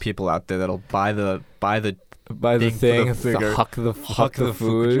there'll be people out there that'll buy the thing, huck the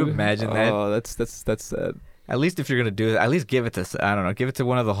food. Could you imagine that? Oh, that's sad. At least if you're gonna do it, at least give it to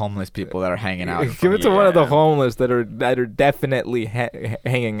one of the homeless people that are hanging out. Give it to one of the homeless that are definitely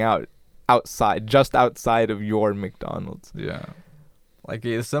hanging out outside, just outside of your McDonald's. Yeah, like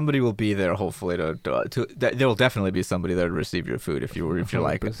somebody will be there. Hopefully, there will definitely be somebody there to receive your food if you're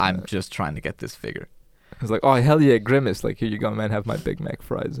like, I'm just trying to get this figure. It's like, oh hell yeah, Grimace! Like, here you go, man. Have my Big Mac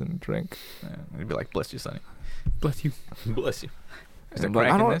fries and drink. Yeah, you'd be like, bless you, Sonny. Bless you. Bless you. Is there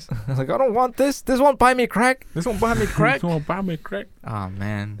crack in this? I was like, I don't want this. This won't buy me crack. This won't buy me crack. This won't buy me crack. Oh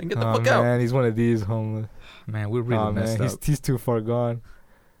man. Then get the fuck out. Man, he's one of these homeless. Man, we're really messed up. He's too far gone.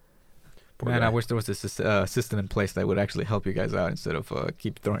 Poor guy. I wish there was a system in place that would actually help you guys out instead of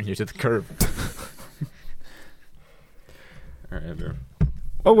keep throwing you to the curb. All right, bro.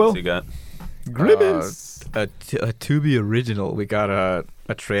 Oh well. What you got? Grimace. A Tubi original. We got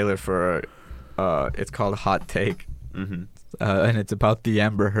a trailer for. It's called Hot Take. Mm-hmm. And it's about the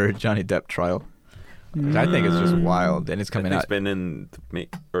Amber Heard Johnny Depp trial. Which I think it's just wild, and it's coming out. It's been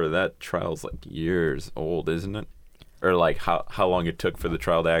that trial's like years old, isn't it? Or like how long it took for the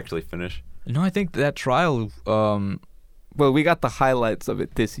trial to actually finish? No, I think that trial. Well, we got the highlights of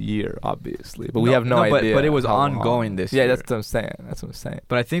it this year, obviously, but we have no idea. But it was ongoing this year. Yeah, that's what I'm saying.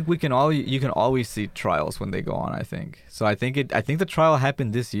 But I think you can always see trials when they go on. I think so. I think the trial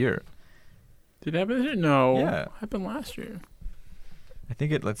happened this year. Did it happen this year? No. Yeah. It happened last year. I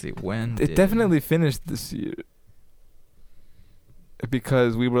think it. Let's see when. It definitely finished this year.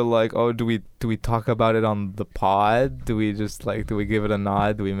 Because we were like, oh, do we talk about it on the pod? Do we just do we give it a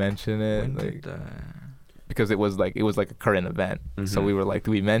nod? Do we mention it? Because it was like a current event. Mm-hmm. So we were like, do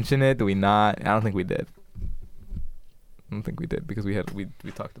we mention it? Do we not? I don't think we did. Because we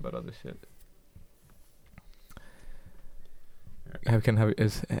talked about other shit. As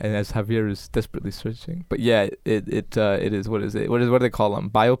Javier is desperately searching, but yeah, it is. What is it? What do they call them?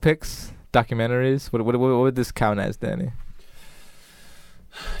 Biopics, documentaries. What would this count as, Danny?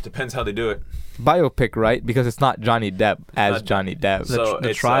 Depends how they do it. Biopic, right? Because it's not Johnny Depp as Johnny Depp. So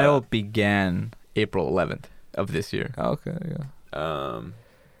the trial began April 11th of this year. Oh, okay, yeah.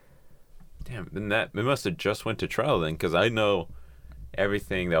 Damn, then it must have just went to trial then, because I know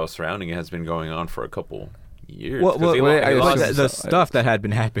everything that was surrounding it has been going on for a couple years. Well, the stuff that had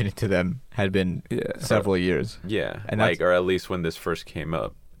been happening to them had been several years. Yeah, and like, or at least when this first came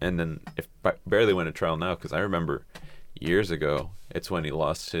up. And then if barely went to trial now, because I remember years ago, it's when he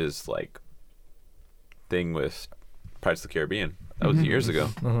lost his like thing with Pirates of the Caribbean. That was years ago.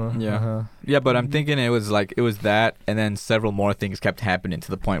 Yeah, but I'm thinking it was that, and then several more things kept happening to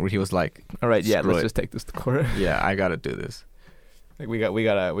the point where he was like, "All right, yeah, let's just take this to court." Yeah, I gotta do this. Like we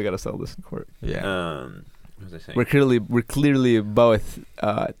gotta settle this in court. Yeah. What was I saying? We're clearly both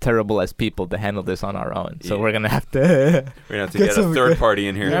terrible as people to handle this on our own. So we're gonna have to get a third party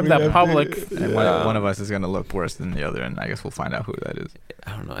in here. We have that public. And one of us is gonna look worse than the other, and I guess we'll find out who that is.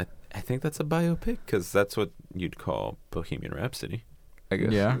 I don't know. I think that's a biopic, because that's what you'd call Bohemian Rhapsody. I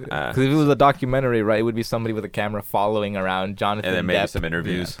guess. Yeah. Because if it was a documentary, right, it would be somebody with a camera following around Jonathan and then maybe Depp. some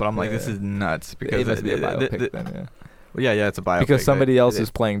interviews. Yeah, but I'm like, this is nuts, because it must be a biopic then, yeah. Yeah, it's a biopic. Because somebody else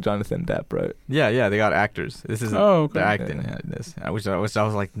is playing Jonathan Depp, right? Yeah, they got actors. This is they're acting in this. I was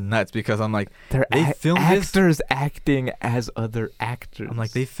like nuts, because I'm like, they filmed actors this acting as other actors. I'm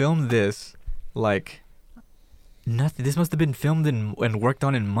like, they filmed this like nothing. This must have been filmed and worked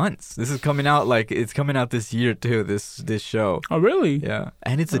on in months. This is coming out it's coming out this year too. This show. Oh really? Yeah,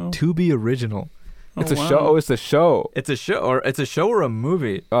 and it's a Tubi original. It's a show. Oh, it's a show. It's a show or a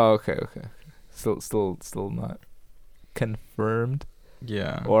movie. Oh, okay. Still not confirmed.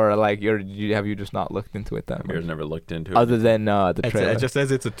 Yeah. Or like have you just not looked into it that much? You've never looked into it. Other than the trailer. It just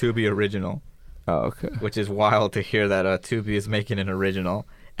says it's a Tubi original. Oh, okay. Which is wild to hear that Tubi is making an original,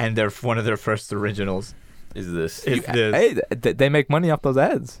 and one of their first originals is this. Hey, they make money off those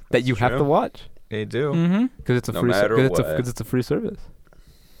ads that you have to watch. They do. Mm-hmm. Because it's a free because it's a free service.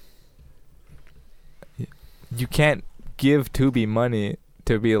 You can't give Tubi money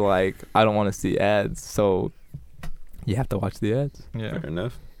to be like, I don't want to see ads, so you have to watch the ads. Yeah, fair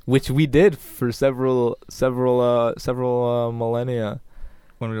enough. Which we did for several millennia.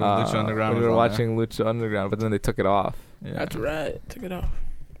 When we were Lucha Underground. When we were watching Lucha Underground, but then they took it off. Yeah. That's right. Took it off.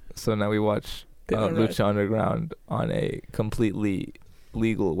 So now we watch Lucha Underground on a completely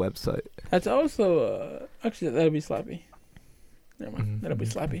legal website. That's also actually that'll be sloppy. Never mind. That'll be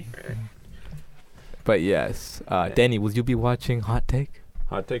sloppy. But yes, Danny, will you be watching Hot Take?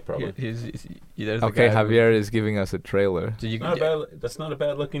 Hot Take, probably. Okay, Javier is giving us a trailer. That's not a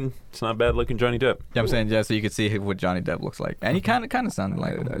bad looking. It's not a bad looking Johnny Depp. Yeah, I'm saying so you could see what Johnny Depp looks like, and he kind of sounded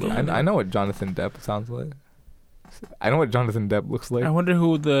like him. I know what Jonathan Depp sounds like. I know what Jonathan Depp looks like. I wonder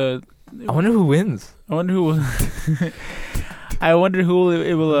who wins. I wonder who. I wonder who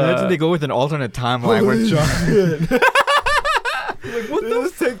it will. Imagine they go with an alternate timeline where Jonathan. Like, what? They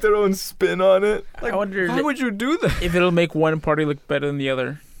just take their own spin on it. Like, I wonder why would you do that? If it'll make one party look better than the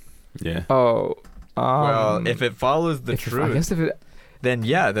other. Yeah. Oh. Well, if it follows the truth, I guess then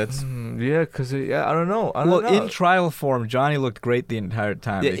yeah, that's because I don't know. In trial form, Johnny looked great the entire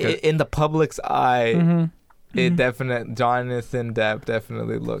time. Yeah, in the public's eye, Jonathan Depp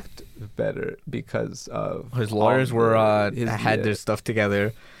definitely looked better because of his lawyers had their stuff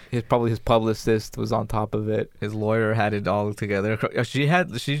together. His publicist was on top of it. His lawyer had it all together.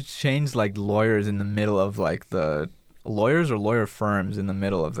 She changed like lawyers in the middle of like the lawyers or lawyer firms in the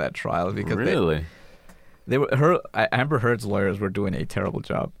middle of that trial because they were Amber Heard's lawyers were doing a terrible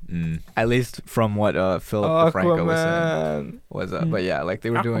job. At least from what Philip DeFranco was saying. But yeah, like they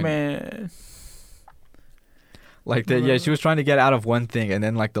were doing. Like she was trying to get out of one thing, and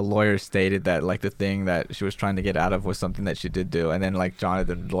then like the lawyer stated that like the thing that she was trying to get out of was something that she did do, and then like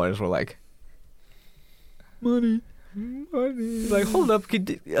Jonathan's lawyers were like, money. Like, hold up,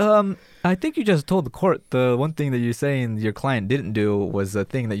 I think you just told the court the one thing that you're saying your client didn't do was the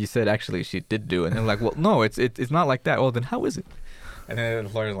thing that you said actually she did do, and they're like, well, no, it's not like that. Well, then how is it? And then the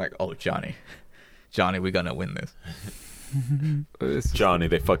lawyer's like, oh, Johnny, we're gonna win this. Johnny,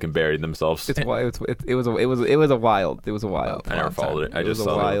 they fucking buried themselves. It was a wild. I never followed it. I just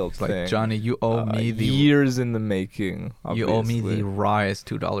saw a wild thing. Like, Johnny, you owe me the years in the making. Obviously. You owe me the rawest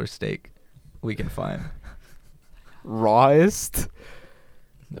 $2 steak we can find. Rawest?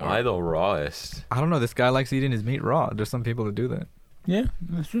 Why the rawest? I don't know. This guy likes eating his meat raw. There's some people who do that. Yeah,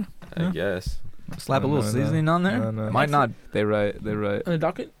 that's true. I guess. Slap a little seasoning on there. No. Might not. They're right. On the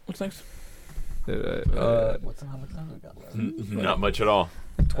docket, what's next? What's how much time we got left? Not much at all.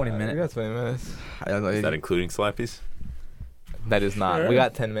 20 minutes. We got 20 minutes. Is that including slappies? That is not. Sure. We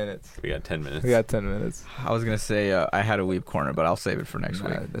got 10 minutes. We got 10 minutes. I was gonna say I had a weep corner, but I'll save it for next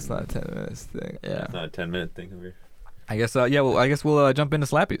week. That's not a 10 minutes thing. Yeah. It's not a 10-minute thing over here. I guess. Well, I guess we'll jump into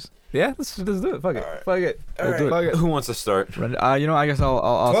Slappies. Yeah, let's do it. Fuck it. Fuck it. We'll do it. Who wants to start? I guess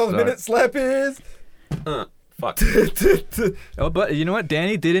I'll 12-minute Slappies. Fuck. Oh, but you know what?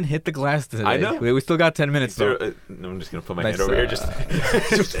 Danny didn't hit the glass today. I know. We still got 10 minutes though. I'm just gonna put my hand over here. Just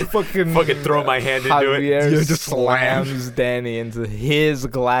fucking throw my hand into Javier it. Just slams Danny into his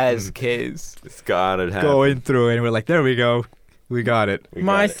glass case. It's gotta happen. Going through it, and we're like, there we go. We got it.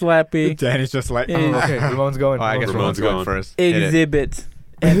 My Slappy. Danny's just like, okay, Ramon's going. I guess Ramon's going first. Exhibit.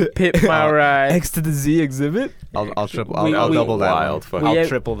 And Pip My Ride. X to the Z exhibit? I'll double that. I'll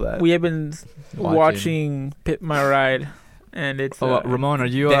triple that. We have been watching Pip My Ride, and it's. Ramon, are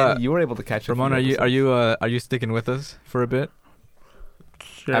you? You were able to catch. Ramon, are you sticking with us for a bit?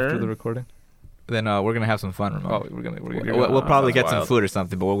 Sure. After the recording. Then we're gonna have some fun, Ramon. Oh, we'll probably get some food or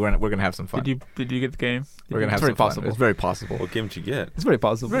something, but we're gonna have some fun. Did you get the game? We're gonna have some fun. It's very possible. What game did you get? It's very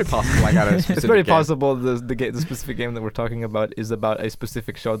possible. Very possible. I got a specific. It's very game. possible the specific game that we're talking about is about a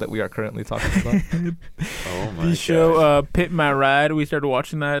specific show that we are currently talking about. Oh my god. The show Pip My Ride. We started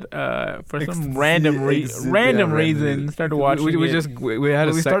watching that for some random reason. Started watching. We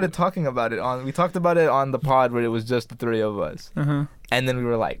started talking about it we talked about it on the pod where it was just the three of us. And then we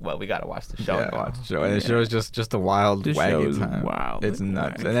were like, well, we gotta watch the show. And the show is just a wild, wacky time. Wow, it's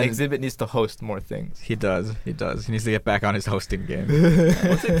nuts. And Exhibit needs to host more things. He does. He needs to get back on his hosting game.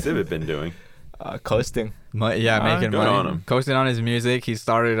 What's Exhibit been doing? Coasting. Making money. On him. Coasting on his music. He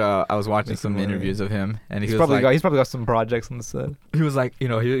started. I was watching some interviews of him, and he's probably got some projects on the set. He was like, he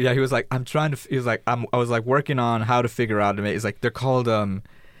was like, I'm trying to. He was like, I was like working on how to figure out to make. It's like they're called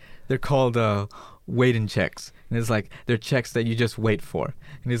waiting checks. And it's like, they're checks that you just wait for.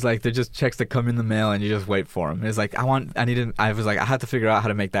 And he's like, they're just checks that come in the mail and you just wait for them. And it's like, I had to figure out how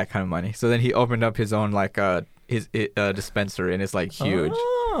to make that kind of money. So then he opened up his own, like, his dispensary, and it's, like, huge.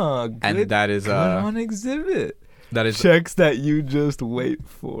 And that is, on Exhibit. That is checks that you just wait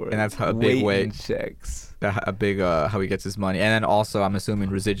for. And that's a big way. Checks. A big, how he gets his money. And then also, I'm assuming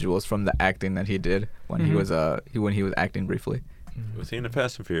residuals from the acting that he did when he was acting briefly. Was he in the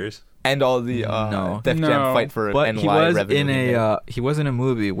Fast and Furious? And all the Def Jam fight for but NY revenue. He was in a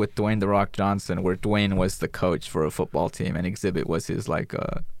movie with Dwayne The Rock Johnson where Dwayne was the coach for a football team and Exhibit was his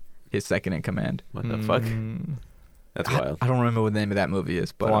his second in command. What the fuck? That's wild. I don't remember what the name of that movie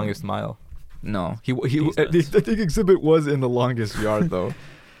is, but The Longest Mile. No, I think Exhibit was in The Longest Yard though.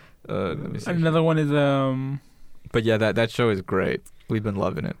 Let me see. Another one is But yeah, that show is great. We've been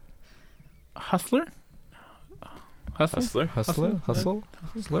loving it. Hustler. Magazine?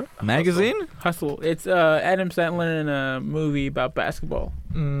 Hustle. It's Adam Sandler in a movie about basketball.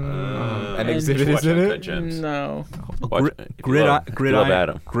 And Exhibit is in it? No.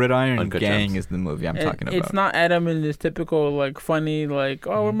 Gridiron Gang is the movie I'm talking about. It's not Adam in this typical like funny like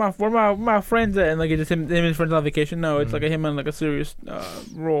where my friends at, and like it's just him and his friends on vacation. No, it's like him on like a serious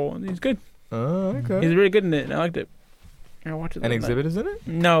role, and he's good. Oh, okay. He's really good in it. And I liked it. I watched it. And Exhibit is in it?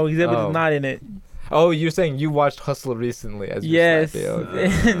 No, Exhibit is not in it. Oh, you're saying you watched Hustle recently as yes. your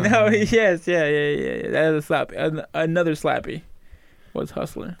Slappy. No, yes, yeah. That is a Slappy. Another Slappy was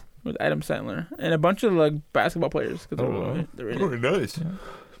Hustler with Adam Sandler and a bunch of like basketball players. They're in it. Nice.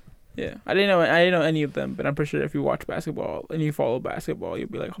 Yeah, I didn't know any of them, but I'm pretty sure if you watch basketball and you follow basketball, you'll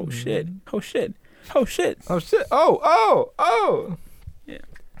be like, oh shit. Yeah.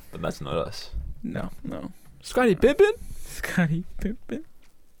 But that's not us. No. Scottie Pippen.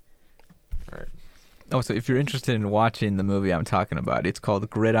 Alright. Oh, so if you're interested in watching the movie I'm talking about, it's called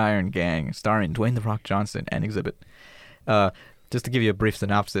Gridiron Gang, starring Dwayne The Rock Johnson and Exhibit. Just to give you a brief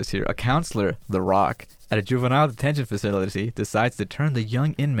synopsis here, a counselor, The Rock, at a juvenile detention facility decides to turn the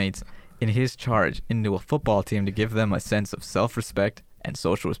young inmates in his charge into a football team to give them a sense of self-respect and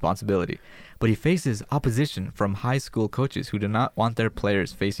social responsibility. But he faces opposition from high school coaches who do not want their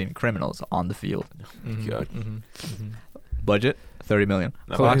players facing criminals on the field. God. Budget, $30 million.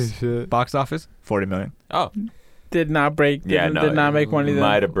 Box office, $40 million. Oh. Did not break. Did not make money.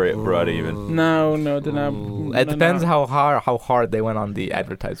 Might have brought even. No, did not. It depends how hard they went on the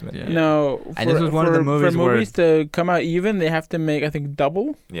advertisement. Yeah. No, and this was one of the movies for movies to come out even, they have to make I think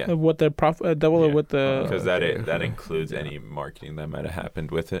double. Yeah. Of what the double of what the. Because that includes any marketing that might have happened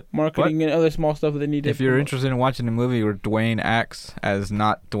with it. Marketing and other small stuff that they need. If you're interested in watching a movie where Dwayne acts as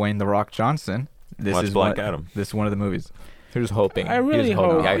not Dwayne The Rock Johnson, watch Black Adam. This is one of the movies. Here's hoping. I really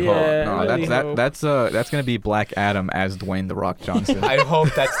hope. That's gonna be Black Adam as Dwayne The Rock Johnson. I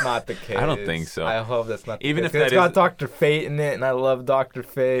hope that's not the case. I don't think so. I hope that's not. Even the if case. It's got Dr. Fate in it, and I love Dr.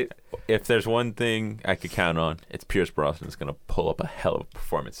 Fate. if there's one thing I could count on, it's Pierce Brosnan's gonna pull up a hell of a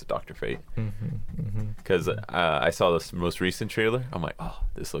performance at Dr. Fate. Because I saw this most recent trailer. I'm like, oh,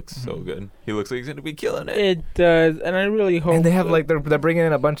 this looks so good. He looks like he's gonna be killing it. It does, and I really hope. And they have like they're bringing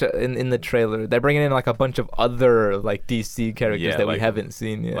in a bunch of in the trailer. They're bringing in like a bunch of other like DC characters that we haven't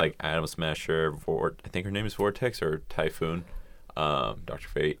seen yet. Like Atom Smasher, I think her name is Vortex or Typhoon, Dr.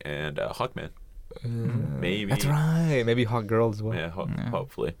 Fate, and Hawkman. Maybe that's right. Maybe Hawk Girl as well. Yeah,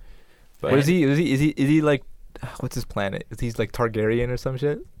 hopefully. But what is he? Is he like? What's his planet? Is he like Targaryen or some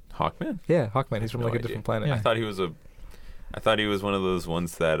shit? Hawkman? Yeah, Hawkman. He's from like a different planet. Yeah. I thought he was one of those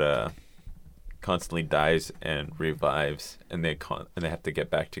ones that constantly dies and revives, and they have to get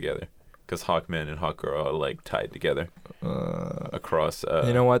back together. Because Hawkman and Hawkgirl are like tied together across.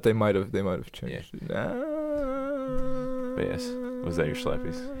 You know what? They might have changed. Yeah. But yes, was that your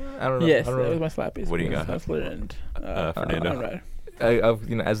slappies? I don't know. Yes, that was my slappies. What do you got? And Fernando. Right.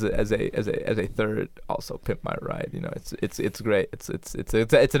 As a third, also Pimp My Ride. It's great.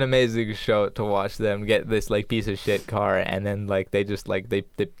 It's an amazing show to watch them get this like piece of shit car, and then like they just like they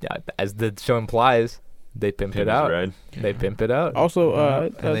as the show implies. They pimp it out. Ride. They pimp it out. Also,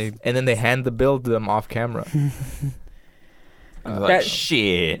 and then they hand the bill to them off camera. Like,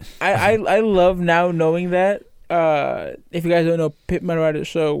 shit. I love now knowing that. If you guys don't know, Pimp My Ride is a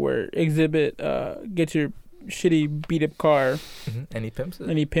show where Exhibit gets your shitty beat up car, and he pimps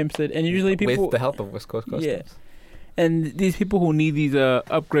it. And usually people with the help of West Coast Customs. Yeah. And these people who need these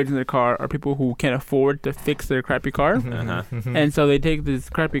upgrades in their car are people who can't afford to fix their crappy car. And so they take this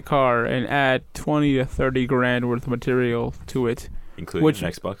crappy car and add 20 to 30 grand worth of material to it. Including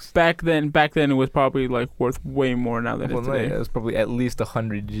an Xbox? Back then it was probably like worth way more now than it is today. It was probably at least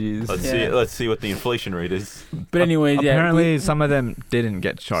 100 G's. Let's see what the inflation rate is. But anyways, apparently some of them didn't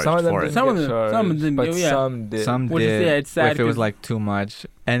get charged for it. Some of them didn't. But some did. Some did. It's sad if it was like too much.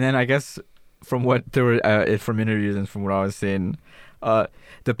 And then I guess from what there were from interviews and from what I was seeing,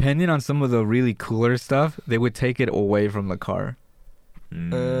 depending on some of the really cooler stuff, they would take it away from the car.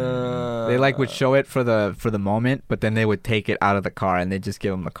 They would show it for the moment, but then they would take it out of the car and they just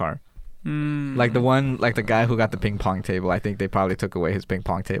give him the car. Like the guy who got the ping pong table, I think they probably took away his ping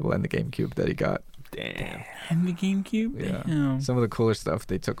pong table and the GameCube that he got. Damn. And the GameCube? Yeah. Damn. Some of the cooler stuff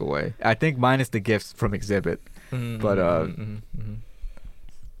they took away. I think minus the gifts from Exhibit. But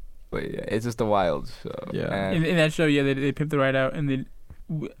But yeah, it's just a wild show. Yeah. In that show, they pimped the ride out, and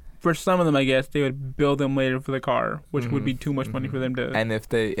for some of them, I guess they would bill them later for the car, which would be too much money for them to. And if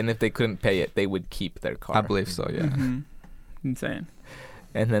they couldn't pay it, they would keep their car. I believe so. Yeah. Insane.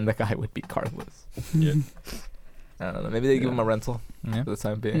 And then the guy would be carless. Yeah. I don't know. Maybe they give him a rental for the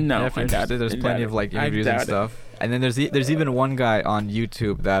time being. No, if you're interested, there's plenty of like interviews and stuff. And then there's even one guy on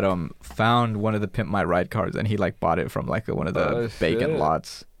YouTube that found one of the Pimp My Ride cars, and he like bought it from like one of the bacon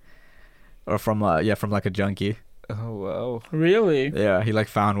lots, or from like a junkie. Oh wow! Really? Yeah, he like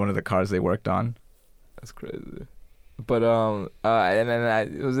found one of the cars they worked on. That's crazy. But and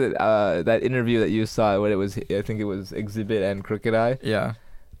then was it that interview that you saw? What it was? I think it was Exhibit and Crooked Eye. Yeah.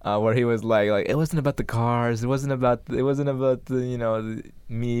 Where he was like it wasn't about the cars. It wasn't about the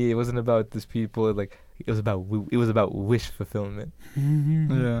me. It wasn't about these people. Like it was about wish fulfillment.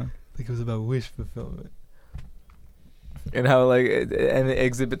 Yeah. Like it was about wish fulfillment. And how like and the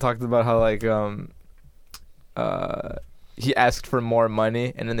Exhibit talked about how like he asked for more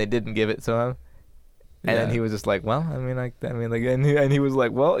money and then they didn't give it to him. And then he was just like, well, and he was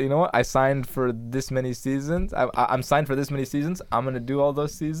like, well, you know what? I signed for this many seasons. I'm signed for this many seasons. I'm gonna do all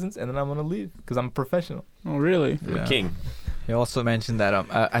those seasons, and then I'm gonna leave because I'm a professional. Oh, really? I'm a king. He also mentioned that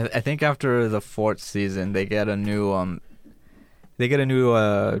I think after the 4th season they get a new they get a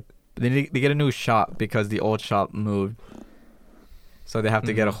new shop because the old shop moved, so they have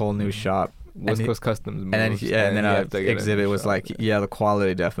to get a whole new shop. West Coast Customs moved, and then Exhibit was like, the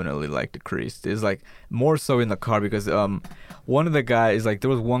quality definitely like decreased. It's like more so in the car because one of the guys, like there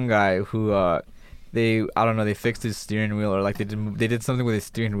was one guy who they fixed his steering wheel, or like they did something with his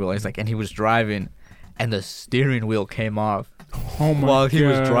steering wheel. And he's like, and he was driving, and the steering wheel came off while he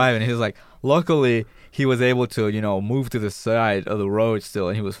was driving. He was like, luckily he was able to move to the side of the road still,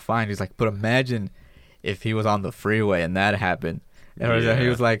 and he was fine. He's like, but imagine if he was on the freeway and that happened. And he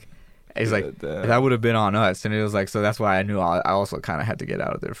was like. He's like, that would have been on us. And it was like, so that's why I knew I also kind of had to get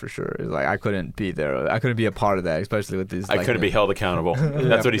out of there for sure. It was like, I couldn't be there. I couldn't be a part of that, especially with these. I couldn't be held accountable.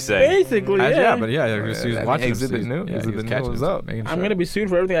 That's what he's saying. Basically, yeah. He was watching. Exhibit knew. Exhibit knew what's up. I'm going to be sued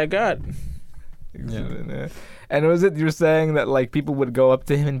for everything I got. Yeah. And was it you're saying that like people would go up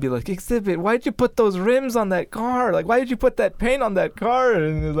to him and be like, Exhibit, why'd you put those rims on that car? Like, why did you put that paint on that car?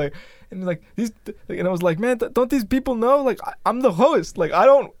 And he was like, And like and I was like, man, don't these people know? Like, I'm the host. Like, I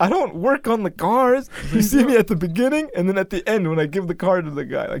don't work on the cars. You see me at the beginning, and then at the end when I give the car to the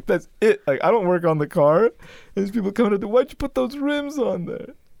guy. Like, that's it. Like, I don't work on the car. And these people coming to, why'd you put those rims on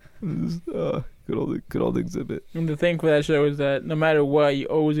there? Just, good old exhibit. And the thing for that show is that no matter what, you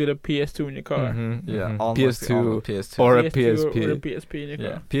always get a PS2 in your car. Mm-hmm, yeah, PS2, PS2 or a PSP. Or a PSP in your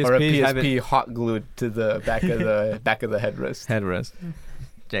car. PSP or a PSP hot glued to the back of the back of the headrest. Headrest.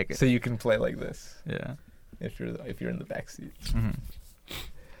 Jacket. So you can play like this. Yeah. If you're in the back seat. Mm-hmm.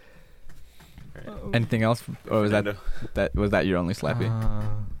 Anything else, or was that your only Slappy?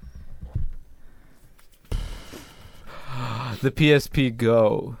 The PSP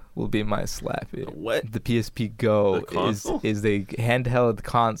Go will be my Slappy. What? The PSP Go is a handheld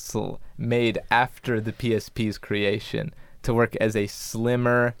console made after the PSP's creation to work as a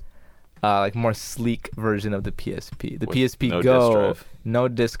slimmer, like more sleek version of the PSP. The PSP Go, no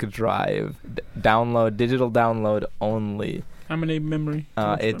disk drive, digital download only. How many memory?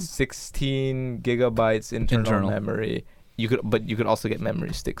 It's 16 gigabytes internal memory. You could also get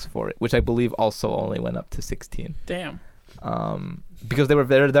memory sticks for it, which I believe also only went up to 16. Damn. Because they're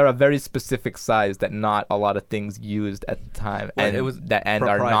a very specific size that not a lot of things used at the time, and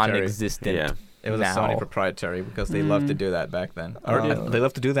are non-existent. Yeah. It was now. A Sony proprietary because they love to do that back then. They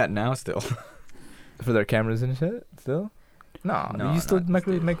love to do that now still. For their cameras and shit still? No, you still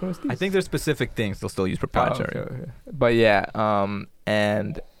micro SD? I think there's specific things they'll still use proprietary. Okay. But yeah,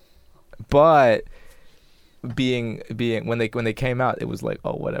 but being when they came out, it was like,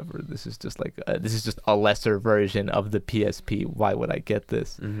 oh, whatever, this is just a lesser version of the PSP. Why would I get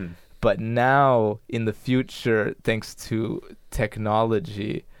this? Mm-hmm. But now in the future, thanks to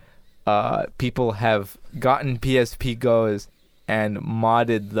technology, people have gotten PSP Go's and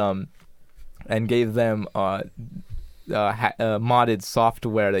modded them and gave them modded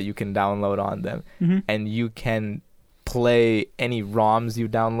software that you can download on them, and you can play any ROMs you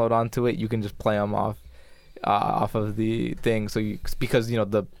download onto it. You can just play them off of the thing. So because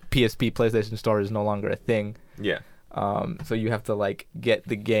the PSP PlayStation Store is no longer a thing. Yeah. So you have to like get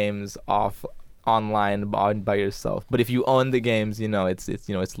the games off online by yourself. But if you own the games,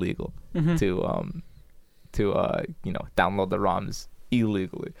 it's legal to download the ROMs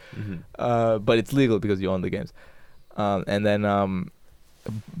illegally. But it's legal because you own the games. And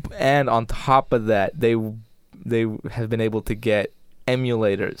on top of that, they have been able to get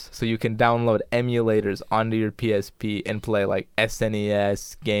emulators, so you can download emulators onto your PSP and play like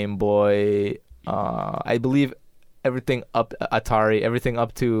SNES, Game Boy, I believe everything up Atari, everything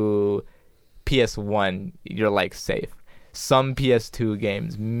up to PS1. You're like safe. Some PS2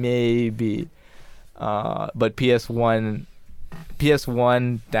 games maybe, but PS1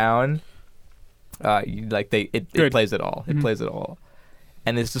 down. It plays it all. It plays it all,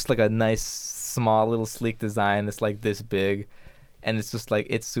 and it's just like a nice, small, little, sleek design. It's like this big, and it's just like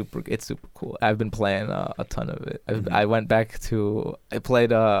it's super cool. I've been playing a ton of it. I went back to I played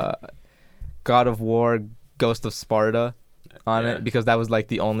God of War, Ghost of Sparta on it because that was like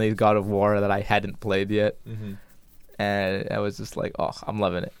the only God of War that I hadn't played yet. And I was just like, oh, I'm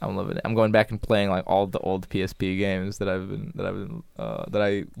loving it. I'm going back and playing like all the old PSP games that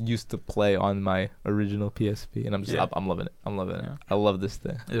I used to play on my original PSP, and I'm loving it. Yeah. I love this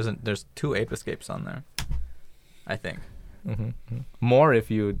thing. There's 2 Ape Escapes on there, I think. More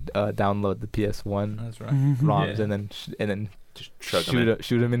if you download the PS1 That's right. ROMs and then just shoot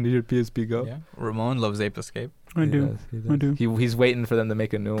him into your PSP Go. Yeah. Ramon loves Ape Escape. I do. He's waiting for them to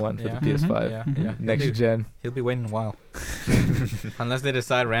make a new one for the PS5. Next gen. He'll be waiting a while. Unless they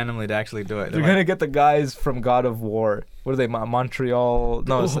decide randomly to actually do it. They're going to get the guys from God of War. What are they? Montreal?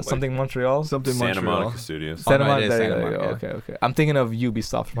 No, something Montreal? Santa Monica Studios. Santa Monica. Okay. I'm thinking of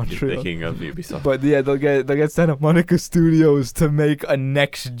Ubisoft Montreal. You're thinking of Ubisoft. But yeah, they'll get Santa Monica Studios to make a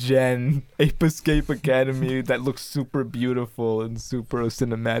next gen Ape Escape Academy that looks super beautiful and super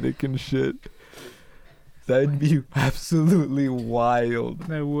cinematic and shit. That'd be absolutely wild.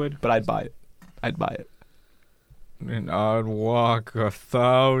 I would. But I'd buy it. And I'd walk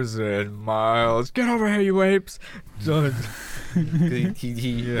 1,000 miles. Get over here, you apes! The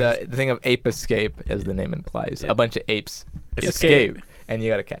thing of Ape Escape, as the name implies, a bunch of apes escape, and you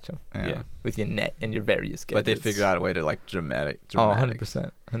gotta catch them. Yeah. With your net and your various gadgets. But they figure out a way to like dramatic. Oh,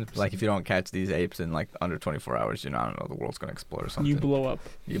 100%. Like if you don't catch these apes in like under 24 hours, I don't know, the world's gonna explode or something. You blow up,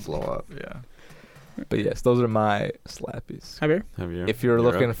 yeah. But yes, those are my Slappies. Javier? If you're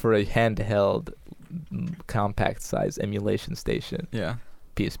looking for a handheld, compact size emulation station,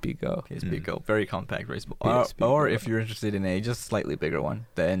 PSP Go. PSP Go, very compact, raceable. Or if you're interested in a just slightly bigger one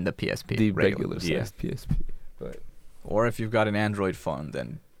than the PSP, the regular size PSP. Or if you've got an Android phone,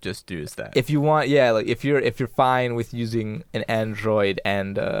 then just use that. If you want, yeah, like if you're fine with using an Android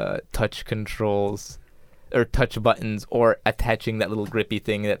and touch controls or touch buttons or attaching that little grippy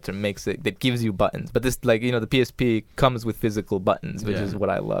thing that gives you buttons. But this, like, the PSP comes with physical buttons, which is what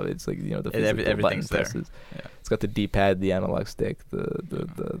I love. It's like, the physical button presses. Yeah. It's got the D-pad, the analog stick,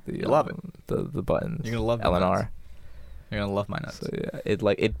 the love it. The buttons. You're gonna love LNR. You're gonna love my nuts. So yeah,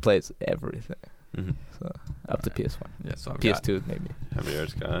 it plays everything. Mm-hmm. So up to PS1. Yeah, so PS2 maybe. How many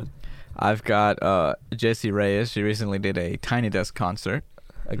yours got? I've got Jessie Reyes. She recently did a Tiny Desk concert.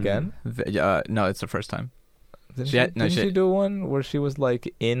 Again? No, it's the first time. Didn't she do one where she was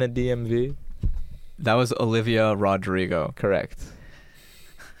like in a DMV? That was Olivia Rodrigo. Correct.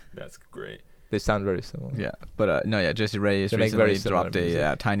 That's great. They sound very similar. Yeah, but Jessie Reyes recently dropped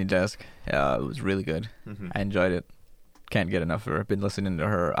a Tiny Desk. It was really good. Mm-hmm. I enjoyed it. Can't get enough of her. Been listening to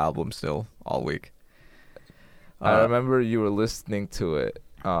her album still all week. I remember you were listening to it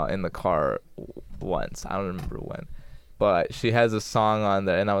in the car once. I don't remember when. But she has a song on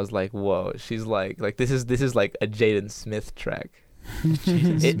there, and I was like, "Whoa!" She's like this is like a Jaden Smith track.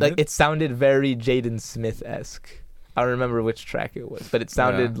 It sounded very Jaden Smith-esque. I don't remember which track it was, but it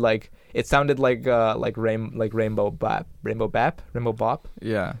sounded like Rainbow Bop.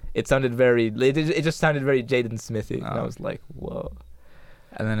 Yeah. It sounded very. It just sounded very Jaden Smithy, and I was like, "Whoa!"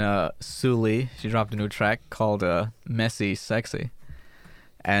 And then Sully, she dropped a new track called "Messy Sexy."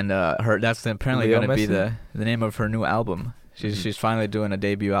 And that's apparently going to be the name of her new album. She's finally doing a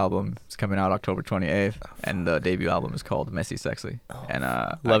debut album. It's coming out October 28th, and the debut album is called Messy Sexy. And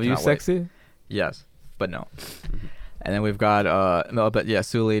Love You Sexy? Yes, but no. And then we've got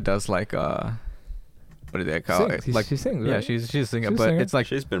Sully does like what do they call it? Like she sings, right? Yeah, she's a singer, but it's like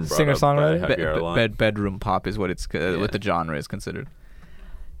she's been singer-songwriter. Bedroom pop is what what the genre is considered.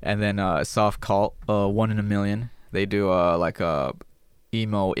 And then Soft Cult, 1 in a Million. They do like a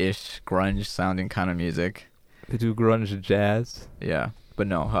emo-ish, grunge-sounding kind of music. They do grunge jazz. Yeah, but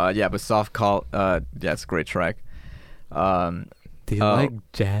no. But Soft Cult, it's a great track. Do you like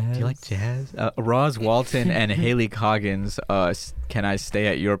jazz? Do you like jazz? Roz Walton and Haley Coggins, Can I Stay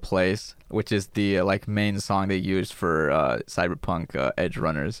at Your Place, which is the main song they used for Cyberpunk Edge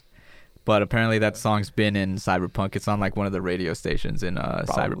Runners. But apparently that song's been in Cyberpunk. It's on one of the radio stations in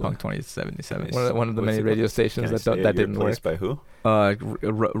Cyberpunk 2077. One of the many radio stations that didn't work. By who?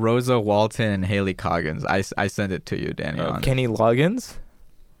 Rosa Walton and Haley Coggins. I sent it to you, Danny. Kenny Loggins?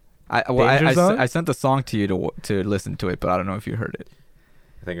 I sent the song to you to listen to it, but I don't know if you heard it.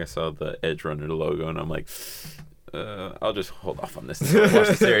 I think I saw the Edge Runner logo, and I'm like, I'll just hold off on this until I watch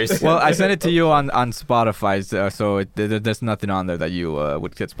the series. Well, I sent it to you on Spotify, so there's nothing on there that you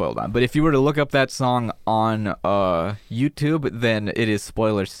would get spoiled on. But if you were to look up that song on YouTube, then it is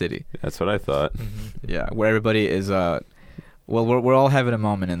Spoiler City. That's what I thought. Mm-hmm. Yeah, where everybody is. Well, we're all having a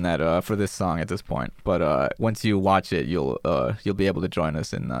moment in that for this song at this point. But once you watch it, you'll be able to join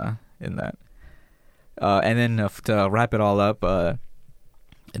us in that. And then to wrap it all up, the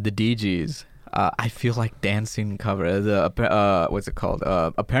DGs. I feel like dancing cover. What's it called?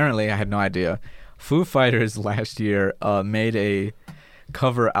 Apparently, I had no idea. Foo Fighters last year made a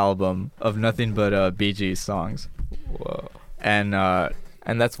cover album of nothing but Bee Gees songs. Whoa!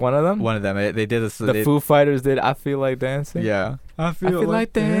 And that's one of them. One of them. They did this. The Foo Fighters did "I Feel Like Dancing." Yeah. I feel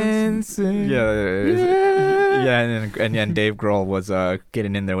like dancing. Yeah. And Dave Grohl was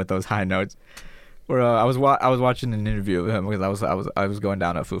getting in there with those high notes. Where I was watching an interview of him because I was going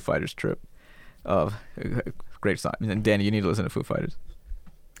down a Foo Fighters trip. Great song. And Danny, you need to listen to Foo Fighters.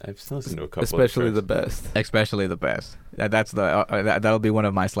 I've listened to a couple. Especially the best. Especially the best. That's that'll be one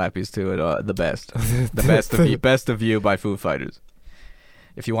of my slappies too. The best. The best of you. Best of You by Foo Fighters.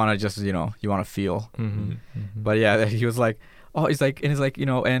 If you want to just you want to feel. Mm-hmm. But yeah, he was like, we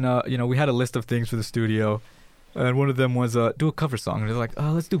had a list of things for the studio. And one of them was do a cover song. And he's like,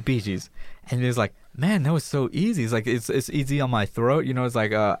 let's do Bee Gees. And he's like, man, that was so easy. It's like it's easy on my throat. It's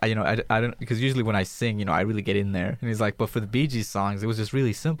like I don't, because usually when I sing, I really get in there. And he's like, but for the Bee Gees songs, it was just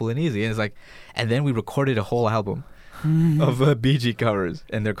really simple and easy. And it's like, and then we recorded a whole album of Bee Gees covers,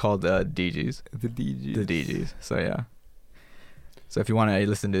 and they're called DGs. The DGs. The DGs. So yeah. So if you want to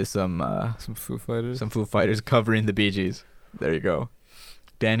listen to some Foo Fighters covering the Bee Gees, there you go.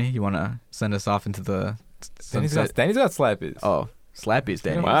 Danny, you want to send us off into the Danny's got slappies. Oh, slappies,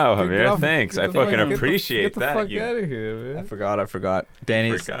 Danny. Wow, Javier, thanks. I fucking appreciate that. Get the fuck out of here, man. I forgot.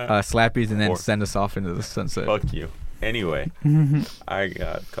 Danny's slappies, and then send us off into the sunset. Fuck you. Anyway, I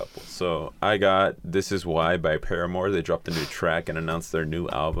got a couple. So I got This Is Why by Paramore. They dropped a new track and announced their new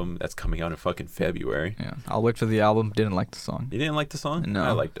album that's coming out in fucking February. Yeah, I'll wait for the album. Didn't like the song. You didn't like the song? No.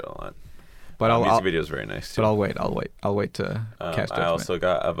 I liked it a lot. But music video is very nice too. But I'll wait to cast judgment. I also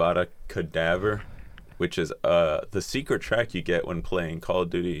got Avada Kedavra, which is the secret track you get when playing Call of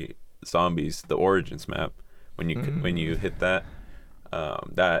Duty Zombies, the Origins map. When you hit that,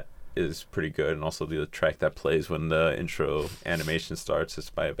 that is pretty good. And also the track that plays when the intro animation starts is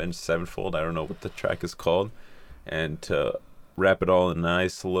by Avenged Sevenfold. I don't know what the track is called. And to wrap it all in a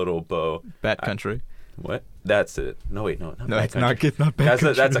nice little bow, Bat Country. What? That's it. No, wait, no, not no, Bad it's Country. not Bad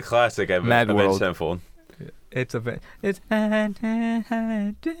Country. That's a classic. Mad Avenged World. Sevenfold. It's I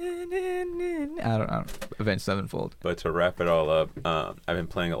don't Avenged Sevenfold. But to wrap it all up, I've been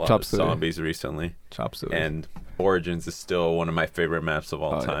playing a lot of Zombies recently. Chop Suey. And Origins is still one of my favorite maps of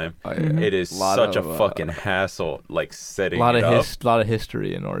all time. Yeah. Oh, yeah. It is such a fucking hassle, like setting it up. A lot of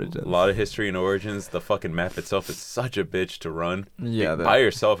history in Origins. A lot of history in Origins. The fucking map itself is such a bitch to run. Yeah, by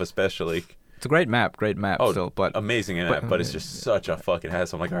yourself especially. It's a great map still, but amazing map, but it's just such a fucking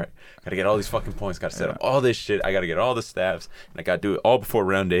hassle. I'm like, all right, gotta get all these fucking points, gotta set up all this shit, I gotta get all the staffs, and I gotta do it all before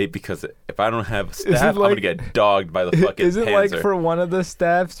round 8 because if I don't have a staff, I'm gonna get dogged by the fucking Is it Panzer. like for one of the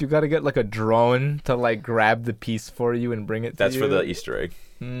staffs, you gotta get like a drone to like grab the piece for you and bring it to That's you? for the Easter egg.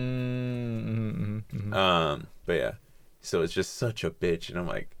 Mm-hmm. But yeah, so it's just such a bitch, and I'm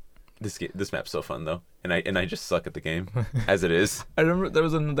like, this map's so fun though, and I just suck at the game as it is. I remember there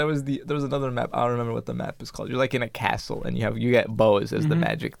was another map. I don't remember what the map is called. You're like in a castle and you get bows as the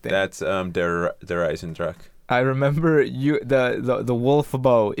magic thing. That's Der Eisendrache. I remember the wolf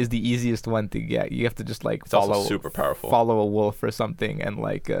bow is the easiest one to get. You have to just like also super powerful. Follow a wolf or something and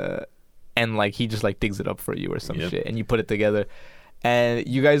he just like digs it up for you or some shit and you put it together. And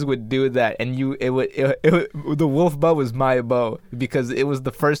you guys would do that, and the wolf bow was my bow because it was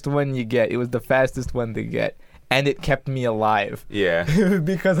the first one you get. It was the fastest one to get, and it kept me alive. Yeah.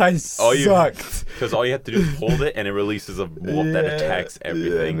 Because I sucked. Because all you have to do is hold it, and it releases a wolf that attacks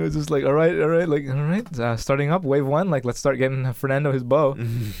everything. Yeah, and it was just like, all right. Starting up wave 1. Like, let's start getting Fernando his bow,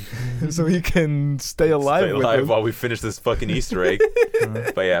 so he can stay alive. Stay alive while we finish this fucking Easter egg.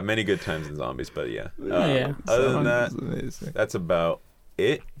 But yeah, many good times in Zombies. But yeah. Other than that, that's about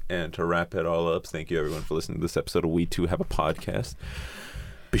it. And to wrap it all up, thank you everyone for listening to this episode of We Too Have a Podcast.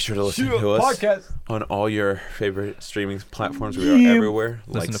 Be sure to listen to us on all your favorite streaming platforms. We are everywhere,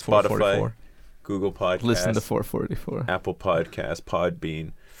 listen like to Spotify, Google Podcasts, listen to 444, Apple Podcasts,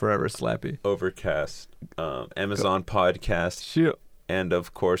 Podbean, Forever Slappy, Overcast, Amazon Podcasts, and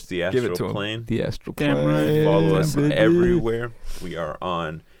of course the Astral Plane. The Astral Plane. Right. Follow us everywhere. We are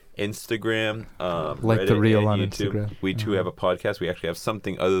on Instagram, like Reddit, the real on YouTube. Instagram. We too have a podcast. We actually have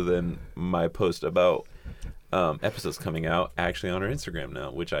something other than my post about episodes coming out actually on our Instagram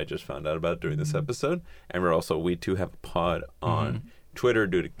now, which I just found out about during this episode. And we're also We Too Have a Pod on Twitter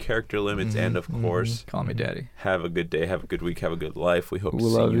due to character limits, and of course, call me daddy. Have a good day, have a good week, have a good life. We hope to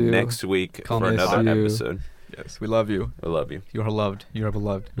see you next week for another episode. Yes, we love you. We love you. You are loved. You are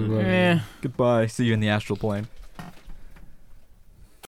beloved. Yeah. Goodbye. See you in the Astral Plane.